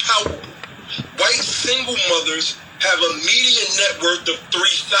still palpable. White single mothers have a median net worth of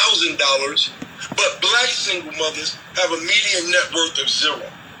 $3,000, but black single mothers have a median net worth of 0.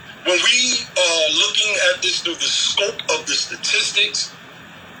 When we are looking at this through the scope of the statistics,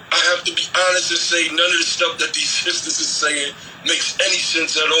 I have to be honest and say none of the stuff that these sisters are saying makes any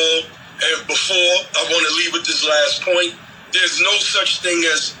sense at all. And before, I want to leave with this last point. There's no such thing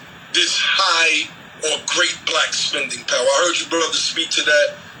as this high or great black spending power. I heard your brother speak to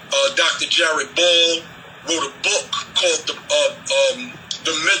that. Dr. Jared Ball wrote a book called The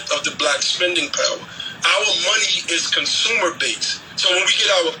Myth of the Black Spending Power. Our money is consumer-based. So when we get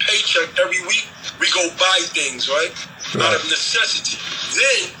our paycheck every week, we go buy things, right? Out of necessity.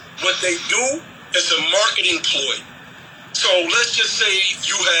 Then what they do is a marketing ploy. So let's just say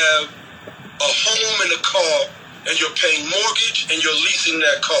you have a home and a car, and you're paying mortgage and you're leasing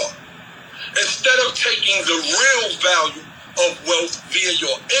that car. Instead of taking the real value of wealth via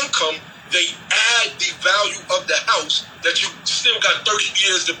your income, they add the value of the house that you still got 30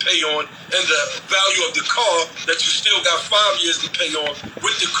 years to pay on, and the value of the car that you still got 5 years to pay on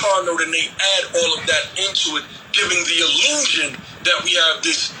with the car note, and they add all of that into it, giving the illusion that we have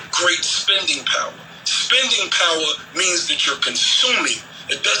this great spending power. Spending power means that you're consuming.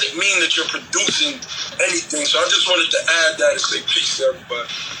 It doesn't mean that you're producing anything. So I just wanted to add that and say peace to everybody.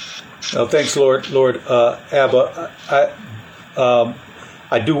 Oh, thanks, Lord Abba.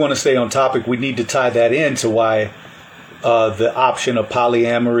 I do want to stay on topic. We need to tie that into why the option of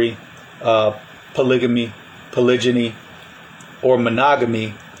polyamory, polygamy, polygyny, or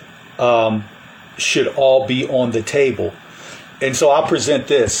monogamy should all be on the table. And so I'll present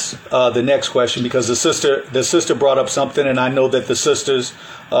this, the next question, because the sister brought up something, and I know that the sisters,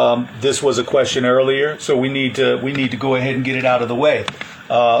 this was a question earlier, so we need to go ahead and get it out of the way.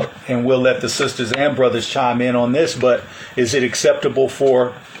 and we'll let the sisters and brothers chime in on this, but is it acceptable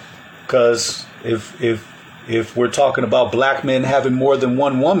for, because if we're talking about black men having more than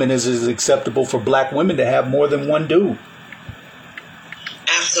one woman, is it acceptable for black women to have more than one dude?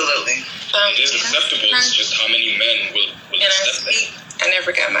 Absolutely. It is acceptable. It's just how many men will accept that. I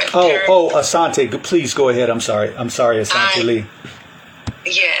never got my turn. Asante, please go ahead. I'm sorry, Asante Lee.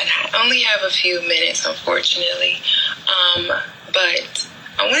 Yeah, I only have a few minutes, unfortunately. But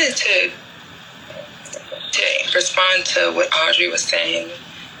I wanted to respond to what Audrey was saying.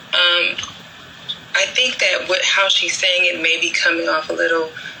 I think that how she's saying it may be coming off a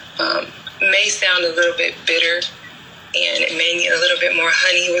little, may sound a little bit bitter, and it may need a little bit more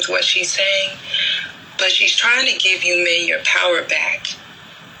honey with what she's saying. But she's trying to give you men your power back.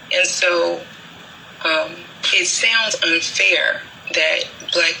 And so it sounds unfair that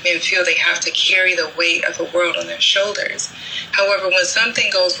black men feel they have to carry the weight of the world on their shoulders. However, when something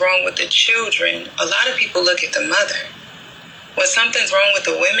goes wrong with the children, a lot of people look at the mother. When something's wrong with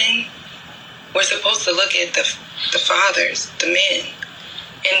the women, we're supposed to look at the fathers, the men.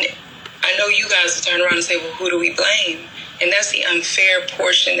 And I know you guys will turn around and say, well, who do we blame? And that's the unfair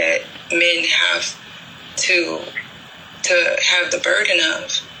portion that men have to have the burden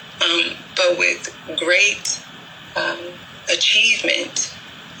of. But with great achievement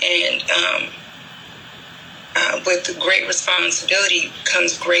and with great responsibility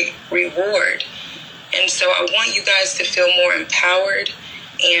comes great reward. And so I want you guys to feel more empowered.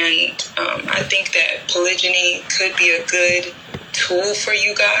 And I think that polygyny could be a good tool for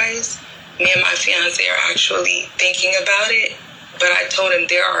you guys. Me and my fiance are actually thinking about it. But I told him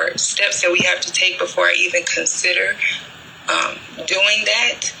there are steps that we have to take before I even consider doing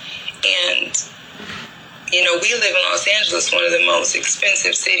that. And, you know, we live in Los Angeles, one of the most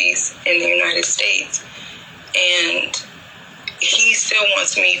expensive cities in the United States. And he still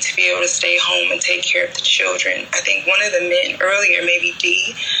wants me to be able to stay home and take care of the children. I think one of the men earlier, maybe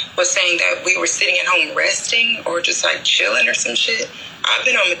D, was saying that we were sitting at home resting or just like chilling or some shit. I've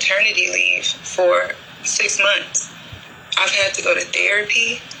been on maternity leave for 6 months. I've had to go to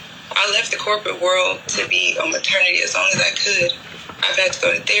therapy. I left the corporate world to be on maternity as long as I could. I've had to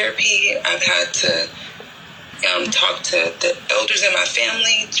go to therapy. I've had to talk to the elders in my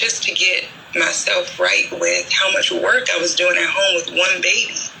family just to get myself right with how much work I was doing at home with one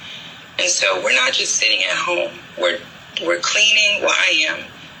baby. And so we're not just sitting at home. We're cleaning. Well, I am.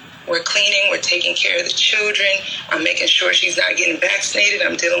 We're cleaning. We're taking care of the children. I'm making sure she's not getting vaccinated.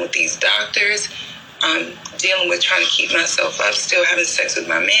 I'm dealing with these doctors. I'm dealing with trying to keep myself up, still having sex with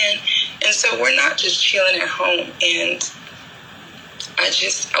my man. And so we're not just chilling at home. And I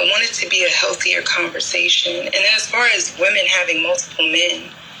want it to be a healthier conversation. And as far as women having multiple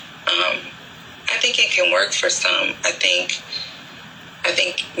men, I think it can work for some. I think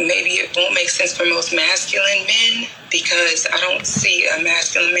maybe it won't make sense for most masculine men because I don't see a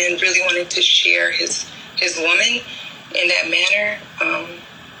masculine man really wanting to share his woman in that manner.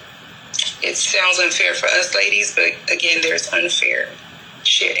 It sounds unfair for us ladies, but again, there's unfair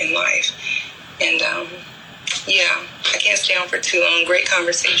shit in life. And yeah, I can't stay on for too long. Great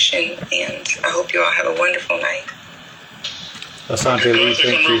conversation, and I hope you all have a wonderful night. Asante Lee,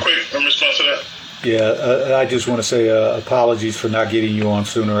 thank you. Real quick in response to that. Yeah, I just want to say apologies for not getting you on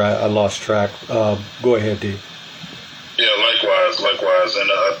sooner. I lost track. Go ahead, D. Yeah, likewise. And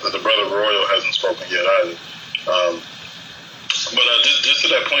the brother Royal hasn't spoken yet either. But just to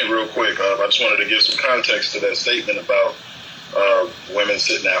that point real quick, I just wanted to give some context to that statement about women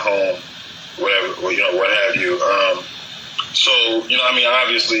sitting at home, whatever, what have you. So,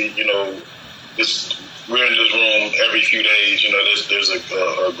 obviously, we're in this room every few days. There's a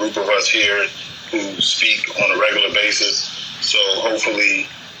group of us here who speak on a regular basis. So hopefully,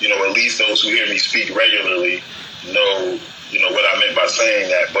 at least those who hear me speak regularly know, what I meant by saying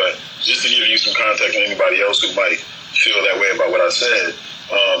that. But just to give you some context and anybody else who might feel that way about what I said,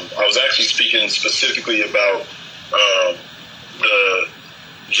 I was actually speaking specifically about the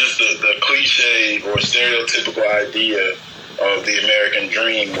cliche or stereotypical idea of the American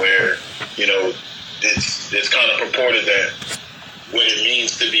dream, where it's kind of purported that what it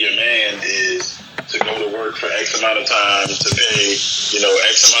means to be a man is to go to work for X amount of time, to pay,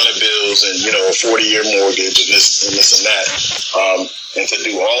 X amount of bills and, a 40-year mortgage and this and that. And to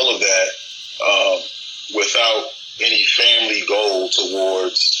do all of that without any family goal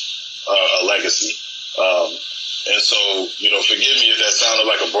towards a legacy. And so, forgive me if that sounded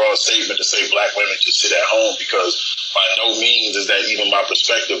like a broad statement to say black women just sit at home, because by no means is that even my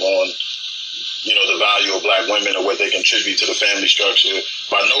perspective on the value of black women or what they contribute to the family structure.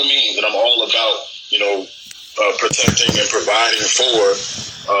 By no means. And I'm all about, protecting and providing for,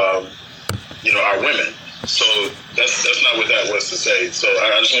 our women. So that's not what that was to say. So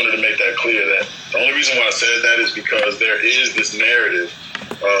I just wanted to make that clear that the only reason why I said that is because there is this narrative.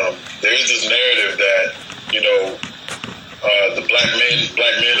 There is this narrative that, the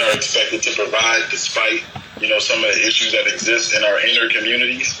black men are expected to provide despite, some of the issues that exist in our inner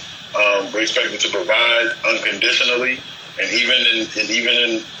communities. We're expected to provide unconditionally, and even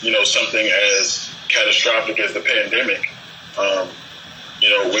in something as catastrophic as the pandemic,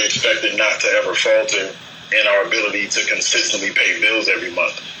 we're expected not to ever falter in our ability to consistently pay bills every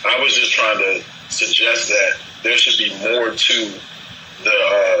month. I was just trying to suggest that there should be more to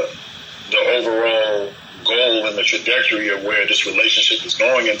the overall goal and the trajectory of where this relationship is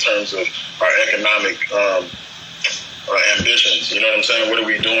going in terms of our economic ambitions. You know what I'm saying? What are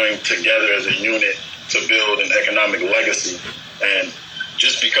we doing together as a unit to build an economic legacy? And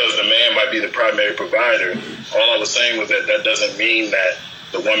just because the man might be the primary provider, all I was saying was that doesn't mean that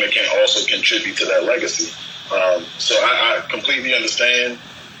the woman can also contribute to that legacy. So I completely understand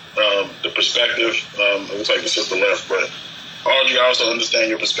the perspective. It looks like the sister left, but Audrey, I also understand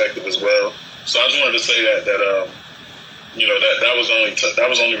your perspective as well. So I just wanted to say that was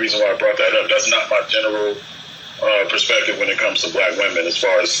the only reason why I brought that up. That's not my general perspective when it comes to black women as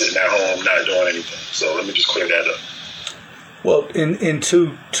far as sitting at home not doing anything. So let me just clear that up. Well,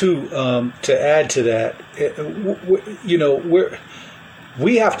 to add to that,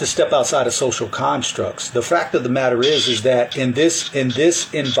 we have to step outside of social constructs. The fact of the matter is that in this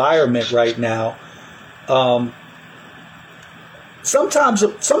environment right now, sometimes a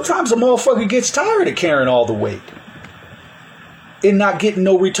motherfucker gets tired of carrying all the weight and not getting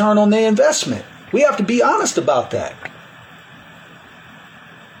no return on their investment. We have to be honest about that.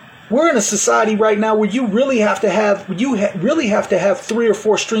 We're in a society right now where you really have to have 3 or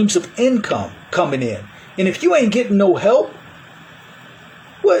 4 streams of income coming in, and if you ain't getting no help,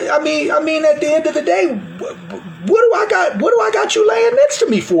 well, I mean, at the end of the day, what do I got you laying next to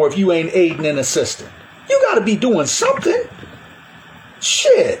me for if you ain't aiding and assisting? You got to be doing something.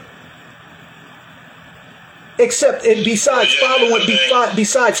 Shit. Except, and besides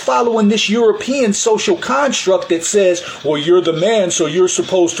following this European social construct that says, well, you're the man, so you're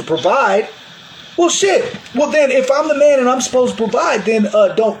supposed to provide. Well, shit. Well, then, if I'm the man and I'm supposed to provide, then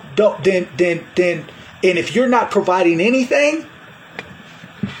and if you're not providing anything,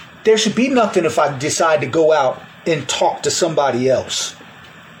 there should be nothing if I decide to go out and talk to somebody else.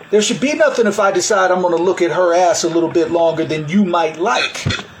 There should be nothing if I decide I'm going to look at her ass a little bit longer than you might like.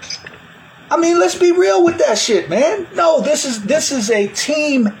 I mean, let's be real with that shit, man. No, this is a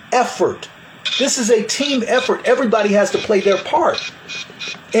team effort. This is a team effort. Everybody has to play their part.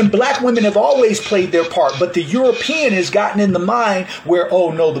 And black women have always played their part, but the European has gotten in the mind where,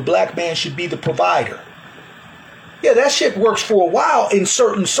 oh no, the black man should be the provider. Yeah, that shit works for a while in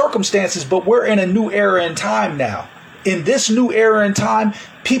certain circumstances, but we're in a new era in time now. In this new era in time,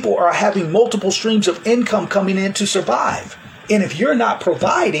 people are having multiple streams of income coming in to survive. And if you're not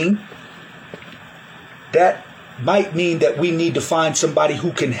providing, that might mean that we need to find somebody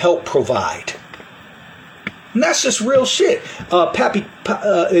who can help provide. And that's just real shit. Pappy,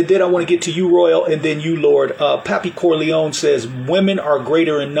 then I want to get to you, Royal, and then you, Lord. Pappy Corleone says women are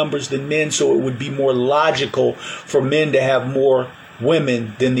greater in numbers than men, so it would be more logical for men to have more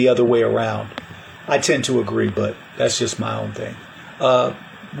women than the other way around. I tend to agree, but that's just my own thing.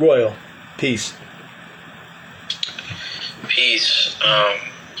 Royal, peace. Peace.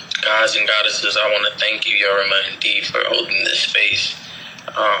 Gods and goddesses, I want to thank you, Yorima and Dee, for holding this space.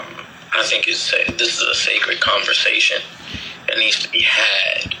 I think this is a sacred conversation. It needs to be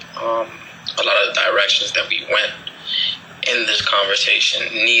had. A lot of the directions that we went in this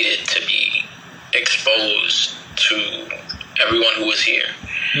conversation needed to be exposed to everyone who is here.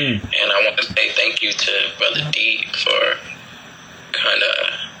 And I want to say thank you to Brother D for kind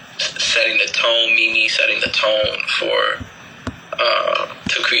of setting the tone, Mimi setting the tone for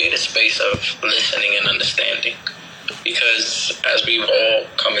to create a space of listening and understanding. Because as we've all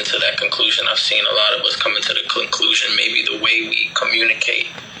come into that conclusion, I've seen a lot of us come into the conclusion maybe the way we communicate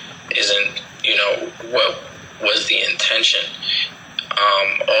isn't, what was the intention.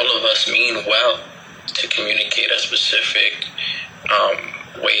 All of us mean well to communicate a specific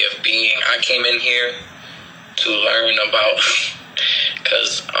way of being. I came in here to learn about,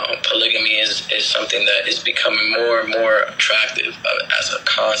 because polygamy is something that is becoming more and more attractive as a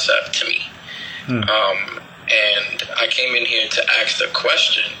concept to me. And I came in here to ask the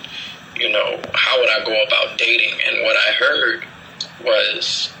question, how would I go about dating? And what I heard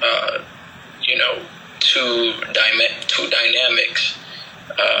was, two dynamics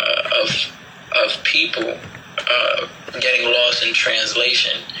of people getting lost in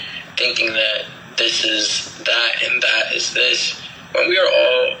translation, thinking that this is that and that is this, when we are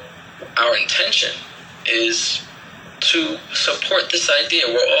all, our intention is to support this idea.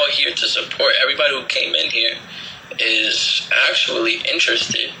 We're all here to support. Everybody who came in here is actually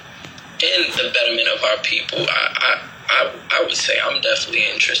interested in the betterment of our people. I would say I'm definitely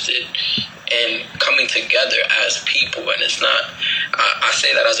interested in coming together as people, and it's not, I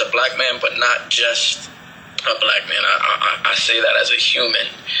say that as a black man, but not just a black man. I say that as a human,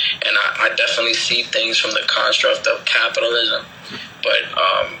 and I definitely see things from the construct of capitalism, but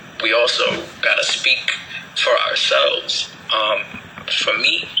we also got to speak for ourselves. For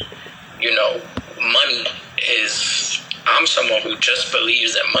me, you know, money is, I'm someone who just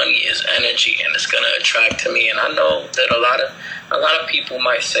believes that money is energy and it's going to attract to me. And I know that a lot of people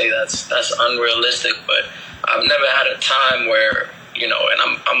might say that's unrealistic, but I've never had a time where, you know, and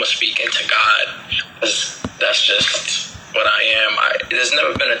I'm going to speak into God, because that's just what I am. There's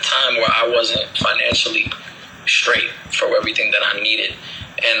never been a time where I wasn't financially straight for everything that I needed.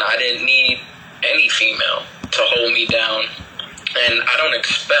 And I didn't need any female to hold me down. And I don't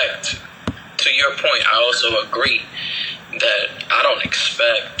expect, to your point, I also agree that I don't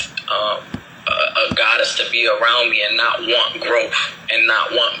expect a goddess to be around me and not want growth and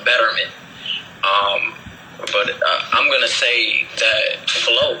not want betterment. But I'm going to say that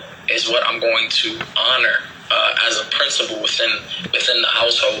flow is what I'm going to honor as a principle within the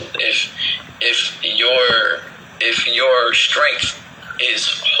household. If your strength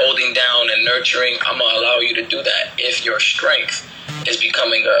is holding down and nurturing, I'm going to allow you to do that. If your strength is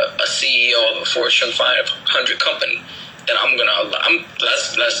becoming a CEO of a Fortune 500 company, then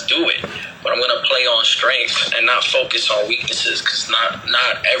let's do it. But I'm going to play on strength and not focus on weaknesses, because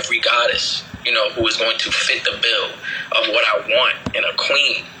not every goddess, you know, who is going to fit the bill of what I want in a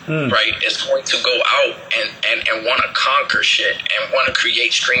queen, right, is going to go out and want to conquer shit and want to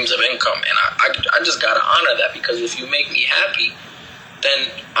create streams of income. And I just got to honor that, because if you make me happy,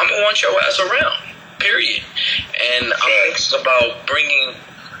 then I'm going to want your ass around, period. And I'm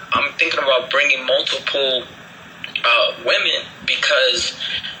thinking about bringing multiple women, because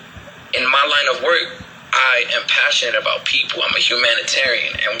in my line of work, I am passionate about people. I'm a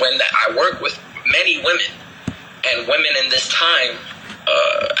humanitarian. And when I work with many women, and women in this time,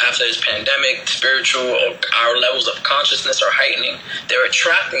 after this pandemic, spiritual, or our levels of consciousness are heightening, they're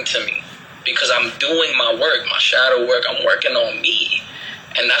attracting to me because I'm doing my work, my shadow work. I'm working on me.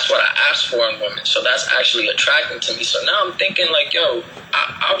 And that's what I asked for in women. So that's actually attracting to me. So now I'm thinking like, yo,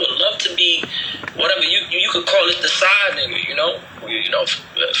 I would love to be whatever you could call it, the side nigga, you know,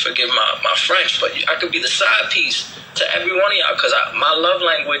 forgive my French, but I could be the side piece to every one of y'all, because my love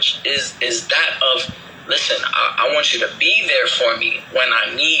language is that of, listen, I want you to be there for me when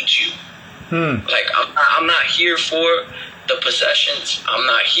I need you. Like I'm not here for the possessions. I'm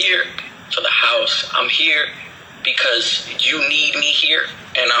not here for the house. I'm here because you need me here,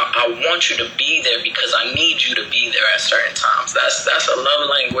 and I want you to be there because I need you to be there at certain times. That's a love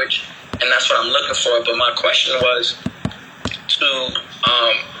language, and that's what I'm looking for. But my question was to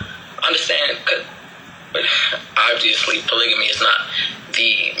understand, but obviously polygamy is not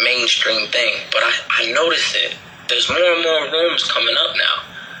the mainstream thing, but I notice it. There's more and more rooms coming up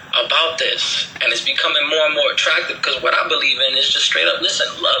now about this, and it's becoming more and more attractive, because what I believe in is just straight up, listen,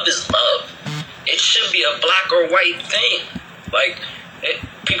 love is love. It should be a black or white thing. Like,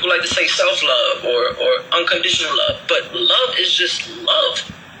 people like to say self-love or unconditional love, but love is just love.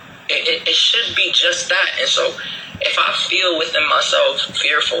 It should be just that. And so if I feel within myself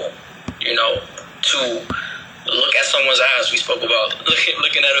fearful, you know, to look at someone's ass, we spoke about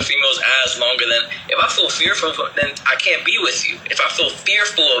looking at a female's ass longer than, if I feel fearful, then I can't be with you. If I feel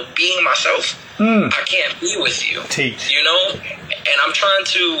fearful of being myself, I can't be with you. Teach. You know? And I'm trying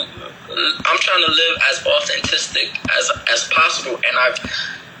to live as authentic as possible. And I've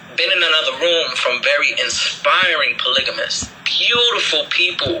been in another room from very inspiring polygamists, beautiful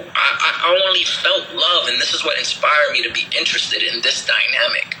people. I only felt love, and this is what inspired me to be interested in this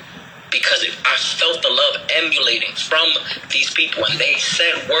dynamic, because I felt the love emulating from these people, and they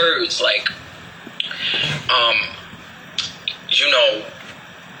said words like, you know,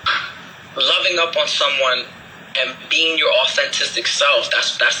 loving up on someone and being your authentic self.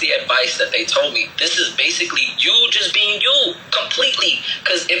 That's the advice that they told me. This is basically you just being you completely.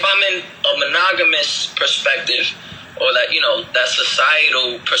 Because if I'm in a monogamous perspective, or that, you know, that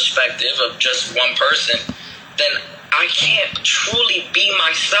societal perspective of just one person, then I can't truly be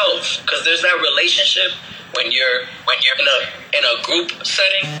myself. Because there's that relationship when you're in a group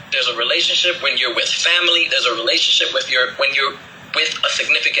setting. There's a relationship when you're with family. There's a relationship when you're with a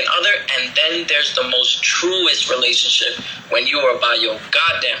significant other, and then there's the most truest relationship when you are by your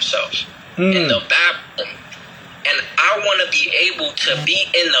goddamn self in the bathroom. And I want to be able to be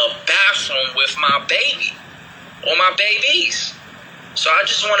in the bathroom with my baby or my babies. So I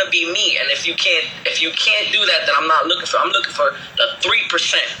just want to be me. And if you can't do that, then I'm looking for the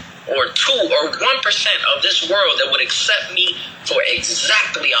 3% or 2 or 1% of this world that would accept me for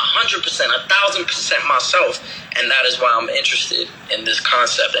exactly 100%, 1,000% myself. And that is why I'm interested in this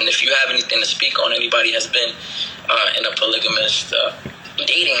concept. And if you have anything to speak on, anybody has been in a polygamist,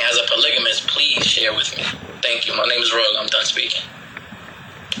 dating as a polygamist, please share with me. Thank you. My name is Royal. I'm done speaking.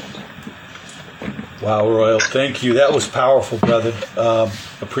 Wow, Royal, thank you. That was powerful, brother.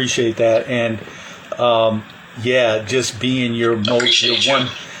 Appreciate that. And just being being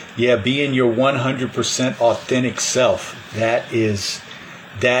your 100% authentic self. That is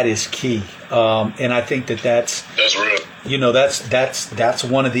key. And I think that's real. That's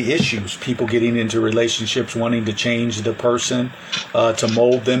one of the issues. People getting into relationships, wanting to change the person, to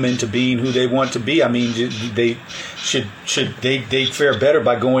mold them into being who they want to be. I mean, they they fare better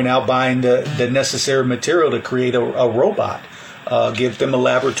by going out buying the necessary material to create a robot. Give them a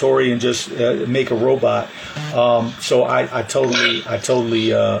laboratory and just make a robot. So I totally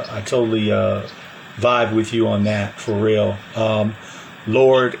vibe with you on that, for real.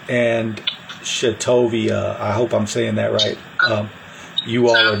 Lord and Shatovia, I hope I'm saying that right. You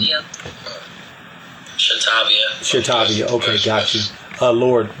all are Shatavia. Okay, got you.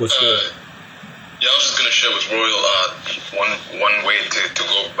 Lord, what's good? Yeah, I was just gonna share with Royal. One way to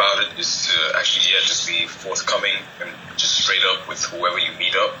go about it is to actually just be forthcoming and just straight up with whoever you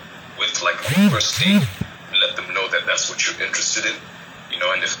meet up with, like on the first date. Let them know that that's what you're interested in.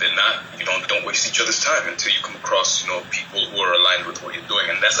 And if they're not, you don't waste each other's time until you come across, people who are aligned with what you're doing.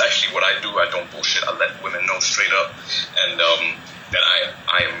 And that's actually what I do. I don't bullshit. I let women know straight up, and that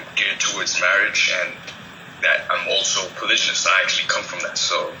I am geared towards marriage, and that I'm also polygynist. I actually come from that.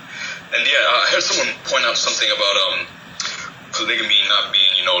 So, and I heard someone point out something about polygamy not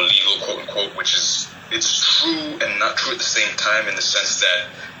being, legal, quote unquote, which is, it's true and not true at the same time, in the sense that,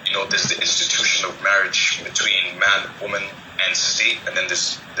 there's the institution of marriage between man, woman, and state, and then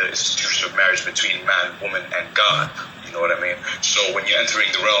there's the institution of marriage between man, woman, and God. You know what I mean? So when you're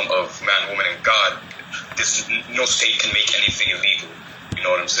entering the realm of man, woman, and God, no state can make anything illegal. You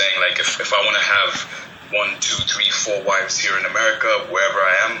know what I'm saying? Like if I want to have 1, 2, 3, 4 wives here in America, wherever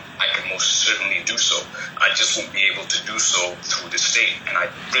I am, I can most certainly do so. I just won't be able to do so through the state, and I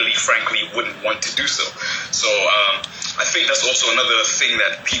really, frankly, wouldn't want to do so. So I think that's also another thing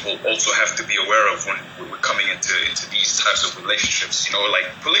that people also have to be aware of when we're coming into these types of relationships. Like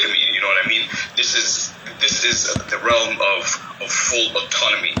polygamy. You know what I mean? This is the realm of full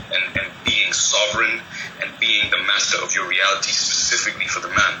autonomy and being sovereign and being the master of your reality, specifically for the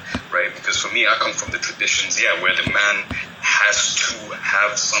man, right? Because for me, I come from the traditions, where the man has to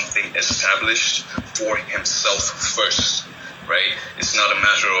have something established for himself first, right? It's not a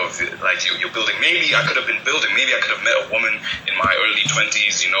matter of like you're building. Maybe I could have been building. Maybe I could have met a woman in my early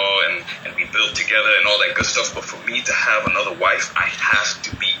 20s, and we built together and all that good stuff. But for me to have another wife, I have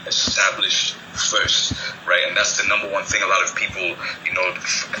to be established first, right? And that's the number one thing a lot of people,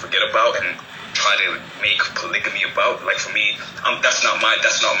 forget about and try to make polygamy about. Like for me, that's not my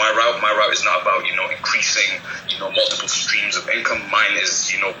route. My route is not about increasing multiple streams of income. Mine is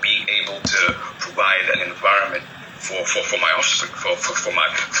being able to provide an environment for my offspring, for my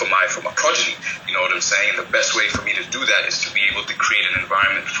progeny. You know what I'm saying? And the best way for me to do that is to be able to create an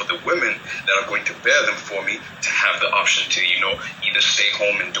environment for the women that are going to bear them for me to have the option to either stay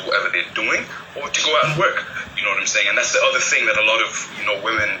home and do whatever they're doing, or to go out and work. You know what I'm saying? And that's the other thing that a lot of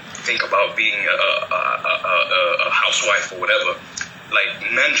women think about being a housewife or whatever. Like,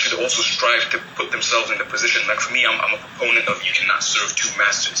 men should also strive to put themselves in the position. Like for me, I'm a proponent of you cannot serve two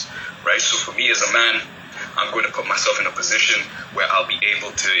masters, right? So for me as a man, I'm going to put myself in a position where I'll be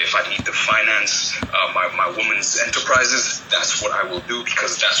able to, if I need to finance my woman's enterprises, that's what I will do,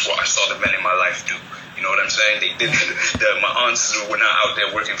 because that's what I saw the men in my life do. You know what I'm saying? They did. My aunts were not out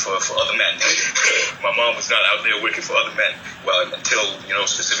there working for other men. My mom was not out there working for other men. Well, until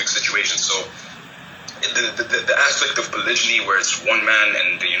specific situations. So the aspect of polygyny, where it's one man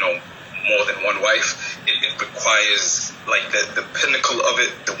and more than one wife, it requires like the pinnacle of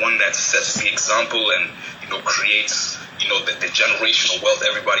it, the one that sets the example and creates the generational wealth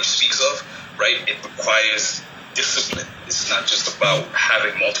everybody speaks of, right? It requires discipline. It's not just about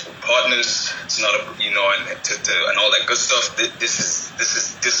having multiple partners. It's not and all that good stuff. This is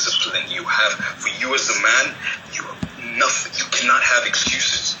discipline. You have, for you as a man, you cannot have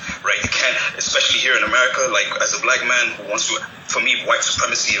excuses right? You can't, especially here in America, like as a black man who wants to, for me, white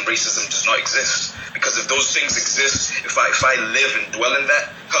supremacy and racism does not exist. Because if those things exist, if I live and dwell in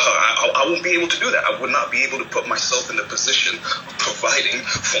that, I won't be able to do that. I would not be able to put myself in the position of providing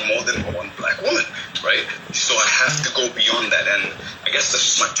for more than one black woman, right? So I have to go beyond that. And I guess that's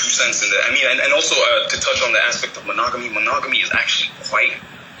just my 2 cents in there. I mean, and also to touch on the aspect of monogamy is actually quite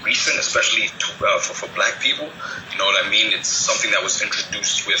recent, especially for black people. You know what I mean? It's something that was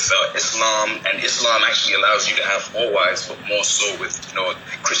introduced with Islam, and Islam actually allows you to have more wives, but more so with, you know,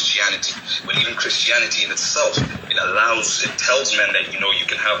 Christianity. But even Christianity in itself, it tells men that, you know, you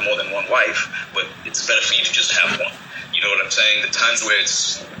can have more than one wife, but it's better for you to just have one. You know what I'm saying? The times where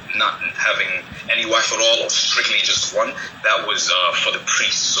it's not having any wife at all, or strictly just one, that was for the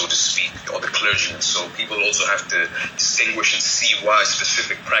priests, so to speak, or the clergyman. So people also have to distinguish and see why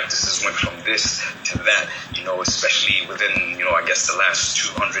specific practices went from this to that, you know, especially within, you know, I guess the last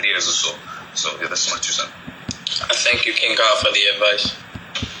 200 years or so. So yeah, that's my 2 cents. I thank you, King God, for the advice.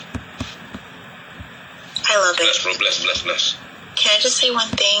 I love it. Bless, bro. Bless. Can I just say one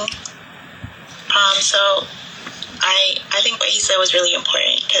thing? So I think what he said was really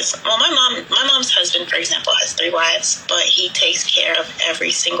important because, well, my mom's husband, for example, has 3 wives, but he takes care of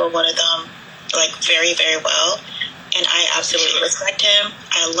every single one of them, like, very, very well. And I absolutely respect him.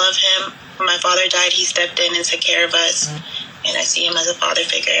 I love him. When my father died, he stepped in and took care of us, and I see him as a father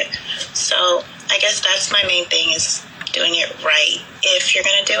figure. So I guess that's my main thing, is doing it right if you're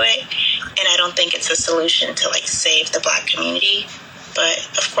going to do it. And I don't think it's a solution to, like, save the black community. But,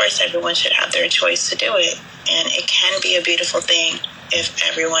 of course, everyone should have their choice to do it. And it can be a beautiful thing if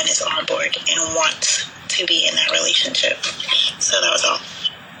everyone is on board and wants to be in that relationship. So that was all.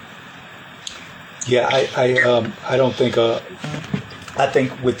 Yeah, I don't think. I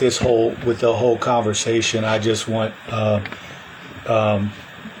think with the whole conversation, I just want. I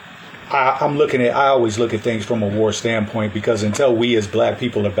always look at things from a war standpoint, because until we as black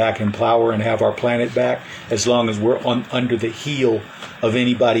people are back in power and have our planet back, as long as we're under the heel of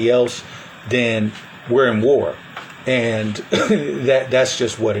anybody else, then we're in war. And that's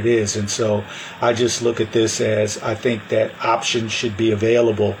just what it is. And so I just look at this as, I think that options should be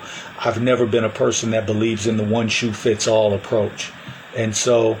available. I've never been a person that believes in the one shoe fits all approach. And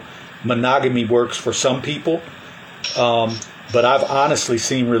so monogamy works for some people. But I've honestly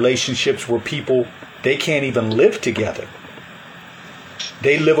seen relationships where people, they can't even live together.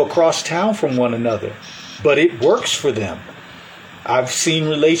 They live across town from one another, but it works for them. I've seen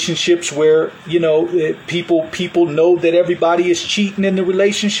relationships where, you know, people know that everybody is cheating in the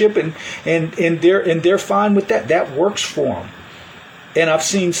relationship, and they're fine with that. That works for them. And I've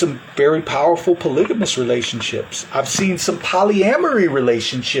seen some very powerful polygamous relationships. I've seen some polyamory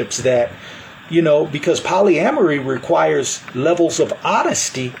relationships that, you know, because polyamory requires levels of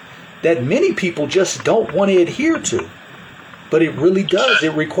honesty that many people just don't want to adhere to. But it really does.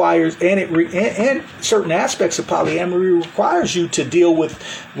 It requires, and certain aspects of polyamory requires you to deal with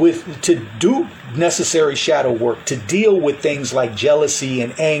to do necessary shadow work, to deal with things like jealousy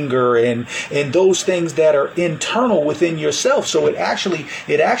and anger and those things that are internal within yourself. So it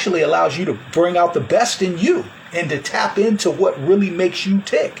actually allows you to bring out the best in you and to tap into what really makes you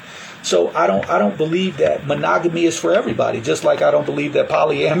tick. So I don't believe that monogamy is for everybody, just like I don't believe that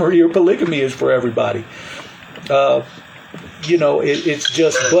polyamory or polygamy is for everybody. You know, it's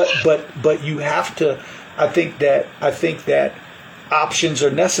just, but you have to. I think that options are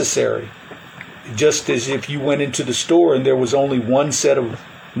necessary. Just as if you went into the store and there was only one set of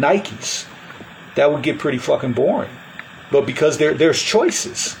Nikes, that would get pretty fucking boring. But because there's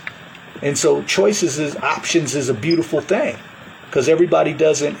choices, and so options is a beautiful thing, because everybody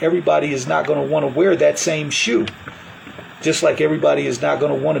is not going to want to wear that same shoe, just like everybody is not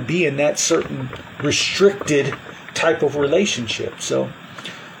going to want to be in that certain restricted type of relationship. So,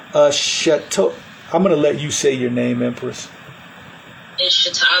 I'm going to let you say your name, Empress. It's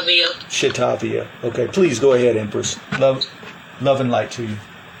Shatavia. Shatavia. Okay, please go ahead, Empress. Love and light to you.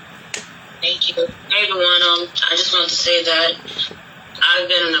 Thank you. Hey, everyone. I just want to say that I've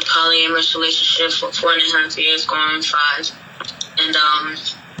been in a polyamorous relationship for 4.5 years, going on 5. And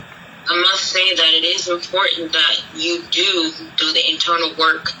I must say that it is important that you do the internal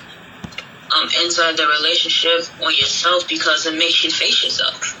work inside the relationship on yourself, because it makes you face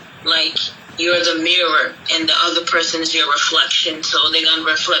yourself. Like, you're the mirror and the other person is your reflection, so they're going to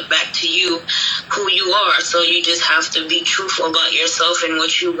reflect back to you who you are. So you just have to be truthful about yourself and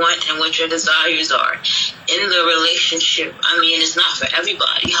what you want and what your desires are in the relationship. I mean, it's not for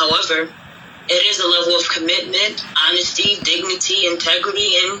everybody. However, it is a level of commitment, honesty, dignity,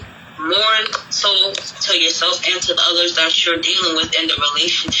 integrity, and more so to yourself and to the others that you're dealing with in the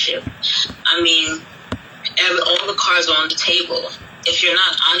relationship. I mean, all the cards are on the table. If you're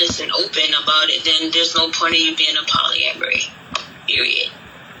not honest and open about it, then there's no point in you being a polyamory. Period.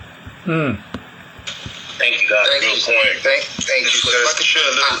 Thank you, guys. Good point. Thank you, If sir. I could share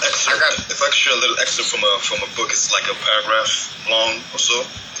a little excerpt from a book, it's like a paragraph long or so,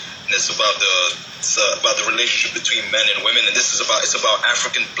 and it's about the relationship between men and women, and it's about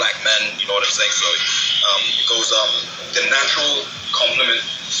African black men. You know what I'm saying? So it goes the natural complement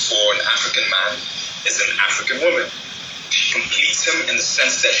for an African man is an African woman. She completes him in the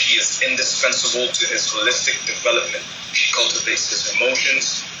sense that she is indispensable to his holistic development. She cultivates his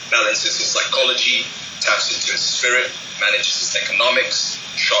emotions, balances his psychology, taps into his spirit, manages his economics,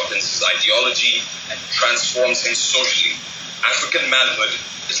 sharpens his ideology, and transforms him socially. African manhood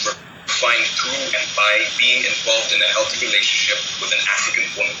is refined through and by being involved in a healthy relationship with an African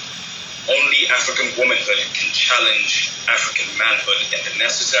woman. Only African womanhood can challenge African manhood in the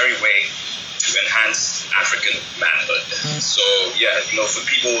necessary way to enhance African manhood. So yeah, for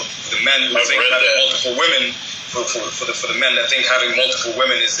the men who think having multiple women, for the men that think having multiple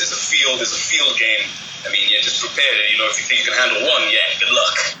women is a field game. I mean, just prepare it. If you think you can handle one, good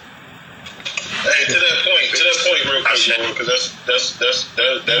luck. Hey, to that point, real quick, because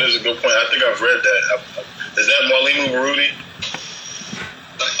that is a good point. I think I've read that. Is that Mwalimu Baruti?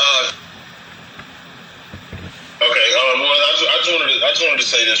 Okay. Well, I just wanted to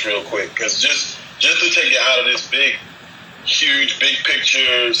say this real quick, because just to take it out of this huge, big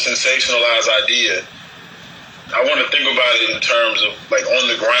picture, sensationalized idea, I want to think about it in terms of like on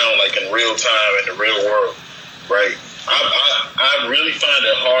the ground, like in real time, in the real world, right? I really find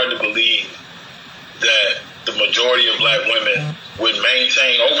it hard to believe that the majority of black women would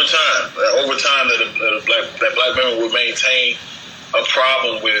maintain over time that black women would maintain a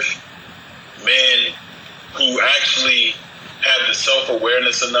problem with men who actually have the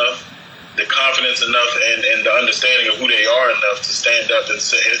self-awareness enough, the confidence enough, and the understanding of who they are enough to stand up and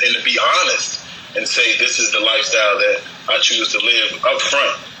to be honest and say, this is the lifestyle that I choose to live up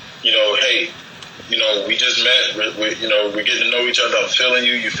front. Hey, we just met, we're getting to know each other, I'm feeling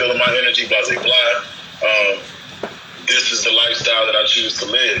you, you're feeling my energy, blah, blah, blah. This is the lifestyle that I choose to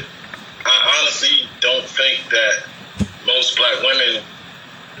live. I honestly don't think that most black women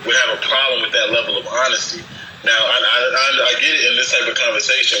would have a problem with that level of honesty. Now, I get it in this type of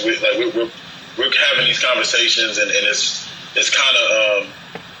conversation. We're having these conversations, and it's kind of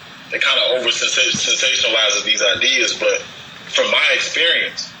it kind of over sensationalizes these ideas. But from my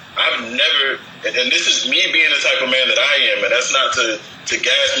experience, I've never, and this is me being the type of man that I am, and that's not to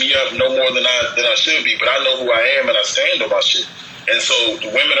gas me up no more than I should be. But I know who I am, and I stand on my shit. And so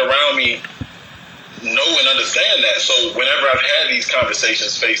the women around me know and understand that. So whenever I've had these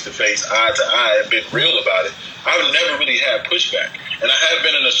conversations face to face, eye to eye, and been real about it, I've never really had pushback. And I have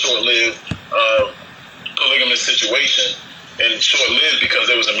been in a short-lived polygamous situation, and short-lived because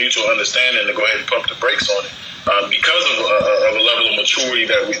there was a mutual understanding to go ahead and pump the brakes on it because of a level of maturity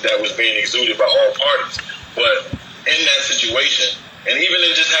that was being exuded by all parties. But in that situation, and even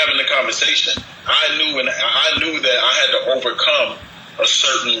in just having the conversation, I knew that I had to overcome a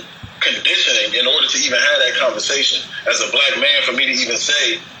certain conditioning in order to even have that conversation. As a black man, for me to even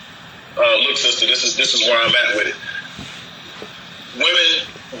say, look, sister, this is where I'm at with it. Women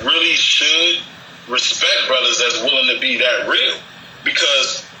really should respect brothers that's willing to be that real,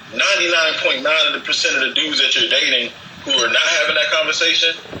 because 99.9% of the dudes that you're dating who are not having that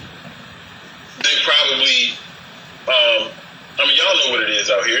conversation, they probably, y'all know what it is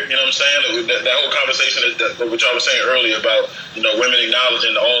out here. You know what I'm saying? That whole conversation that what y'all was saying earlier about, women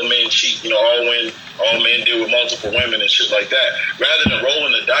acknowledging all men cheat, all men deal with multiple women and shit like that. Rather than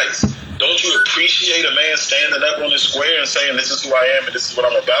rolling the dice, don't you appreciate a man standing up on his square and saying, this is who I am and this is what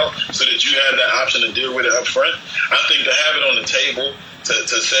I'm about, so that you have that option to deal with it up front? I think to have it on the table,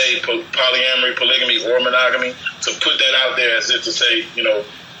 to say polyamory, polygamy, or monogamy, to put that out there as if to say,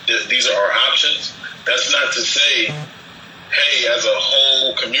 these are our options, that's not to say, hey, as a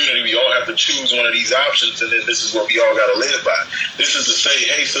whole community, we all have to choose one of these options, and then this is what we all got to live by. This is to say,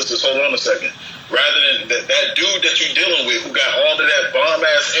 hey, sisters, hold on a second. Rather than that dude that you're dealing with who got all of that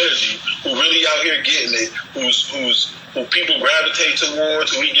bomb-ass energy, who really out here getting it, who people gravitate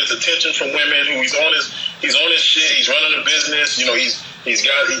towards, who he gets attention from women, who he's on his shit, he's running a business, he's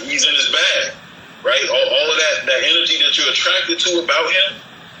in his bag, right? All of that energy that you're attracted to about him,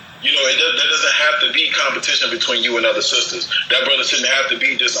 there doesn't have to be competition between you and other sisters. That brother shouldn't have to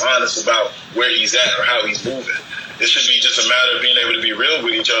be dishonest about where he's at or how he's moving. It should be just a matter of being able to be real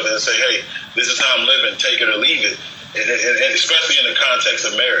with each other and say, hey, this is how I'm living, take it or leave it. And especially in the context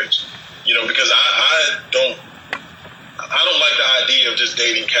of marriage. Because I don't like the idea of just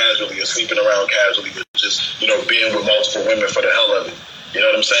dating casually or sleeping around casually, or just, being with multiple women for the hell of it. You know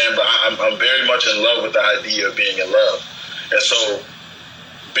what I'm saying? But I'm very much in love with the idea of being in love. And so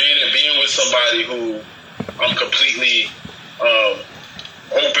being with somebody who I'm completely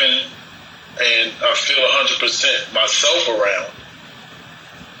open and I feel 100% myself around,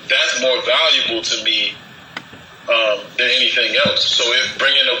 that's more valuable to me than anything else. So if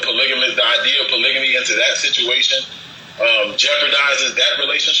bringing the idea of polygamy into that situation jeopardizes that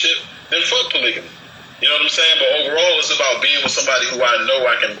relationship, then fuck polygamy. You know what I'm saying? But overall, it's about being with somebody who I know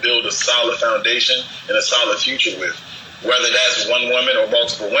I can build a solid foundation and a solid future with, whether that's one woman or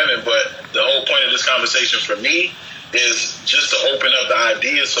multiple women. But the whole point of this conversation for me is just to open up the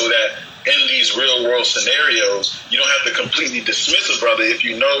idea so that in these real world scenarios, you don't have to completely dismiss a brother if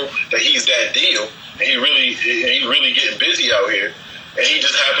you know that he's that deal and he really getting busy out here, and he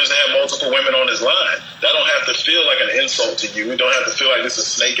just happens to have multiple women on his line. That don't have to feel like an insult to you. It don't have to feel like this is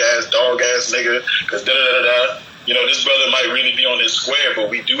snake ass, dog ass nigga, because this brother might really be on his square, but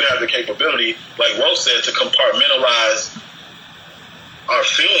we do have the capability, like Wolf said, to compartmentalize our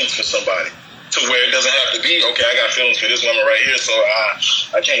feelings for somebody to where it doesn't have to be, okay, I got feelings for this woman right here, so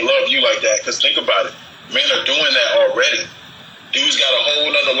I can't love you like that. Because think about it, men are doing that already. Dudes got a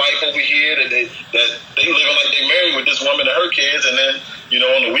whole other life over here that they living like they married with this woman and her kids, and then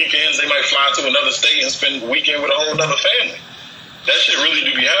on the weekends they might fly to another state and spend the weekend with a whole other family. That shit really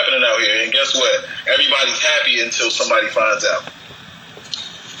do be happening out here, and guess what? Everybody's happy until somebody finds out.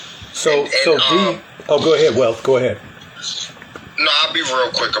 Go ahead, Wealth. Go ahead. No, I'll be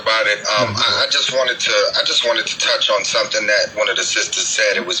real quick about it. I just wanted to touch on something that one of the sisters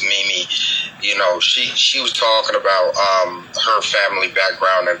said. It was Mimi. She was talking about her family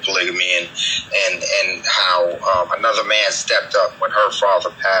background and polygamy and how another man stepped up when her father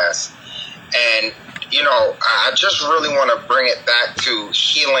passed. And I just really want to bring it back to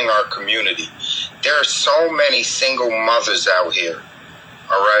healing our community. There are so many single mothers out here.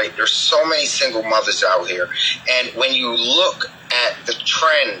 All right, there's so many single mothers out here, and when you look at the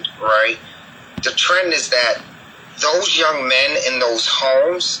trend, right, the trend is that those young men in those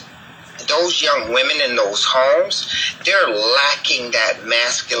homes, those young women in those homes, they're lacking that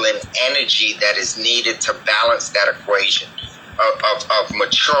masculine energy that is needed to balance that equation of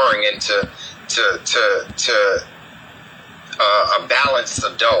maturing into a balanced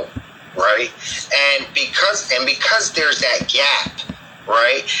adult, right? And because there's that gap,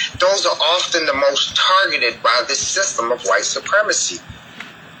 right? Those are often the most targeted by this system of white supremacy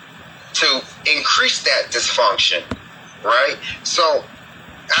to increase that dysfunction, right? So,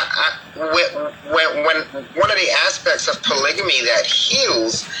 when one of the aspects of polygamy that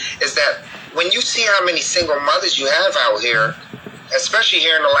heals is that when you see how many single mothers you have out here, especially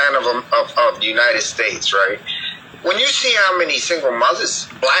here in the land of the United States, right? When you see how many single mothers,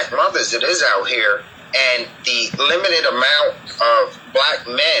 black mothers it is out here, and the limited amount of black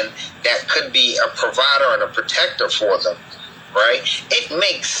men that could be a provider and a protector for them, right? It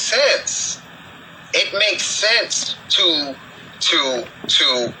makes sense. It makes sense to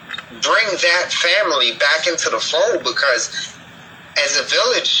bring that family back into the fold, because as a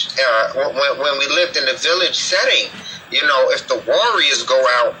village, when we lived in a village setting, if the warriors go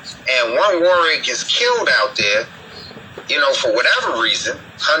out and one warrior gets killed out there, for whatever reason,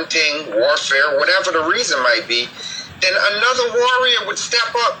 hunting, warfare, whatever the reason might be, then another warrior would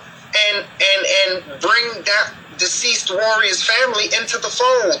step up and bring that deceased warrior's family into the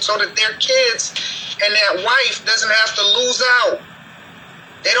fold so that their kids and that wife doesn't have to lose out.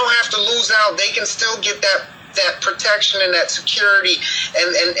 They don't have to lose out. They can still get that protection and that security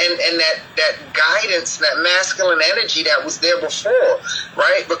and that guidance, that masculine energy that was there before,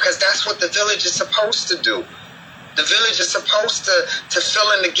 right? Because that's what the village is supposed to do. The village is supposed to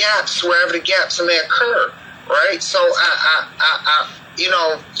fill in the gaps wherever the gaps may occur, right? So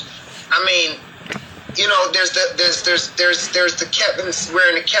there's the Kevin, we're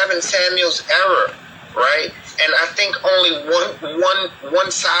in the Kevin Samuels era, right? And I think only one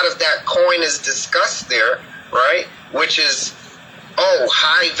side of that coin is discussed there, right? Which is,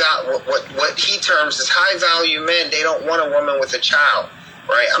 what he terms as high value men. They don't want a woman with a child.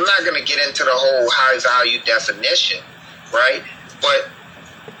 Right? I'm not going to get into the whole high value definition, right? But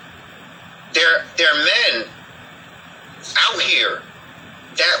there are men out here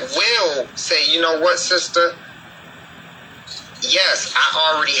that will say, you know what, sister? Yes,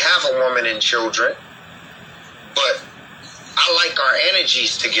 I already have a woman and children, but I like our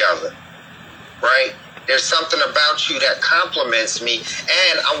energies together, right? There's something about you that compliments me,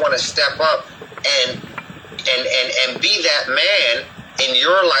 and I want to step up and be that man in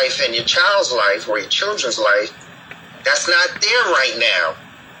your life and your child's life or your children's life, that's not there right now.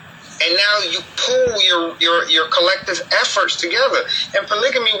 And now you pool your collective efforts together. In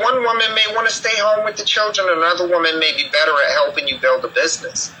polygamy, one woman may want to stay home with the children, another woman may be better at helping you build a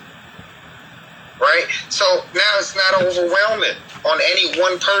business. Right? So now it's not overwhelming on any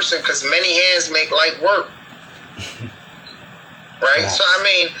one person because many hands make light work. Right? So I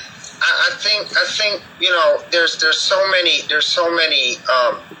mean, I think you know, there's so many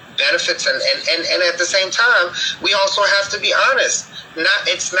benefits and at the same time we also have to be honest.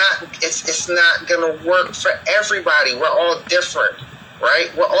 It's not gonna work for everybody. We're all different, right?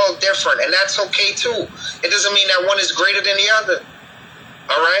 We're all different, and that's okay too. It doesn't mean that one is greater than the other.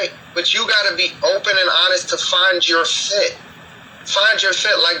 All right? But you gotta be open and honest to find your fit. Find your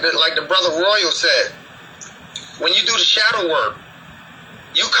fit, like the brother Royal said. When you do the shadow work,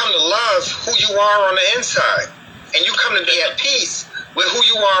 you come to love who you are on the inside. And you come to be at peace with who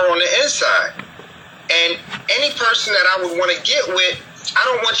you are on the inside. And any person that I would want to get with, I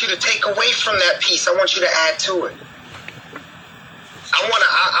don't want you to take away from that peace. I want you to add to it. I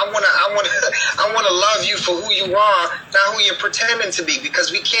want to love you for who you are, not who you're pretending to be,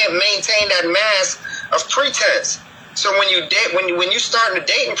 because we can't maintain that mask of pretense. So when you start the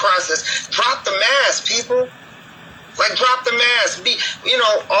dating process, drop the mask, people. Like, drop the mask. Be, you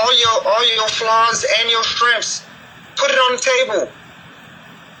know, all your flaws and your strengths. Put it on the table.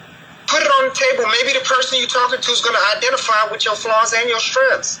 Put it on the table. Maybe the person you're talking to is going to identify with your flaws and your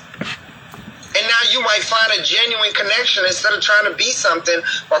strengths. And now you might find a genuine connection instead of trying to be something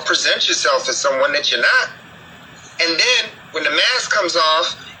or present yourself as someone that you're not. And then when the mask comes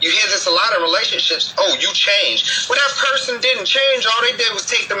off, you hear this a lot in relationships. Oh, you changed. Well, that person didn't change. All they did was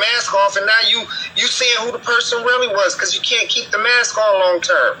take the mask off, and now you seeing who the person really was, because you can't keep the mask on long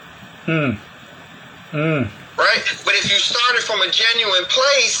term. Right? But if you started from a genuine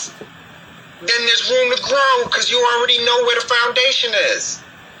place, then there's room to grow because you already know where the foundation is.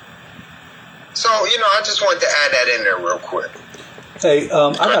 So, you know, I just wanted to add that in there real quick. Hey,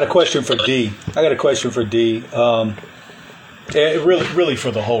 I got a question for D. Really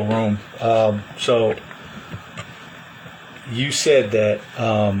for the whole room. So you said that,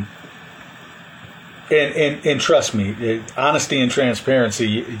 and trust me, honesty and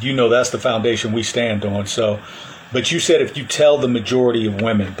transparency, you know, that's the foundation we stand on. So, but you said if you tell the majority of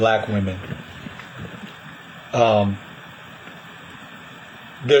women, black women,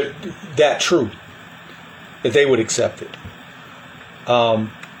 that truth, that they would accept it.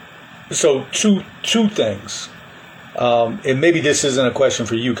 So two things. And maybe this isn't a question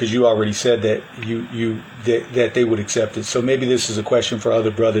for you because you already said that that they would accept it. So maybe this is a question for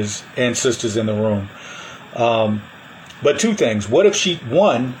other brothers and sisters in the room. But two things. What if she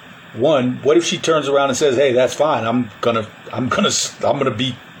what if she turns around and says, "Hey, that's fine. I'm gonna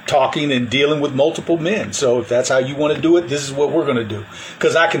be talking and dealing with multiple men. So if that's how you want to do it, this is what we're gonna do."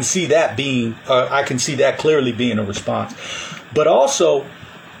 Because I can see that clearly being a response. But also,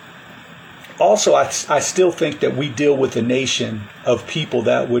 I still think that we deal with a nation of people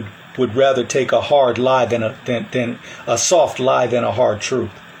that would rather take a hard lie than a soft lie than a hard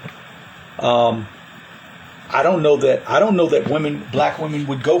truth. I don't know that black women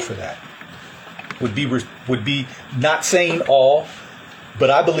would go for that. Would be not saying all, but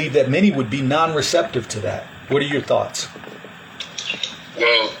I believe that many would be non-receptive to that. What are your thoughts?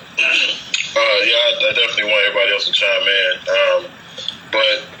 Well, I definitely want everybody else to chime in.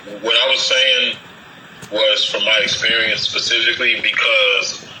 But what I was saying was from my experience specifically,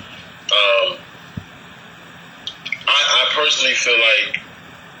 because I personally feel like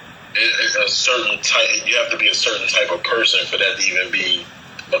it's a certain type. You have to be a certain type of person for that to even be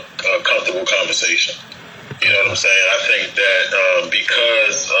a comfortable conversation. You know what I'm saying? I think that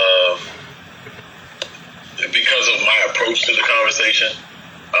because of my approach to the conversation,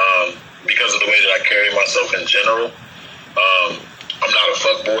 because of the way that I carry myself in general, I'm not a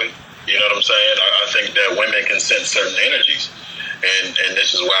fuckboy. You know what I'm saying? I think that women can sense certain energies, and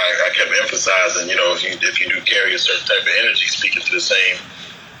this is why I kept emphasizing, you know, if you do carry a certain type of energy, speaking to the same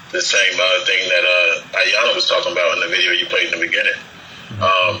thing that Ayana was talking about in the video you played in the beginning.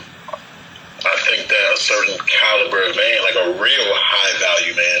 I think that a certain caliber of man, like a real high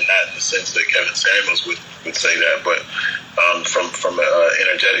value man, not in the sense that Kevin Samuels would say that, but from an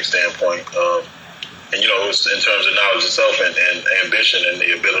energetic standpoint, and you know, in terms of knowledge itself and ambition and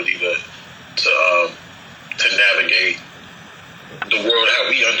the ability to navigate the world how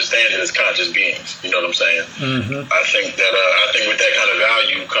we understand it as conscious beings. You know what I'm saying? Mm-hmm. I think with that kind of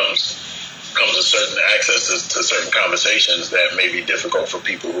value comes a certain access to certain conversations that may be difficult for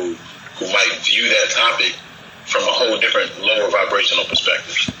people who might view that topic from a whole different lower vibrational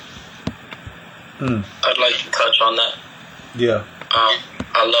perspective. I'd like to touch on that. Yeah.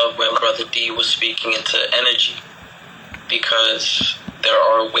 I love when Brother D was speaking into energy, because there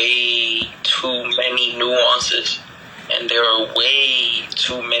are way too many nuances and there are way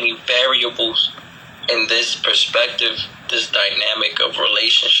too many variables in this perspective, this dynamic of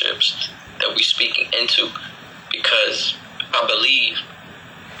relationships that we're speaking into, because I believe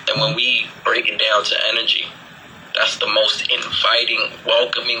that when we break it down to energy, that's the most inviting,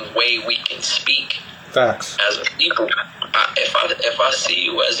 welcoming way we can speak. Facts. As a people. If I see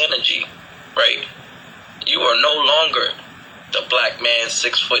you as energy, right, you are no longer the black man,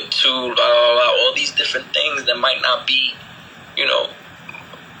 6'2", blah, blah, blah, all these different things that might not be, you know,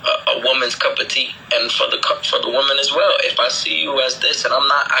 a woman's cup of tea, and for the woman as well. If I see you as this and I'm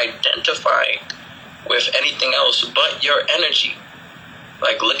not identifying with anything else but your energy,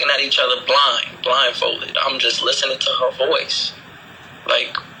 like looking at each other blindfolded, I'm just listening to her voice.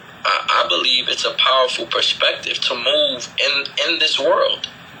 Like, I believe it's a powerful perspective to move in this world.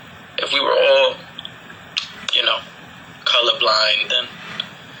 If we were all, you know, colorblind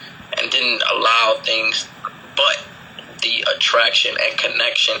and didn't allow things but the attraction and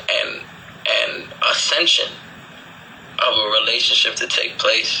connection and ascension of a relationship to take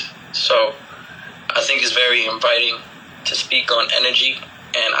place. So I think it's very inviting to speak on energy,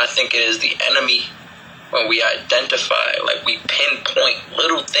 and I think it is the enemy when we identify, like we pinpoint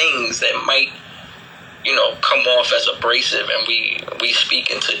little things that might, you know, come off as abrasive, and we speak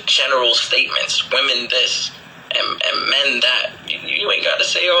into general statements, women this and men that. You ain't got to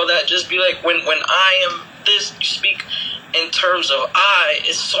say all that. Just be like, when I am this, you speak in terms of I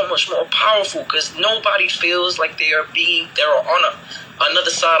is so much more powerful, because nobody feels like they're on another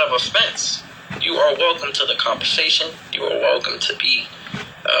side of a fence. You are welcome to the conversation. You are welcome to be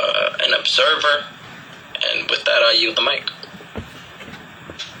an observer. And with that, I yield the mic.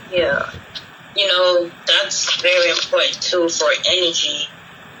 Yeah. You know, that's very important too for energy.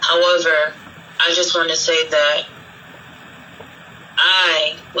 However, I just want to say that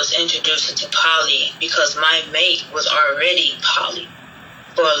I was introduced into poly because my mate was already poly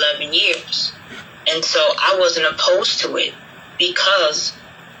for 11 years. And so I wasn't opposed to it because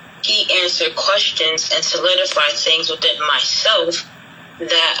he answered questions and solidified things within myself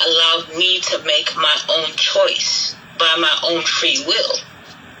that allowed me to make my own choice by my own free will.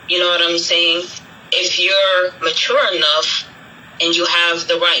 You know what I'm saying? If you're mature enough and you have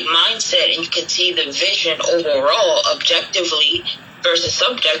the right mindset and you can see the vision overall, objectively versus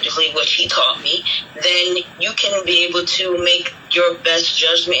subjectively, which he taught me, then you can be able to make your best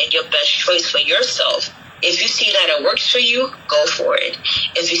judgment and your best choice for yourself. If you see that it works for you, go for it.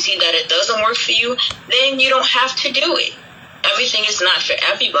 If you see that it doesn't work for you, then you don't have to do it. Everything is not for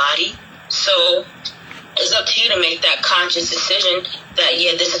everybody. So it's up to you to make that conscious decision that,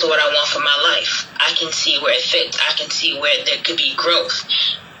 yeah, this is what I want for my life. I can see where it fits. I can see where there could be growth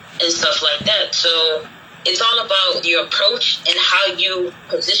and stuff like that. So it's all about your approach and how you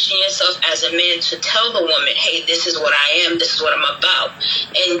position yourself as a man to tell the woman, hey, this is what I am, this is what I'm about.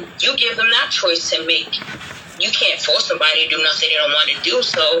 And you give them that choice to make. You can't force somebody to do nothing they don't want to do.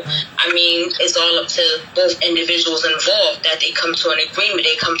 So, I mean, it's all up to both individuals involved that they come to an agreement,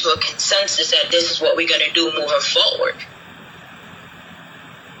 they come to a consensus that this is what we're going to do moving forward.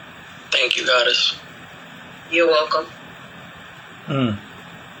 Thank you, Goddess. You're welcome.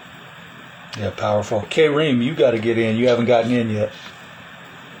 Yeah, powerful. K-Reem, you got to get in. You haven't gotten in yet.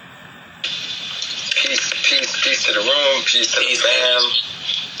 Peace to the room. Peace to the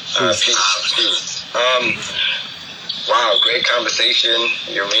fam. Peace. Wow, great conversation.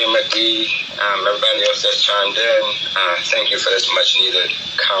 Yurima D, everybody else that's chimed in. Thank you for this much needed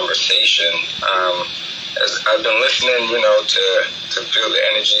conversation. As I've been listening, you know, to feel the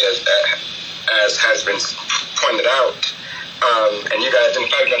energy as has been pointed out. And you guys are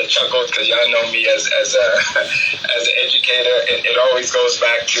probably going to chuckle because y'all know me as an educator. It always goes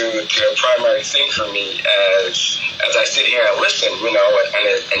back to a primary thing for me as I sit here and listen, you know,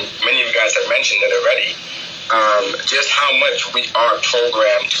 and many of you guys have mentioned it already. Just how much we are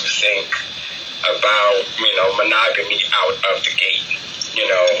programmed to think about, you know, monogamy out of the gate, you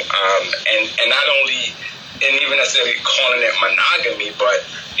know, and not only in even necessarily calling it monogamy, but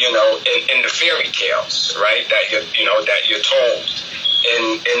you know, in the fairy tales, right? That you're told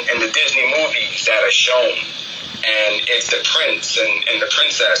in the Disney movies that are shown, and it's the prince and the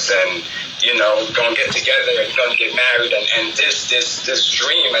princess, and you know, gonna get together and gonna get married, and this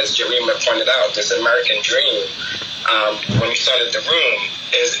dream, as Yurima pointed out, this American dream, when we started the room,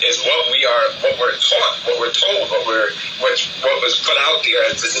 is what we're taught, what we're told, what was put out there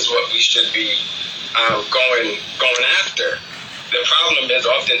as this is what we should be going after. The problem is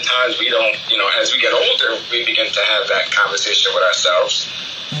oftentimes we don't, as we get older, we begin to have that conversation with ourselves.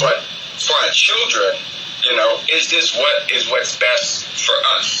 But for our children, is this what's best for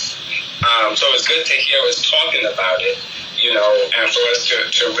us? So it's good to hear us talking about it, and for us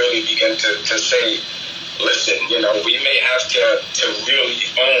to really begin to say, listen, we may have to really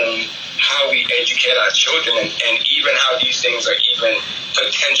own how we educate our children and even how these things are even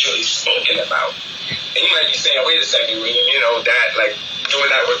potentially spoken about. And you might be saying, wait a second, that like doing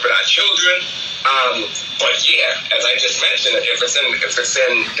that with our children. But yeah, as I just mentioned, if it's in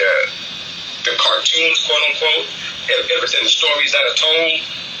the cartoons, quote unquote, if it's in the stories that are told,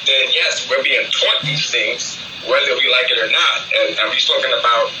 then yes, we're being taught these things, whether we like it or not. And we've spoken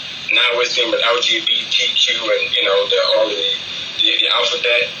about now we're seeing with LGBTQ and all of the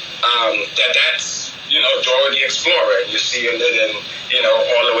alphabet. That's Dora the Explorer, and you're seeing it in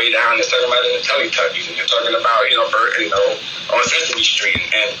all the way down. It's talking about in the Teletubbies, and you're talking about on Sesame Street,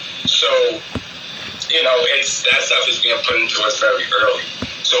 and so it's that stuff is being put into us very early.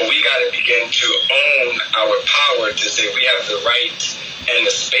 So we got to begin to own our power to say we have the right and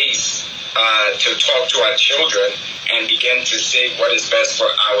the space to talk to our children and begin to say what is best for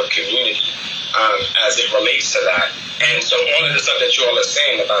our community as it relates to that. And so all of the stuff that you all are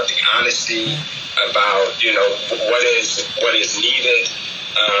saying about the honesty, about what is needed,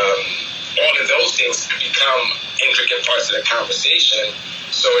 all of those things become intricate parts of the conversation.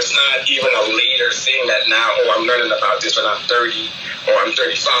 So it's not even a later thing that now, I'm learning about this when I'm 30 or I'm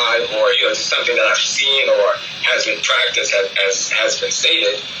 35, or it's something that I've seen or has been practiced, has been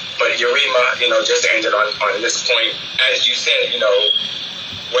stated. But Yarima, just ended on this point, as you said,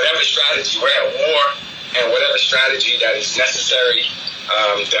 whatever strategy, we're at war, and whatever strategy that is necessary,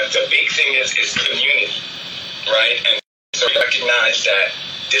 the big thing is community, right? And so we recognize that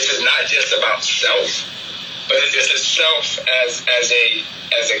this is not just about self, but this is self as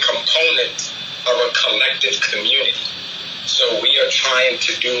a component of a collective community. So we are trying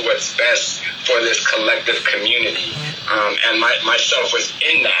to do what's best for this collective community, and myself was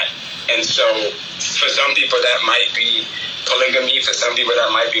in that. And so for some people that might be polygamy, for some people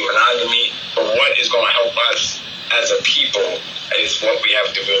that might be monogamy, but what is going to help us as a people is what we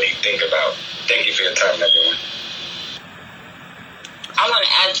have to really think about. Thank you for your time, everyone. I want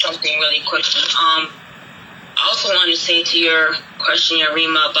to add something really quickly. I also want to say to your question,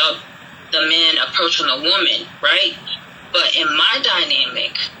 Yarima, about the man approaching a woman, right? But in my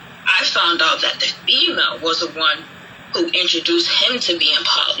dynamic, I found out that the female was the one who introduced him to being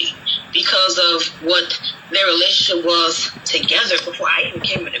poly because of what their relationship was together before I even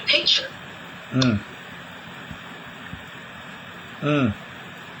came in the picture.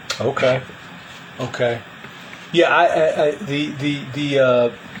 Okay. Yeah,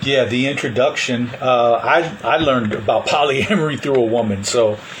 the introduction. I learned about polyamory through a woman,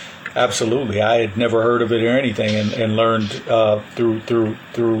 so absolutely, I had never heard of it or anything, and learned through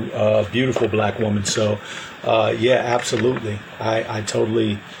a beautiful black woman. So, yeah, absolutely, I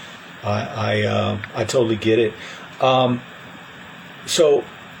totally get it. So,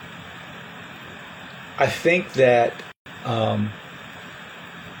 I think that.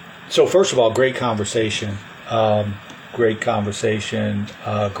 So first of all, great conversation. Great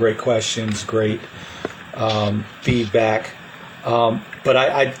questions, great feedback. But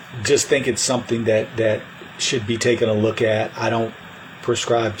I just think it's something that should be taken a look at. I don't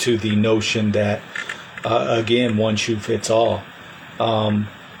prescribe to the notion that, again, one shoe fits all.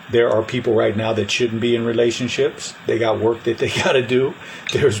 There are people right now that shouldn't be in relationships. They got work that they got to do.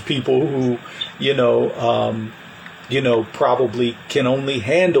 There's people who, probably can only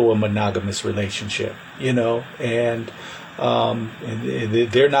handle a monogamous relationship, and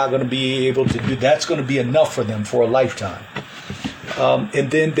they're not going to be able to do. That's going to be enough for them for a lifetime. And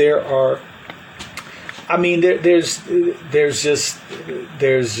then there are, there's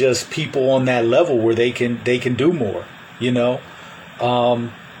just people on that level where they can do more,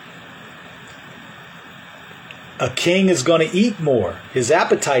 A king is going to eat more. His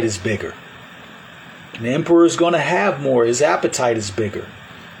appetite is bigger. An emperor is going to have more. His appetite is bigger.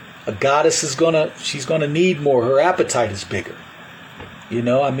 A goddess she's going to need more. Her appetite is bigger.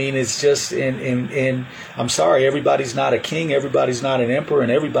 It's just, and I'm sorry, everybody's not a king, everybody's not an emperor,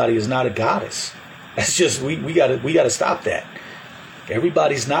 and everybody is not a goddess. That's just, we gotta stop that.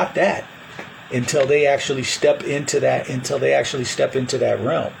 Everybody's not that until they actually step into that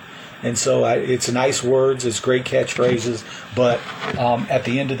realm. And so it's nice words, it's great catchphrases, but at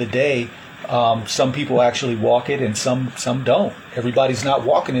the end of the day, some people actually walk it and some don't. Everybody's not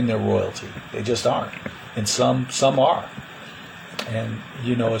walking in their royalty. They just aren't. And some are. And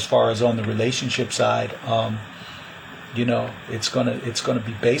as far as on the relationship side, it's gonna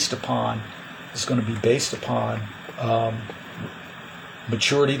be based upon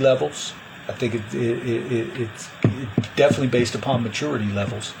maturity levels. I think it's definitely based upon maturity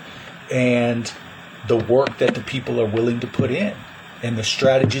levels and the work that the people are willing to put in and the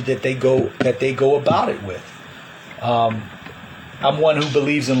strategy that they go about it with. I'm one who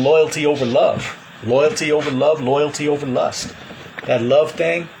believes in loyalty over love. Loyalty over love, loyalty over lust. That love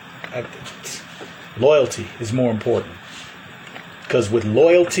thing, loyalty is more important. Because with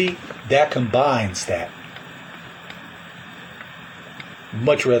loyalty, that combines that.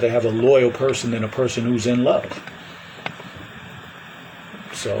 Much rather have a loyal person than a person who's in love.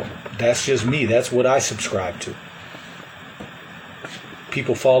 So that's just me. That's what I subscribe to.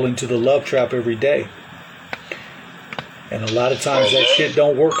 People fall into the love trap every day. And a lot of times that shit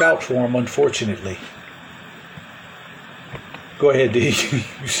don't work out for them, unfortunately. Go ahead, D.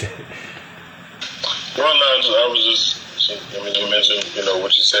 You said. Well, I was just, you mentioned,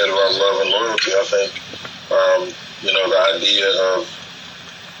 what you said about love and loyalty. I think, the idea of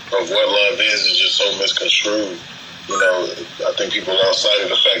what love is just so misconstrued. I think people lost sight of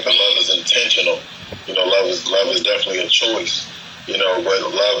the fact that love is intentional. Love is definitely a choice.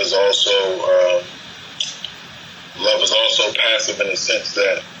 But love is also passive in the sense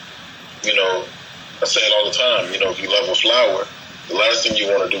that, I say it all the time. If you love a flower, the last thing you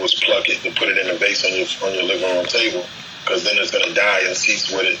want to do is pluck it and put it in a vase on your living room table, because then it's going to die and cease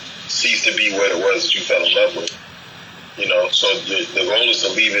to be what it was that you fell in love with. So the goal is to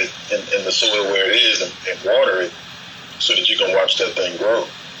leave it in the soil where it is and water it so that you can watch that thing grow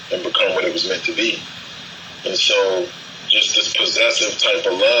and become what it was meant to be. And so just this possessive type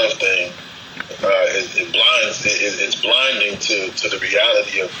of love thing, it's blinding to the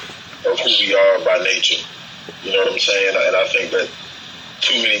reality of who we are by nature. You know what I'm saying? And I think that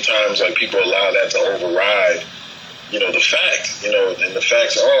too many times, people allow that to override, the facts, and the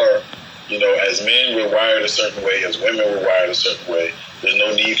facts are, as men, we're wired a certain way, as women, we're wired a certain way. There's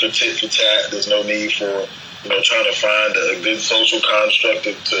no need for tit for tat. There's no need for, trying to find a good social construct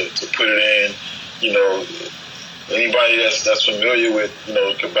to put it in, Anybody that's familiar with,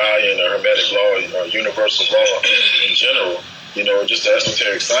 Kabbalion or Hermetic law or universal law in general, just the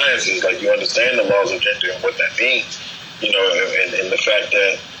esoteric sciences, you understand the laws of gender and what that means, and the fact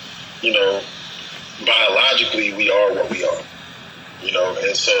that, biologically we are what we are,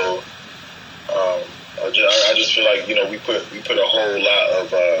 and so I just feel like, we put a whole lot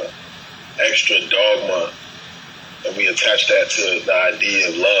of extra dogma and we attach that to the idea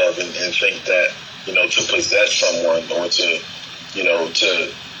of love and think that, to possess someone or to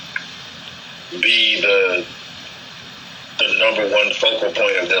be the number one focal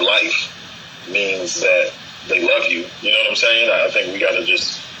point of their life means that they love you. You know what I'm saying? I think we got to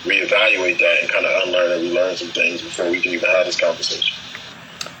just reevaluate that and kind of unlearn and relearn some things before we can even have this conversation.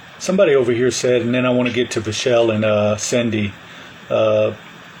 Somebody over here said, and then I want to get to Vishelle and Cindy. I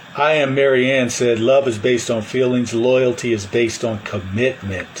am Mary Ann said, love is based on feelings. Loyalty is based on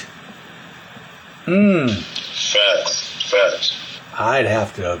commitment. Facts. I'd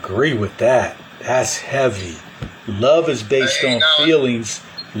have to agree with that. That's heavy. Love is based on feelings.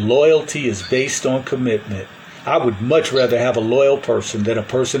 Loyalty is based on commitment. I would much rather have a loyal person than a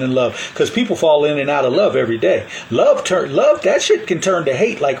person in love, because people fall in and out of love every day. Love, that shit can turn to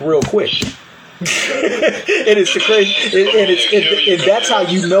hate real quick. And it's the crazy, and that's how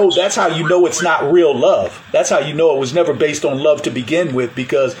you know. That's how you know it's not real love. That's how you know it was never based on love to begin with,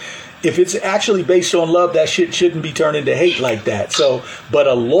 because if it's actually based on love, that shit shouldn't be turned into hate like that. So, but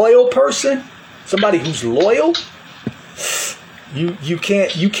a loyal person, somebody who's loyal, you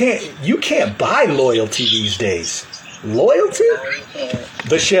can't buy loyalty these days. Loyalty?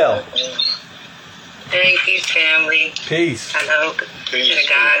 Vishelle. Hey, peace, family. Peace. Hello to the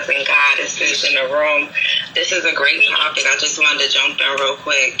gods and goddesses in the room. This is a great topic. I just wanted to jump in real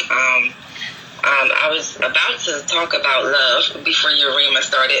quick. I was about to talk about love before Urema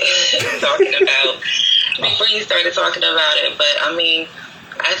started before you started talking about it. But I mean,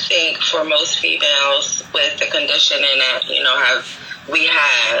 I think for most females with the conditioning that, we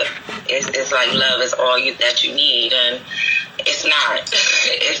have, it's like love is all that you need, and it's not.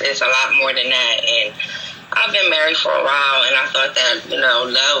 It's a lot more than that. And I've been married for a while, and I thought that,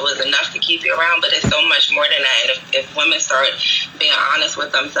 love was enough to keep you around, but it's so much more than that. And if women start being honest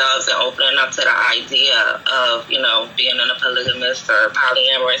with themselves and opening up to the idea of, you know, being in a polygamous or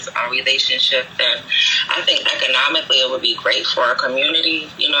polyamorous relationship, then I think economically it would be great for our community,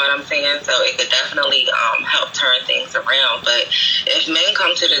 you know what I'm saying? So it could definitely help turn things around. But if men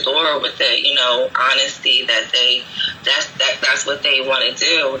come to the door with the, you know, honesty that that's what they want to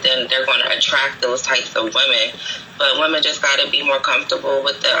do, then they're going to attract those types of women. But women just got to be more comfortable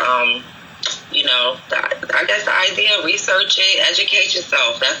with the, you know, I guess the idea, research it, educate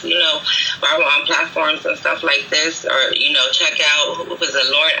yourself. That's, you know, while we're on platforms and stuff like this, or, you know, check out, what was it,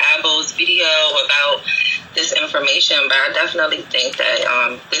 Lord Abbo's video about this information. But I definitely think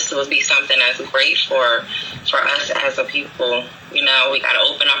that this would be something that's great for us as a people. You know, we got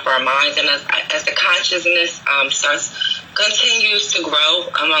to open up our minds, and as the consciousness continues to grow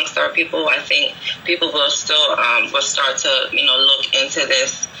amongst our people, I think people will still will start to, you know, look into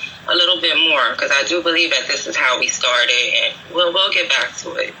this a little bit more, because I do believe that this is how we started, and we'll get back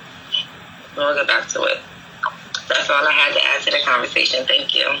to it. We'll get back to it. That's all I had to add to the conversation.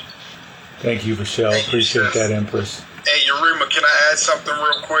 Thank you. Thank you, Michelle. Appreciate that, Empress. Hey, Yurima, can I add something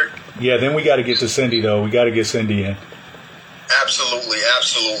real quick? Yeah, then we got to get to Cindy, though. We got to get Cindy in. Absolutely,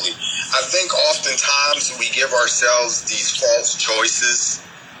 absolutely. I think oftentimes we give ourselves these false choices,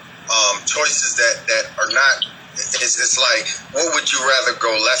 choices that are not, it's like, what would you rather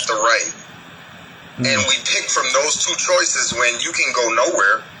go, left or right? And we pick from those two choices when you can go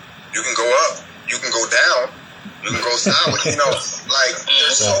nowhere, you can go up, you can go down, you can go sideways, you know, like,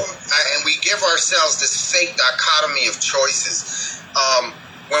 there's so, and we give ourselves this fake dichotomy of choices.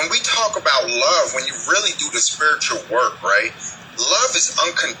 When we talk about love, when you really do the spiritual work, right, love is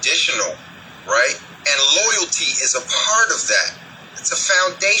unconditional, right? And loyalty is a part of that. It's a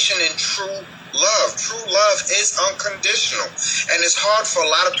foundation in true love. True love is unconditional. And it's hard for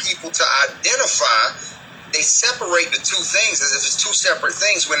a lot of people to identify. They separate the two things as if it's two separate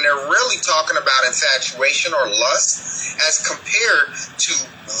things when they're really talking about infatuation or lust as compared to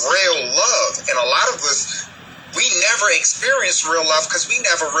real love. And a lot of us, we never experience real love because we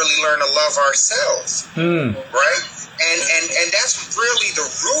never really learn to love ourselves, right? And that's really the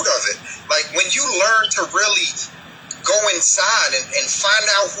root of it. Like, when you learn to really go inside and find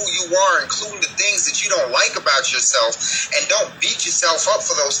out who you are, including the things that you don't like about yourself, and don't beat yourself up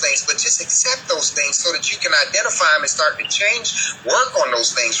for those things, but just accept those things so that you can identify them and start to change, work on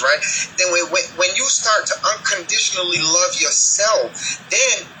those things, right? Then when you start to unconditionally love yourself,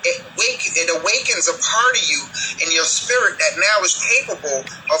 then it awakens a part of you in your spirit that now is capable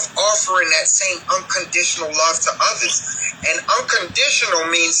of offering that same unconditional love to others. And unconditional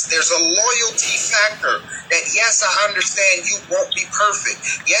means there's a loyalty factor that, yes, I understand you won't be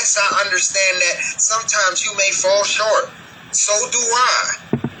perfect. Yes, I understand that sometimes you may fall short. So do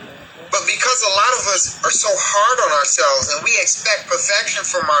I. But because a lot of us are so hard on ourselves and we expect perfection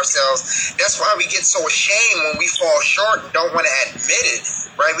from ourselves, that's why we get so ashamed when we fall short and don't want to admit it,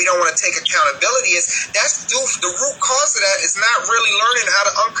 right? We don't want to take accountability. That's the root cause of that is not really learning how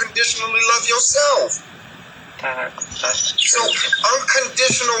to unconditionally love yourself. That's true. So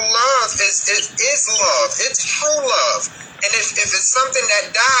unconditional love is love. It's true love. And if it's something that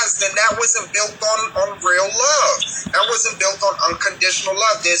dies, then that wasn't built on real love. That wasn't built on unconditional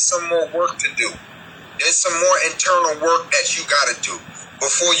love. There's some more work to do. There's some more internal work that you got to do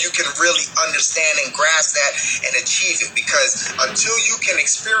before you can really understand and grasp that and achieve it. Because until you can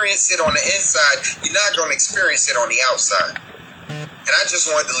experience it on the inside, you're not going to experience it on the outside. And I just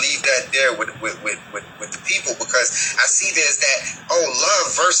wanted to leave that there with the people, because I see there's that, love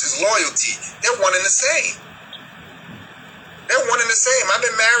versus loyalty. They're one and the same. They're one and the same. I've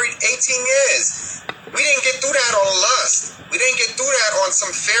been married 18 years. We didn't get through that on lust. We didn't get through that on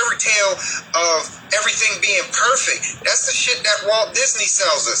some fairy tale of everything being perfect. That's the shit that Walt Disney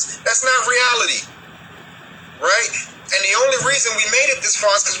sells us. That's not reality. Right? And the only reason we made it this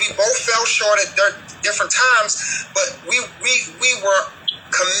far is because we both fell short at different times, but we were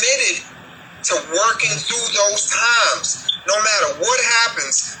committed to working through those times. No matter what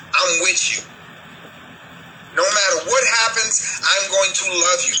happens, I'm with you. No matter what happens, I'm going to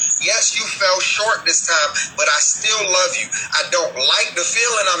love you. Yes, you fell short this time, but I still love you. I don't like the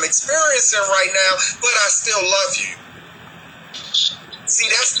feeling I'm experiencing right now, but I still love you. See,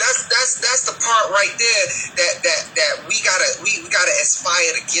 that's the part right there that we gotta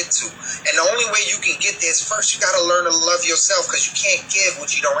aspire to get to. And the only way you can get there is first you gotta learn to love yourself, because you can't give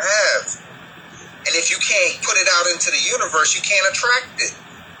what you don't have. And if you can't put it out into the universe, you can't attract it.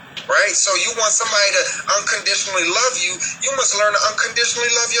 right? So you want somebody to unconditionally love you, you must learn to unconditionally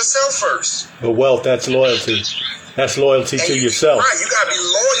love yourself first. But wealth, that's loyalty. That's loyalty to yourself. Right, you got to be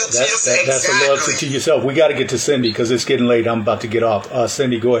loyal to yourself. That's a loyalty to yourself. We got to get to Cindy because it's getting late. I'm about to get off.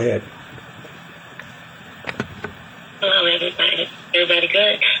 Cindy, go ahead. Hello, everybody. Everybody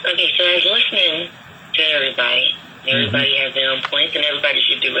good? Okay, so I was listening to everybody. Everybody has their own points, and everybody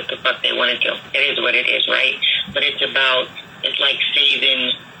should do what the fuck they want to do. It is what it is, right? But it's like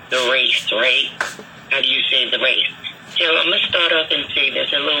saving the race, right? How do you save the race? So I'm going to start off and say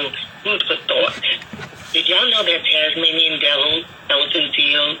this, a little food for thought. Did y'all know that Tasmanian devil, elephant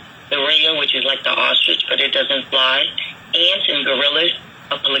seal, the rio, which is like the ostrich, but it doesn't fly, ants and gorillas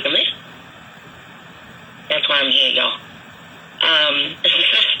are polygamous? That's why I'm here, y'all.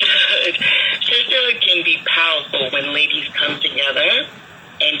 Sisterhood can be powerful when ladies come together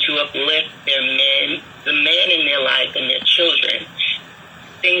and to uplift their men, the men in their life and their children.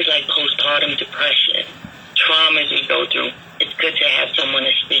 Things like postpartum depression, traumas we go through. It's good to have someone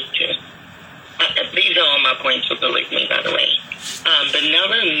to speak to. These are all my points for polygamy, by the way. The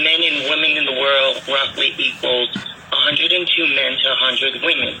number of men and women in the world roughly equals 102 men to 100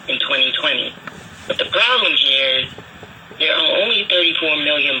 women in 2020. But the problem here is there are only 34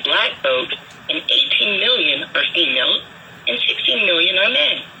 million black folks, and 18 million are female, and 16 million are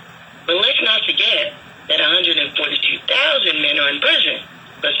men. But let's not forget that 142,000 men are in prison,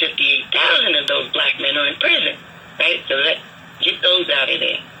 but 58,000 of those black men are in prison, right? So let's get those out of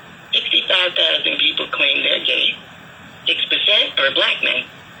there. 65,000 people claim they're gay. 6% are black men.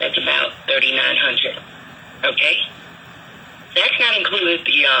 That's about 3,900. Okay? That's not included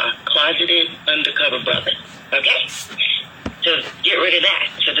the closeted undercover brothers. Okay? So get rid of that.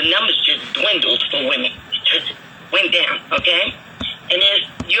 So the numbers just dwindled for women. It just went down. Okay? And if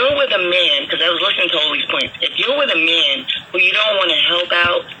you're with a man, because I was listening to all these points, if you're with a man who you don't want to help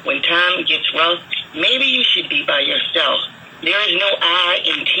out when time gets rough, maybe you should be by yourself. There is no I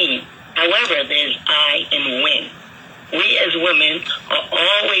in team. However, there's I in win. We as women are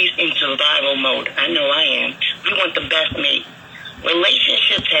always in survival mode. I know I am. We want the best mate.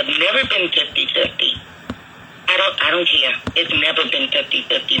 Relationships have never been 50-50. I don't care. It's never been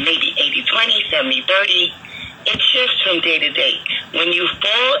 50-50. Maybe 80-20, 70-30. It shifts from day to day. When you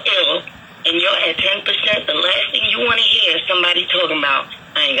fall ill and you're at 10%, the last thing you want to hear is somebody talking about,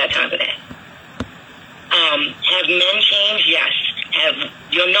 I ain't got time for that. Have men changed? Yes.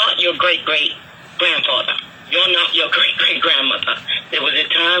 You're not your great-great-grandfather. You're not your great-great-grandmother. There was a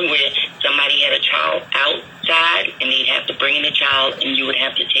time where somebody had a child outside, and they'd have to bring in a child, and you would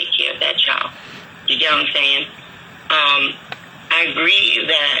have to take care of that child. You get what I'm saying? I agree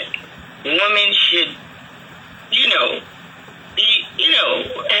that women should,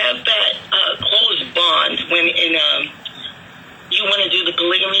 have that close bond when you want to do the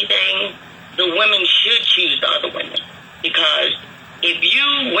polygamy thing. The women should choose the other women, because if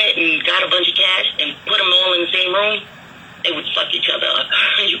you went and got a bunch of cats and put them all in the same room, they would fuck each other up.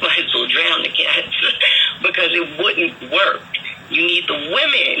 You might as well drown the cats because it wouldn't work. You need the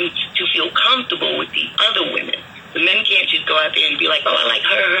women to feel comfortable with the other women. The men can't just go out there and be like, oh, I like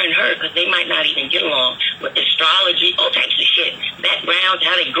her, and her, because they might not even get along with astrology, all types of shit. Backgrounds,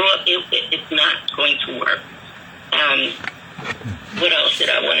 how they grew up, it's not going to work. What else did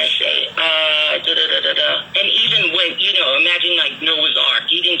I want to say? And even when, imagine like Noah's Ark.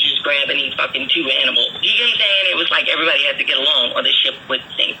 He didn't just grab any fucking two animals. You get what I'm saying? It was like everybody had to get along or the ship would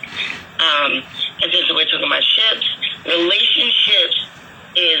sink. And since we're talking about ships, relationships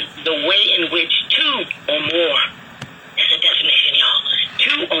is the way in which two or more, there's a definition, y'all,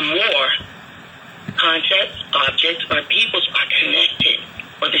 two or more concepts, objects, or peoples are connected,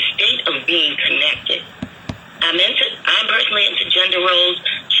 or the state of being connected. I'm personally into gender roles.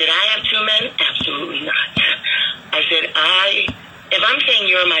 Should I have two men? Absolutely not. I said, if I'm saying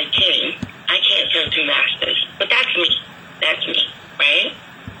you're my king, I can't serve two masters. But that's me. That's me, right?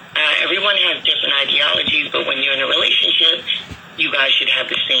 Everyone has different ideologies, but when you're in a relationship, you guys should have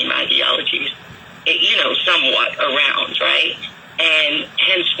the same ideologies, somewhat around, right? And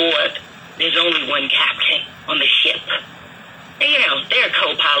henceforth, there's only one captain on the ship. And, they're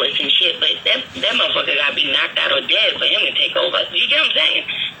co-pilots and shit, but that motherfucker gotta be knocked out or dead for him to take over. You get what I'm saying?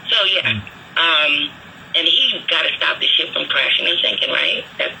 So, yeah. And he gotta stop the ship from crashing and sinking, right?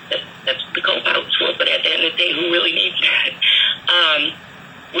 That's the co-pilot's for, but at the end of the day, who really needs that?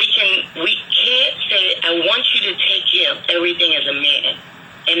 We can't say, I want you to take care of everything as a man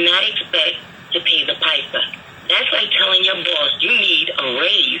and not expect to pay the piper. That's like telling your boss, you need a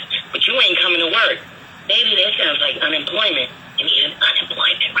raise, but you ain't coming to work. Baby, that sounds like unemployment. And even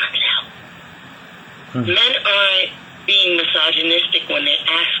unemployment runs out. Men aren't, being misogynistic when they're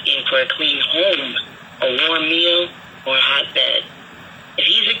asking for a clean home, a warm meal, or a hot bed. If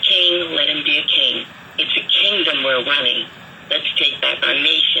he's a king, let him be a king. It's a kingdom we're running. Let's take back our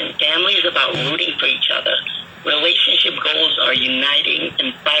nation. Family is about rooting for each other. Relationship goals are uniting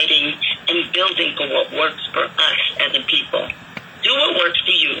and fighting and building for what works for us as a people. Do what works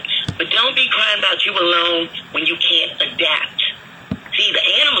for you, but don't be crying about you alone when you can't adapt. See, the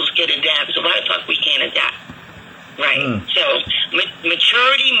animals can adapt, so why the fuck we can't adapt? Right? So,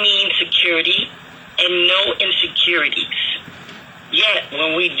 maturity means security and no insecurities. Yet,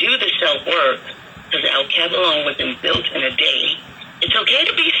 when we do the self-work, because El Cabalon wasn't built in a day, it's okay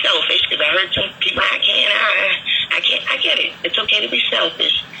to be selfish, because I heard some people, I get it. It's okay to be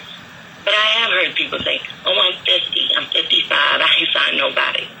selfish. But I have heard people say, oh, I'm 50, I'm 55, I ain't find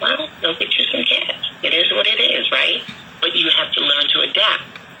nobody. Well, go get you some cats. It is what it is, right? But you have to learn to adapt.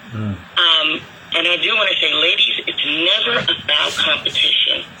 And I do want to say, ladies, it's never about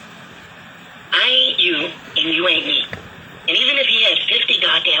competition. I ain't you, and you ain't me. And even if he had 50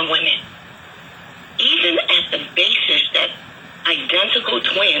 goddamn women, even at the basis that identical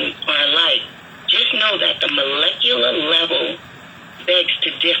twins are alike, just know that the molecular level begs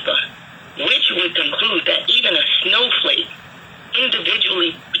to differ, which would conclude that even a snowflake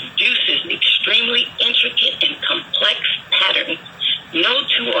individually produces extremely intricate and complex patterns. No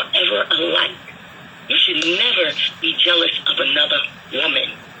two are ever alike. You should never be jealous of another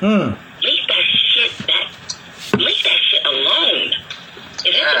woman. Leave that shit alone.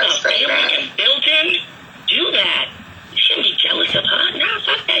 If it's about family and building, do that. You shouldn't be jealous of her. Nah,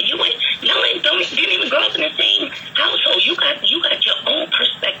 fuck that. You didn't even grow up in the same household. You got your own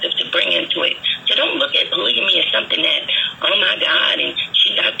perspective to bring into it. So don't look at polygamy as something that, oh my God, and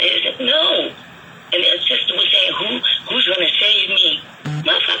she got this. No. And it's just we're saying, who's gonna save me?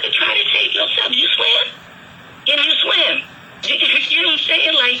 Motherfucker, try to save yourself. You swim? Can you swim? You know what I'm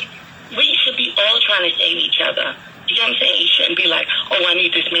saying? Like, we should be all trying to save each other. You know what I'm saying? You shouldn't be like, oh, I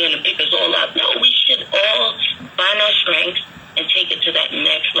need this man to pick us all up. No, we should all find our strengths and take it to that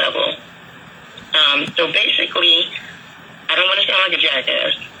next level. So basically, I don't want to sound like a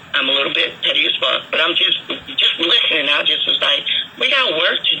jackass. I'm a little bit petty as fuck, but I'm just listening. I just was like, we got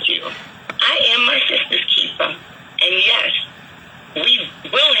work to do. I am my sister's keeper. And yes, we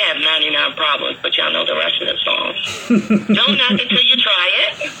will have 99 problems, but y'all know the rest of the song. Don't knock it till you try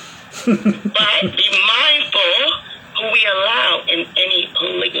it. But be mindful who we allow in any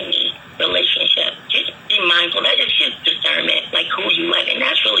polygamy relationship. Just be mindful. That is just discernment, like who you let. And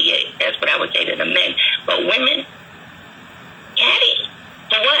that's really it. That's what I would say to the men. But women, caddy.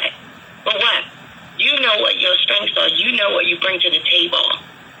 For what? For what? You know what your strengths are. You know what you bring to the table.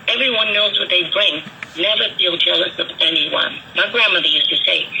 Everyone knows what they bring. Never feel jealous of anyone. My grandmother used to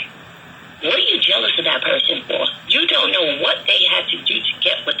say, what are you jealous of that person for? You don't know what they had to do to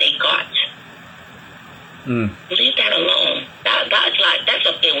get what they got. Leave that alone. That's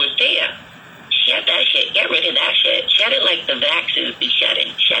up there with there. Shut that shit. Get rid of that shit. Shut it like the vaccines be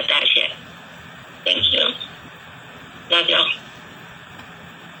shutting. Shut that shit. Thank you. Love y'all.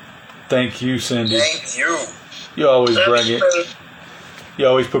 Thank you, Cindy. Thank you. You always bring it. You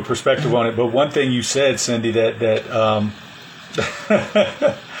always put perspective on it. But one thing you said, Cindy, that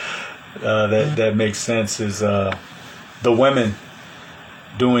that makes sense is the women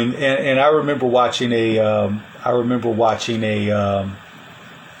doing. And I remember watching a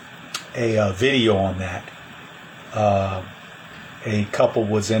video on that. A couple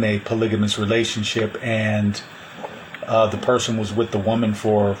was in a polygamous relationship, and the person was with the woman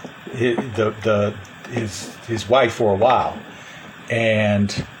for his wife for a while. And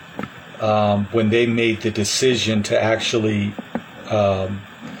when they made the decision to actually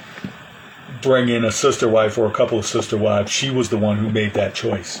bring in a sister wife or a couple of sister wives, she was the one who made that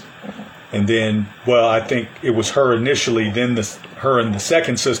choice. And then, well, I think it was her initially, then her and the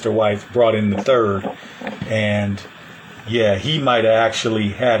second sister wife brought in the third. And yeah, he might have actually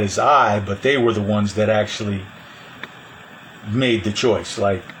had his eye, but they were the ones that actually made the choice.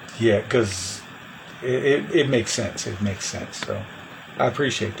 Like, yeah, because it makes sense. It makes sense. So I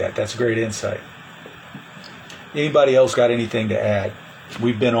appreciate that. That's great insight. Anybody else got anything to add?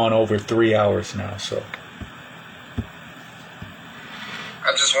 We've been on over 3 hours now, so.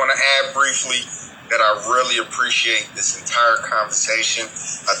 I just want to add briefly that I really appreciate this entire conversation.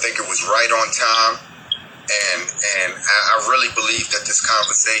 I think it was right on time. And I really believe that this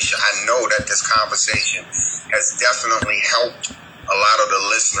conversation, I know that this conversation has definitely helped a lot of the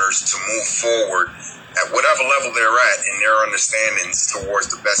listeners to move forward at whatever level they're at in their understandings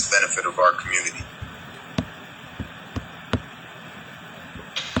towards the best benefit of our community.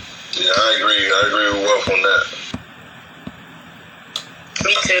 Yeah, I agree with Wolf on that.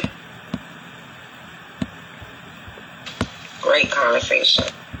 Me too. Great conversation.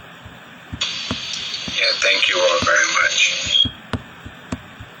 Yeah, thank you all very much.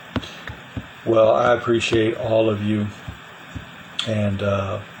 Well, I appreciate all of you, and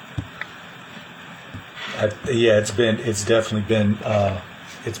it's definitely been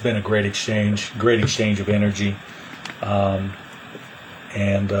it's been a great exchange of energy,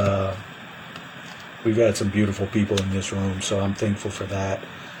 and we've had some beautiful people in this room, so I'm thankful for that.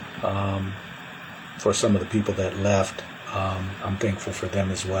 For some of the people that left, I'm thankful for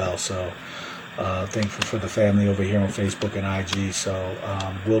them as well. So thankful for the family over here on Facebook and IG. So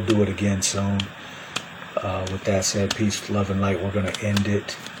we'll do it again soon. With that said, peace, love, and light. We're going to end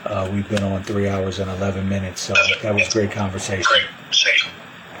it. We've been on 3 hours and 11 minutes, so that was great conversation.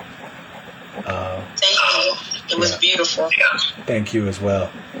 Thank you. It was beautiful. Thank you as well,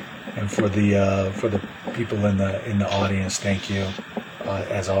 and for the people in the audience, thank you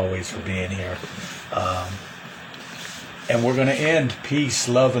as always for being here. And we're going to end. Peace,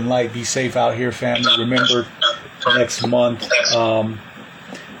 love, and light. Be safe out here, family. Remember, next month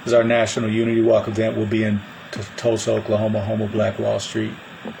is our National Unity Walk event. We'll be in Tulsa, Oklahoma, home of Black Wall Street,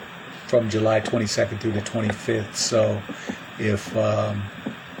 from July 22nd through the 25th. So if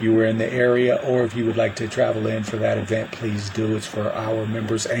you were in the area, or if you would like to travel in for that event, please do. It's for our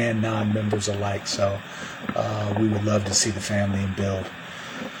members and non-members alike. So we would love to see the family and build.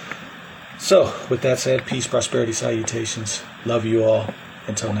 So, with that said, peace, prosperity, salutations. Love you all.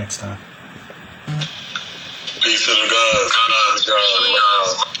 Until next time. Peace to the gods.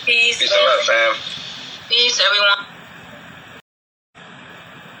 Peace. Peace and love, fam. Peace, everyone.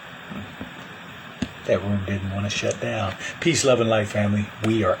 That room didn't want to shut down. Peace, love, and light, family.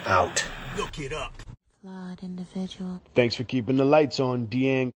 We are out. Look it up. Flawed individual. Thanks for keeping the lights on,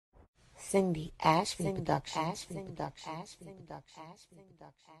 Deang. Cindy Ashby Productions.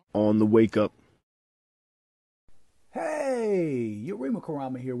 On the wake up. Hey, Yurima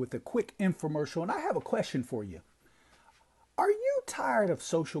Karama here with a quick infomercial, and I have a question for you. Are you tired of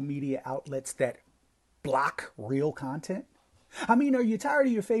social media outlets that block real content? I mean, are you tired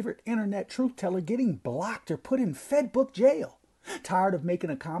of your favorite internet truth teller getting blocked or put in Fedbook jail? Tired of making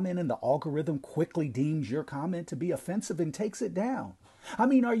a comment and the algorithm quickly deems your comment to be offensive and takes it down? I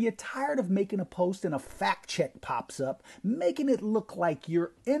mean, are you tired of making a post and a fact check pops up, making it look like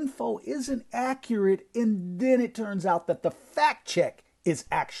your info isn't accurate, and then it turns out that the fact check is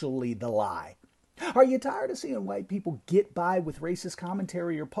actually the lie? Are you tired of seeing white people get by with racist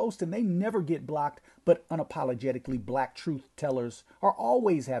commentary or posts and they never get blocked, but unapologetically black truth tellers are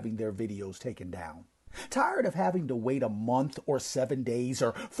always having their videos taken down? Tired of having to wait a month or 7 days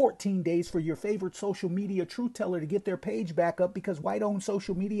or 14 days for your favorite social media truth teller to get their page back up because white-owned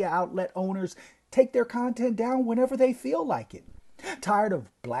social media outlet owners take their content down whenever they feel like it? Tired of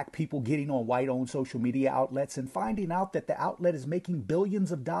black people getting on white-owned social media outlets and finding out that the outlet is making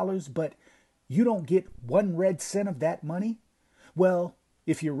billions of dollars, but you don't get 1 red cent of that money? Well,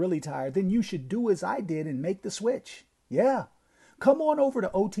 if you're really tired, then you should do as I did and make the switch. Yeah. Come on over to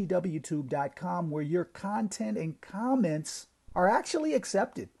otwtube.com where your content and comments are actually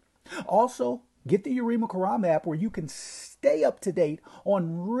accepted. Also, get the Yurima Karama app where you can stay up to date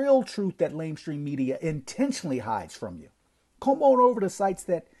on real truth that lamestream media intentionally hides from you. Come on over to sites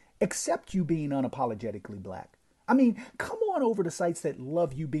that accept you being unapologetically black. I mean, come on over to sites that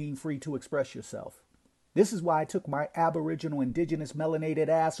love you being free to express yourself. This is why I took my Aboriginal, Indigenous, melanated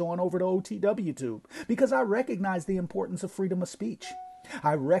ass on over to OTWTube, because I recognize the importance of freedom of speech.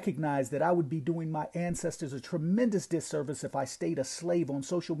 I recognize that I would be doing my ancestors a tremendous disservice if I stayed a slave on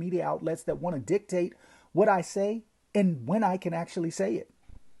social media outlets that want to dictate what I say and when I can actually say it.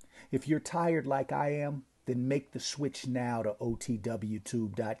 If you're tired like I am, then make the switch now to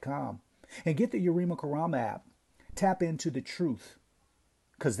otwtube.com and get the Yurima Karama app. Tap into the truth,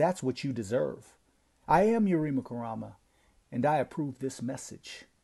 because that's what you deserve. I am Yurima Karama, and I approve this message.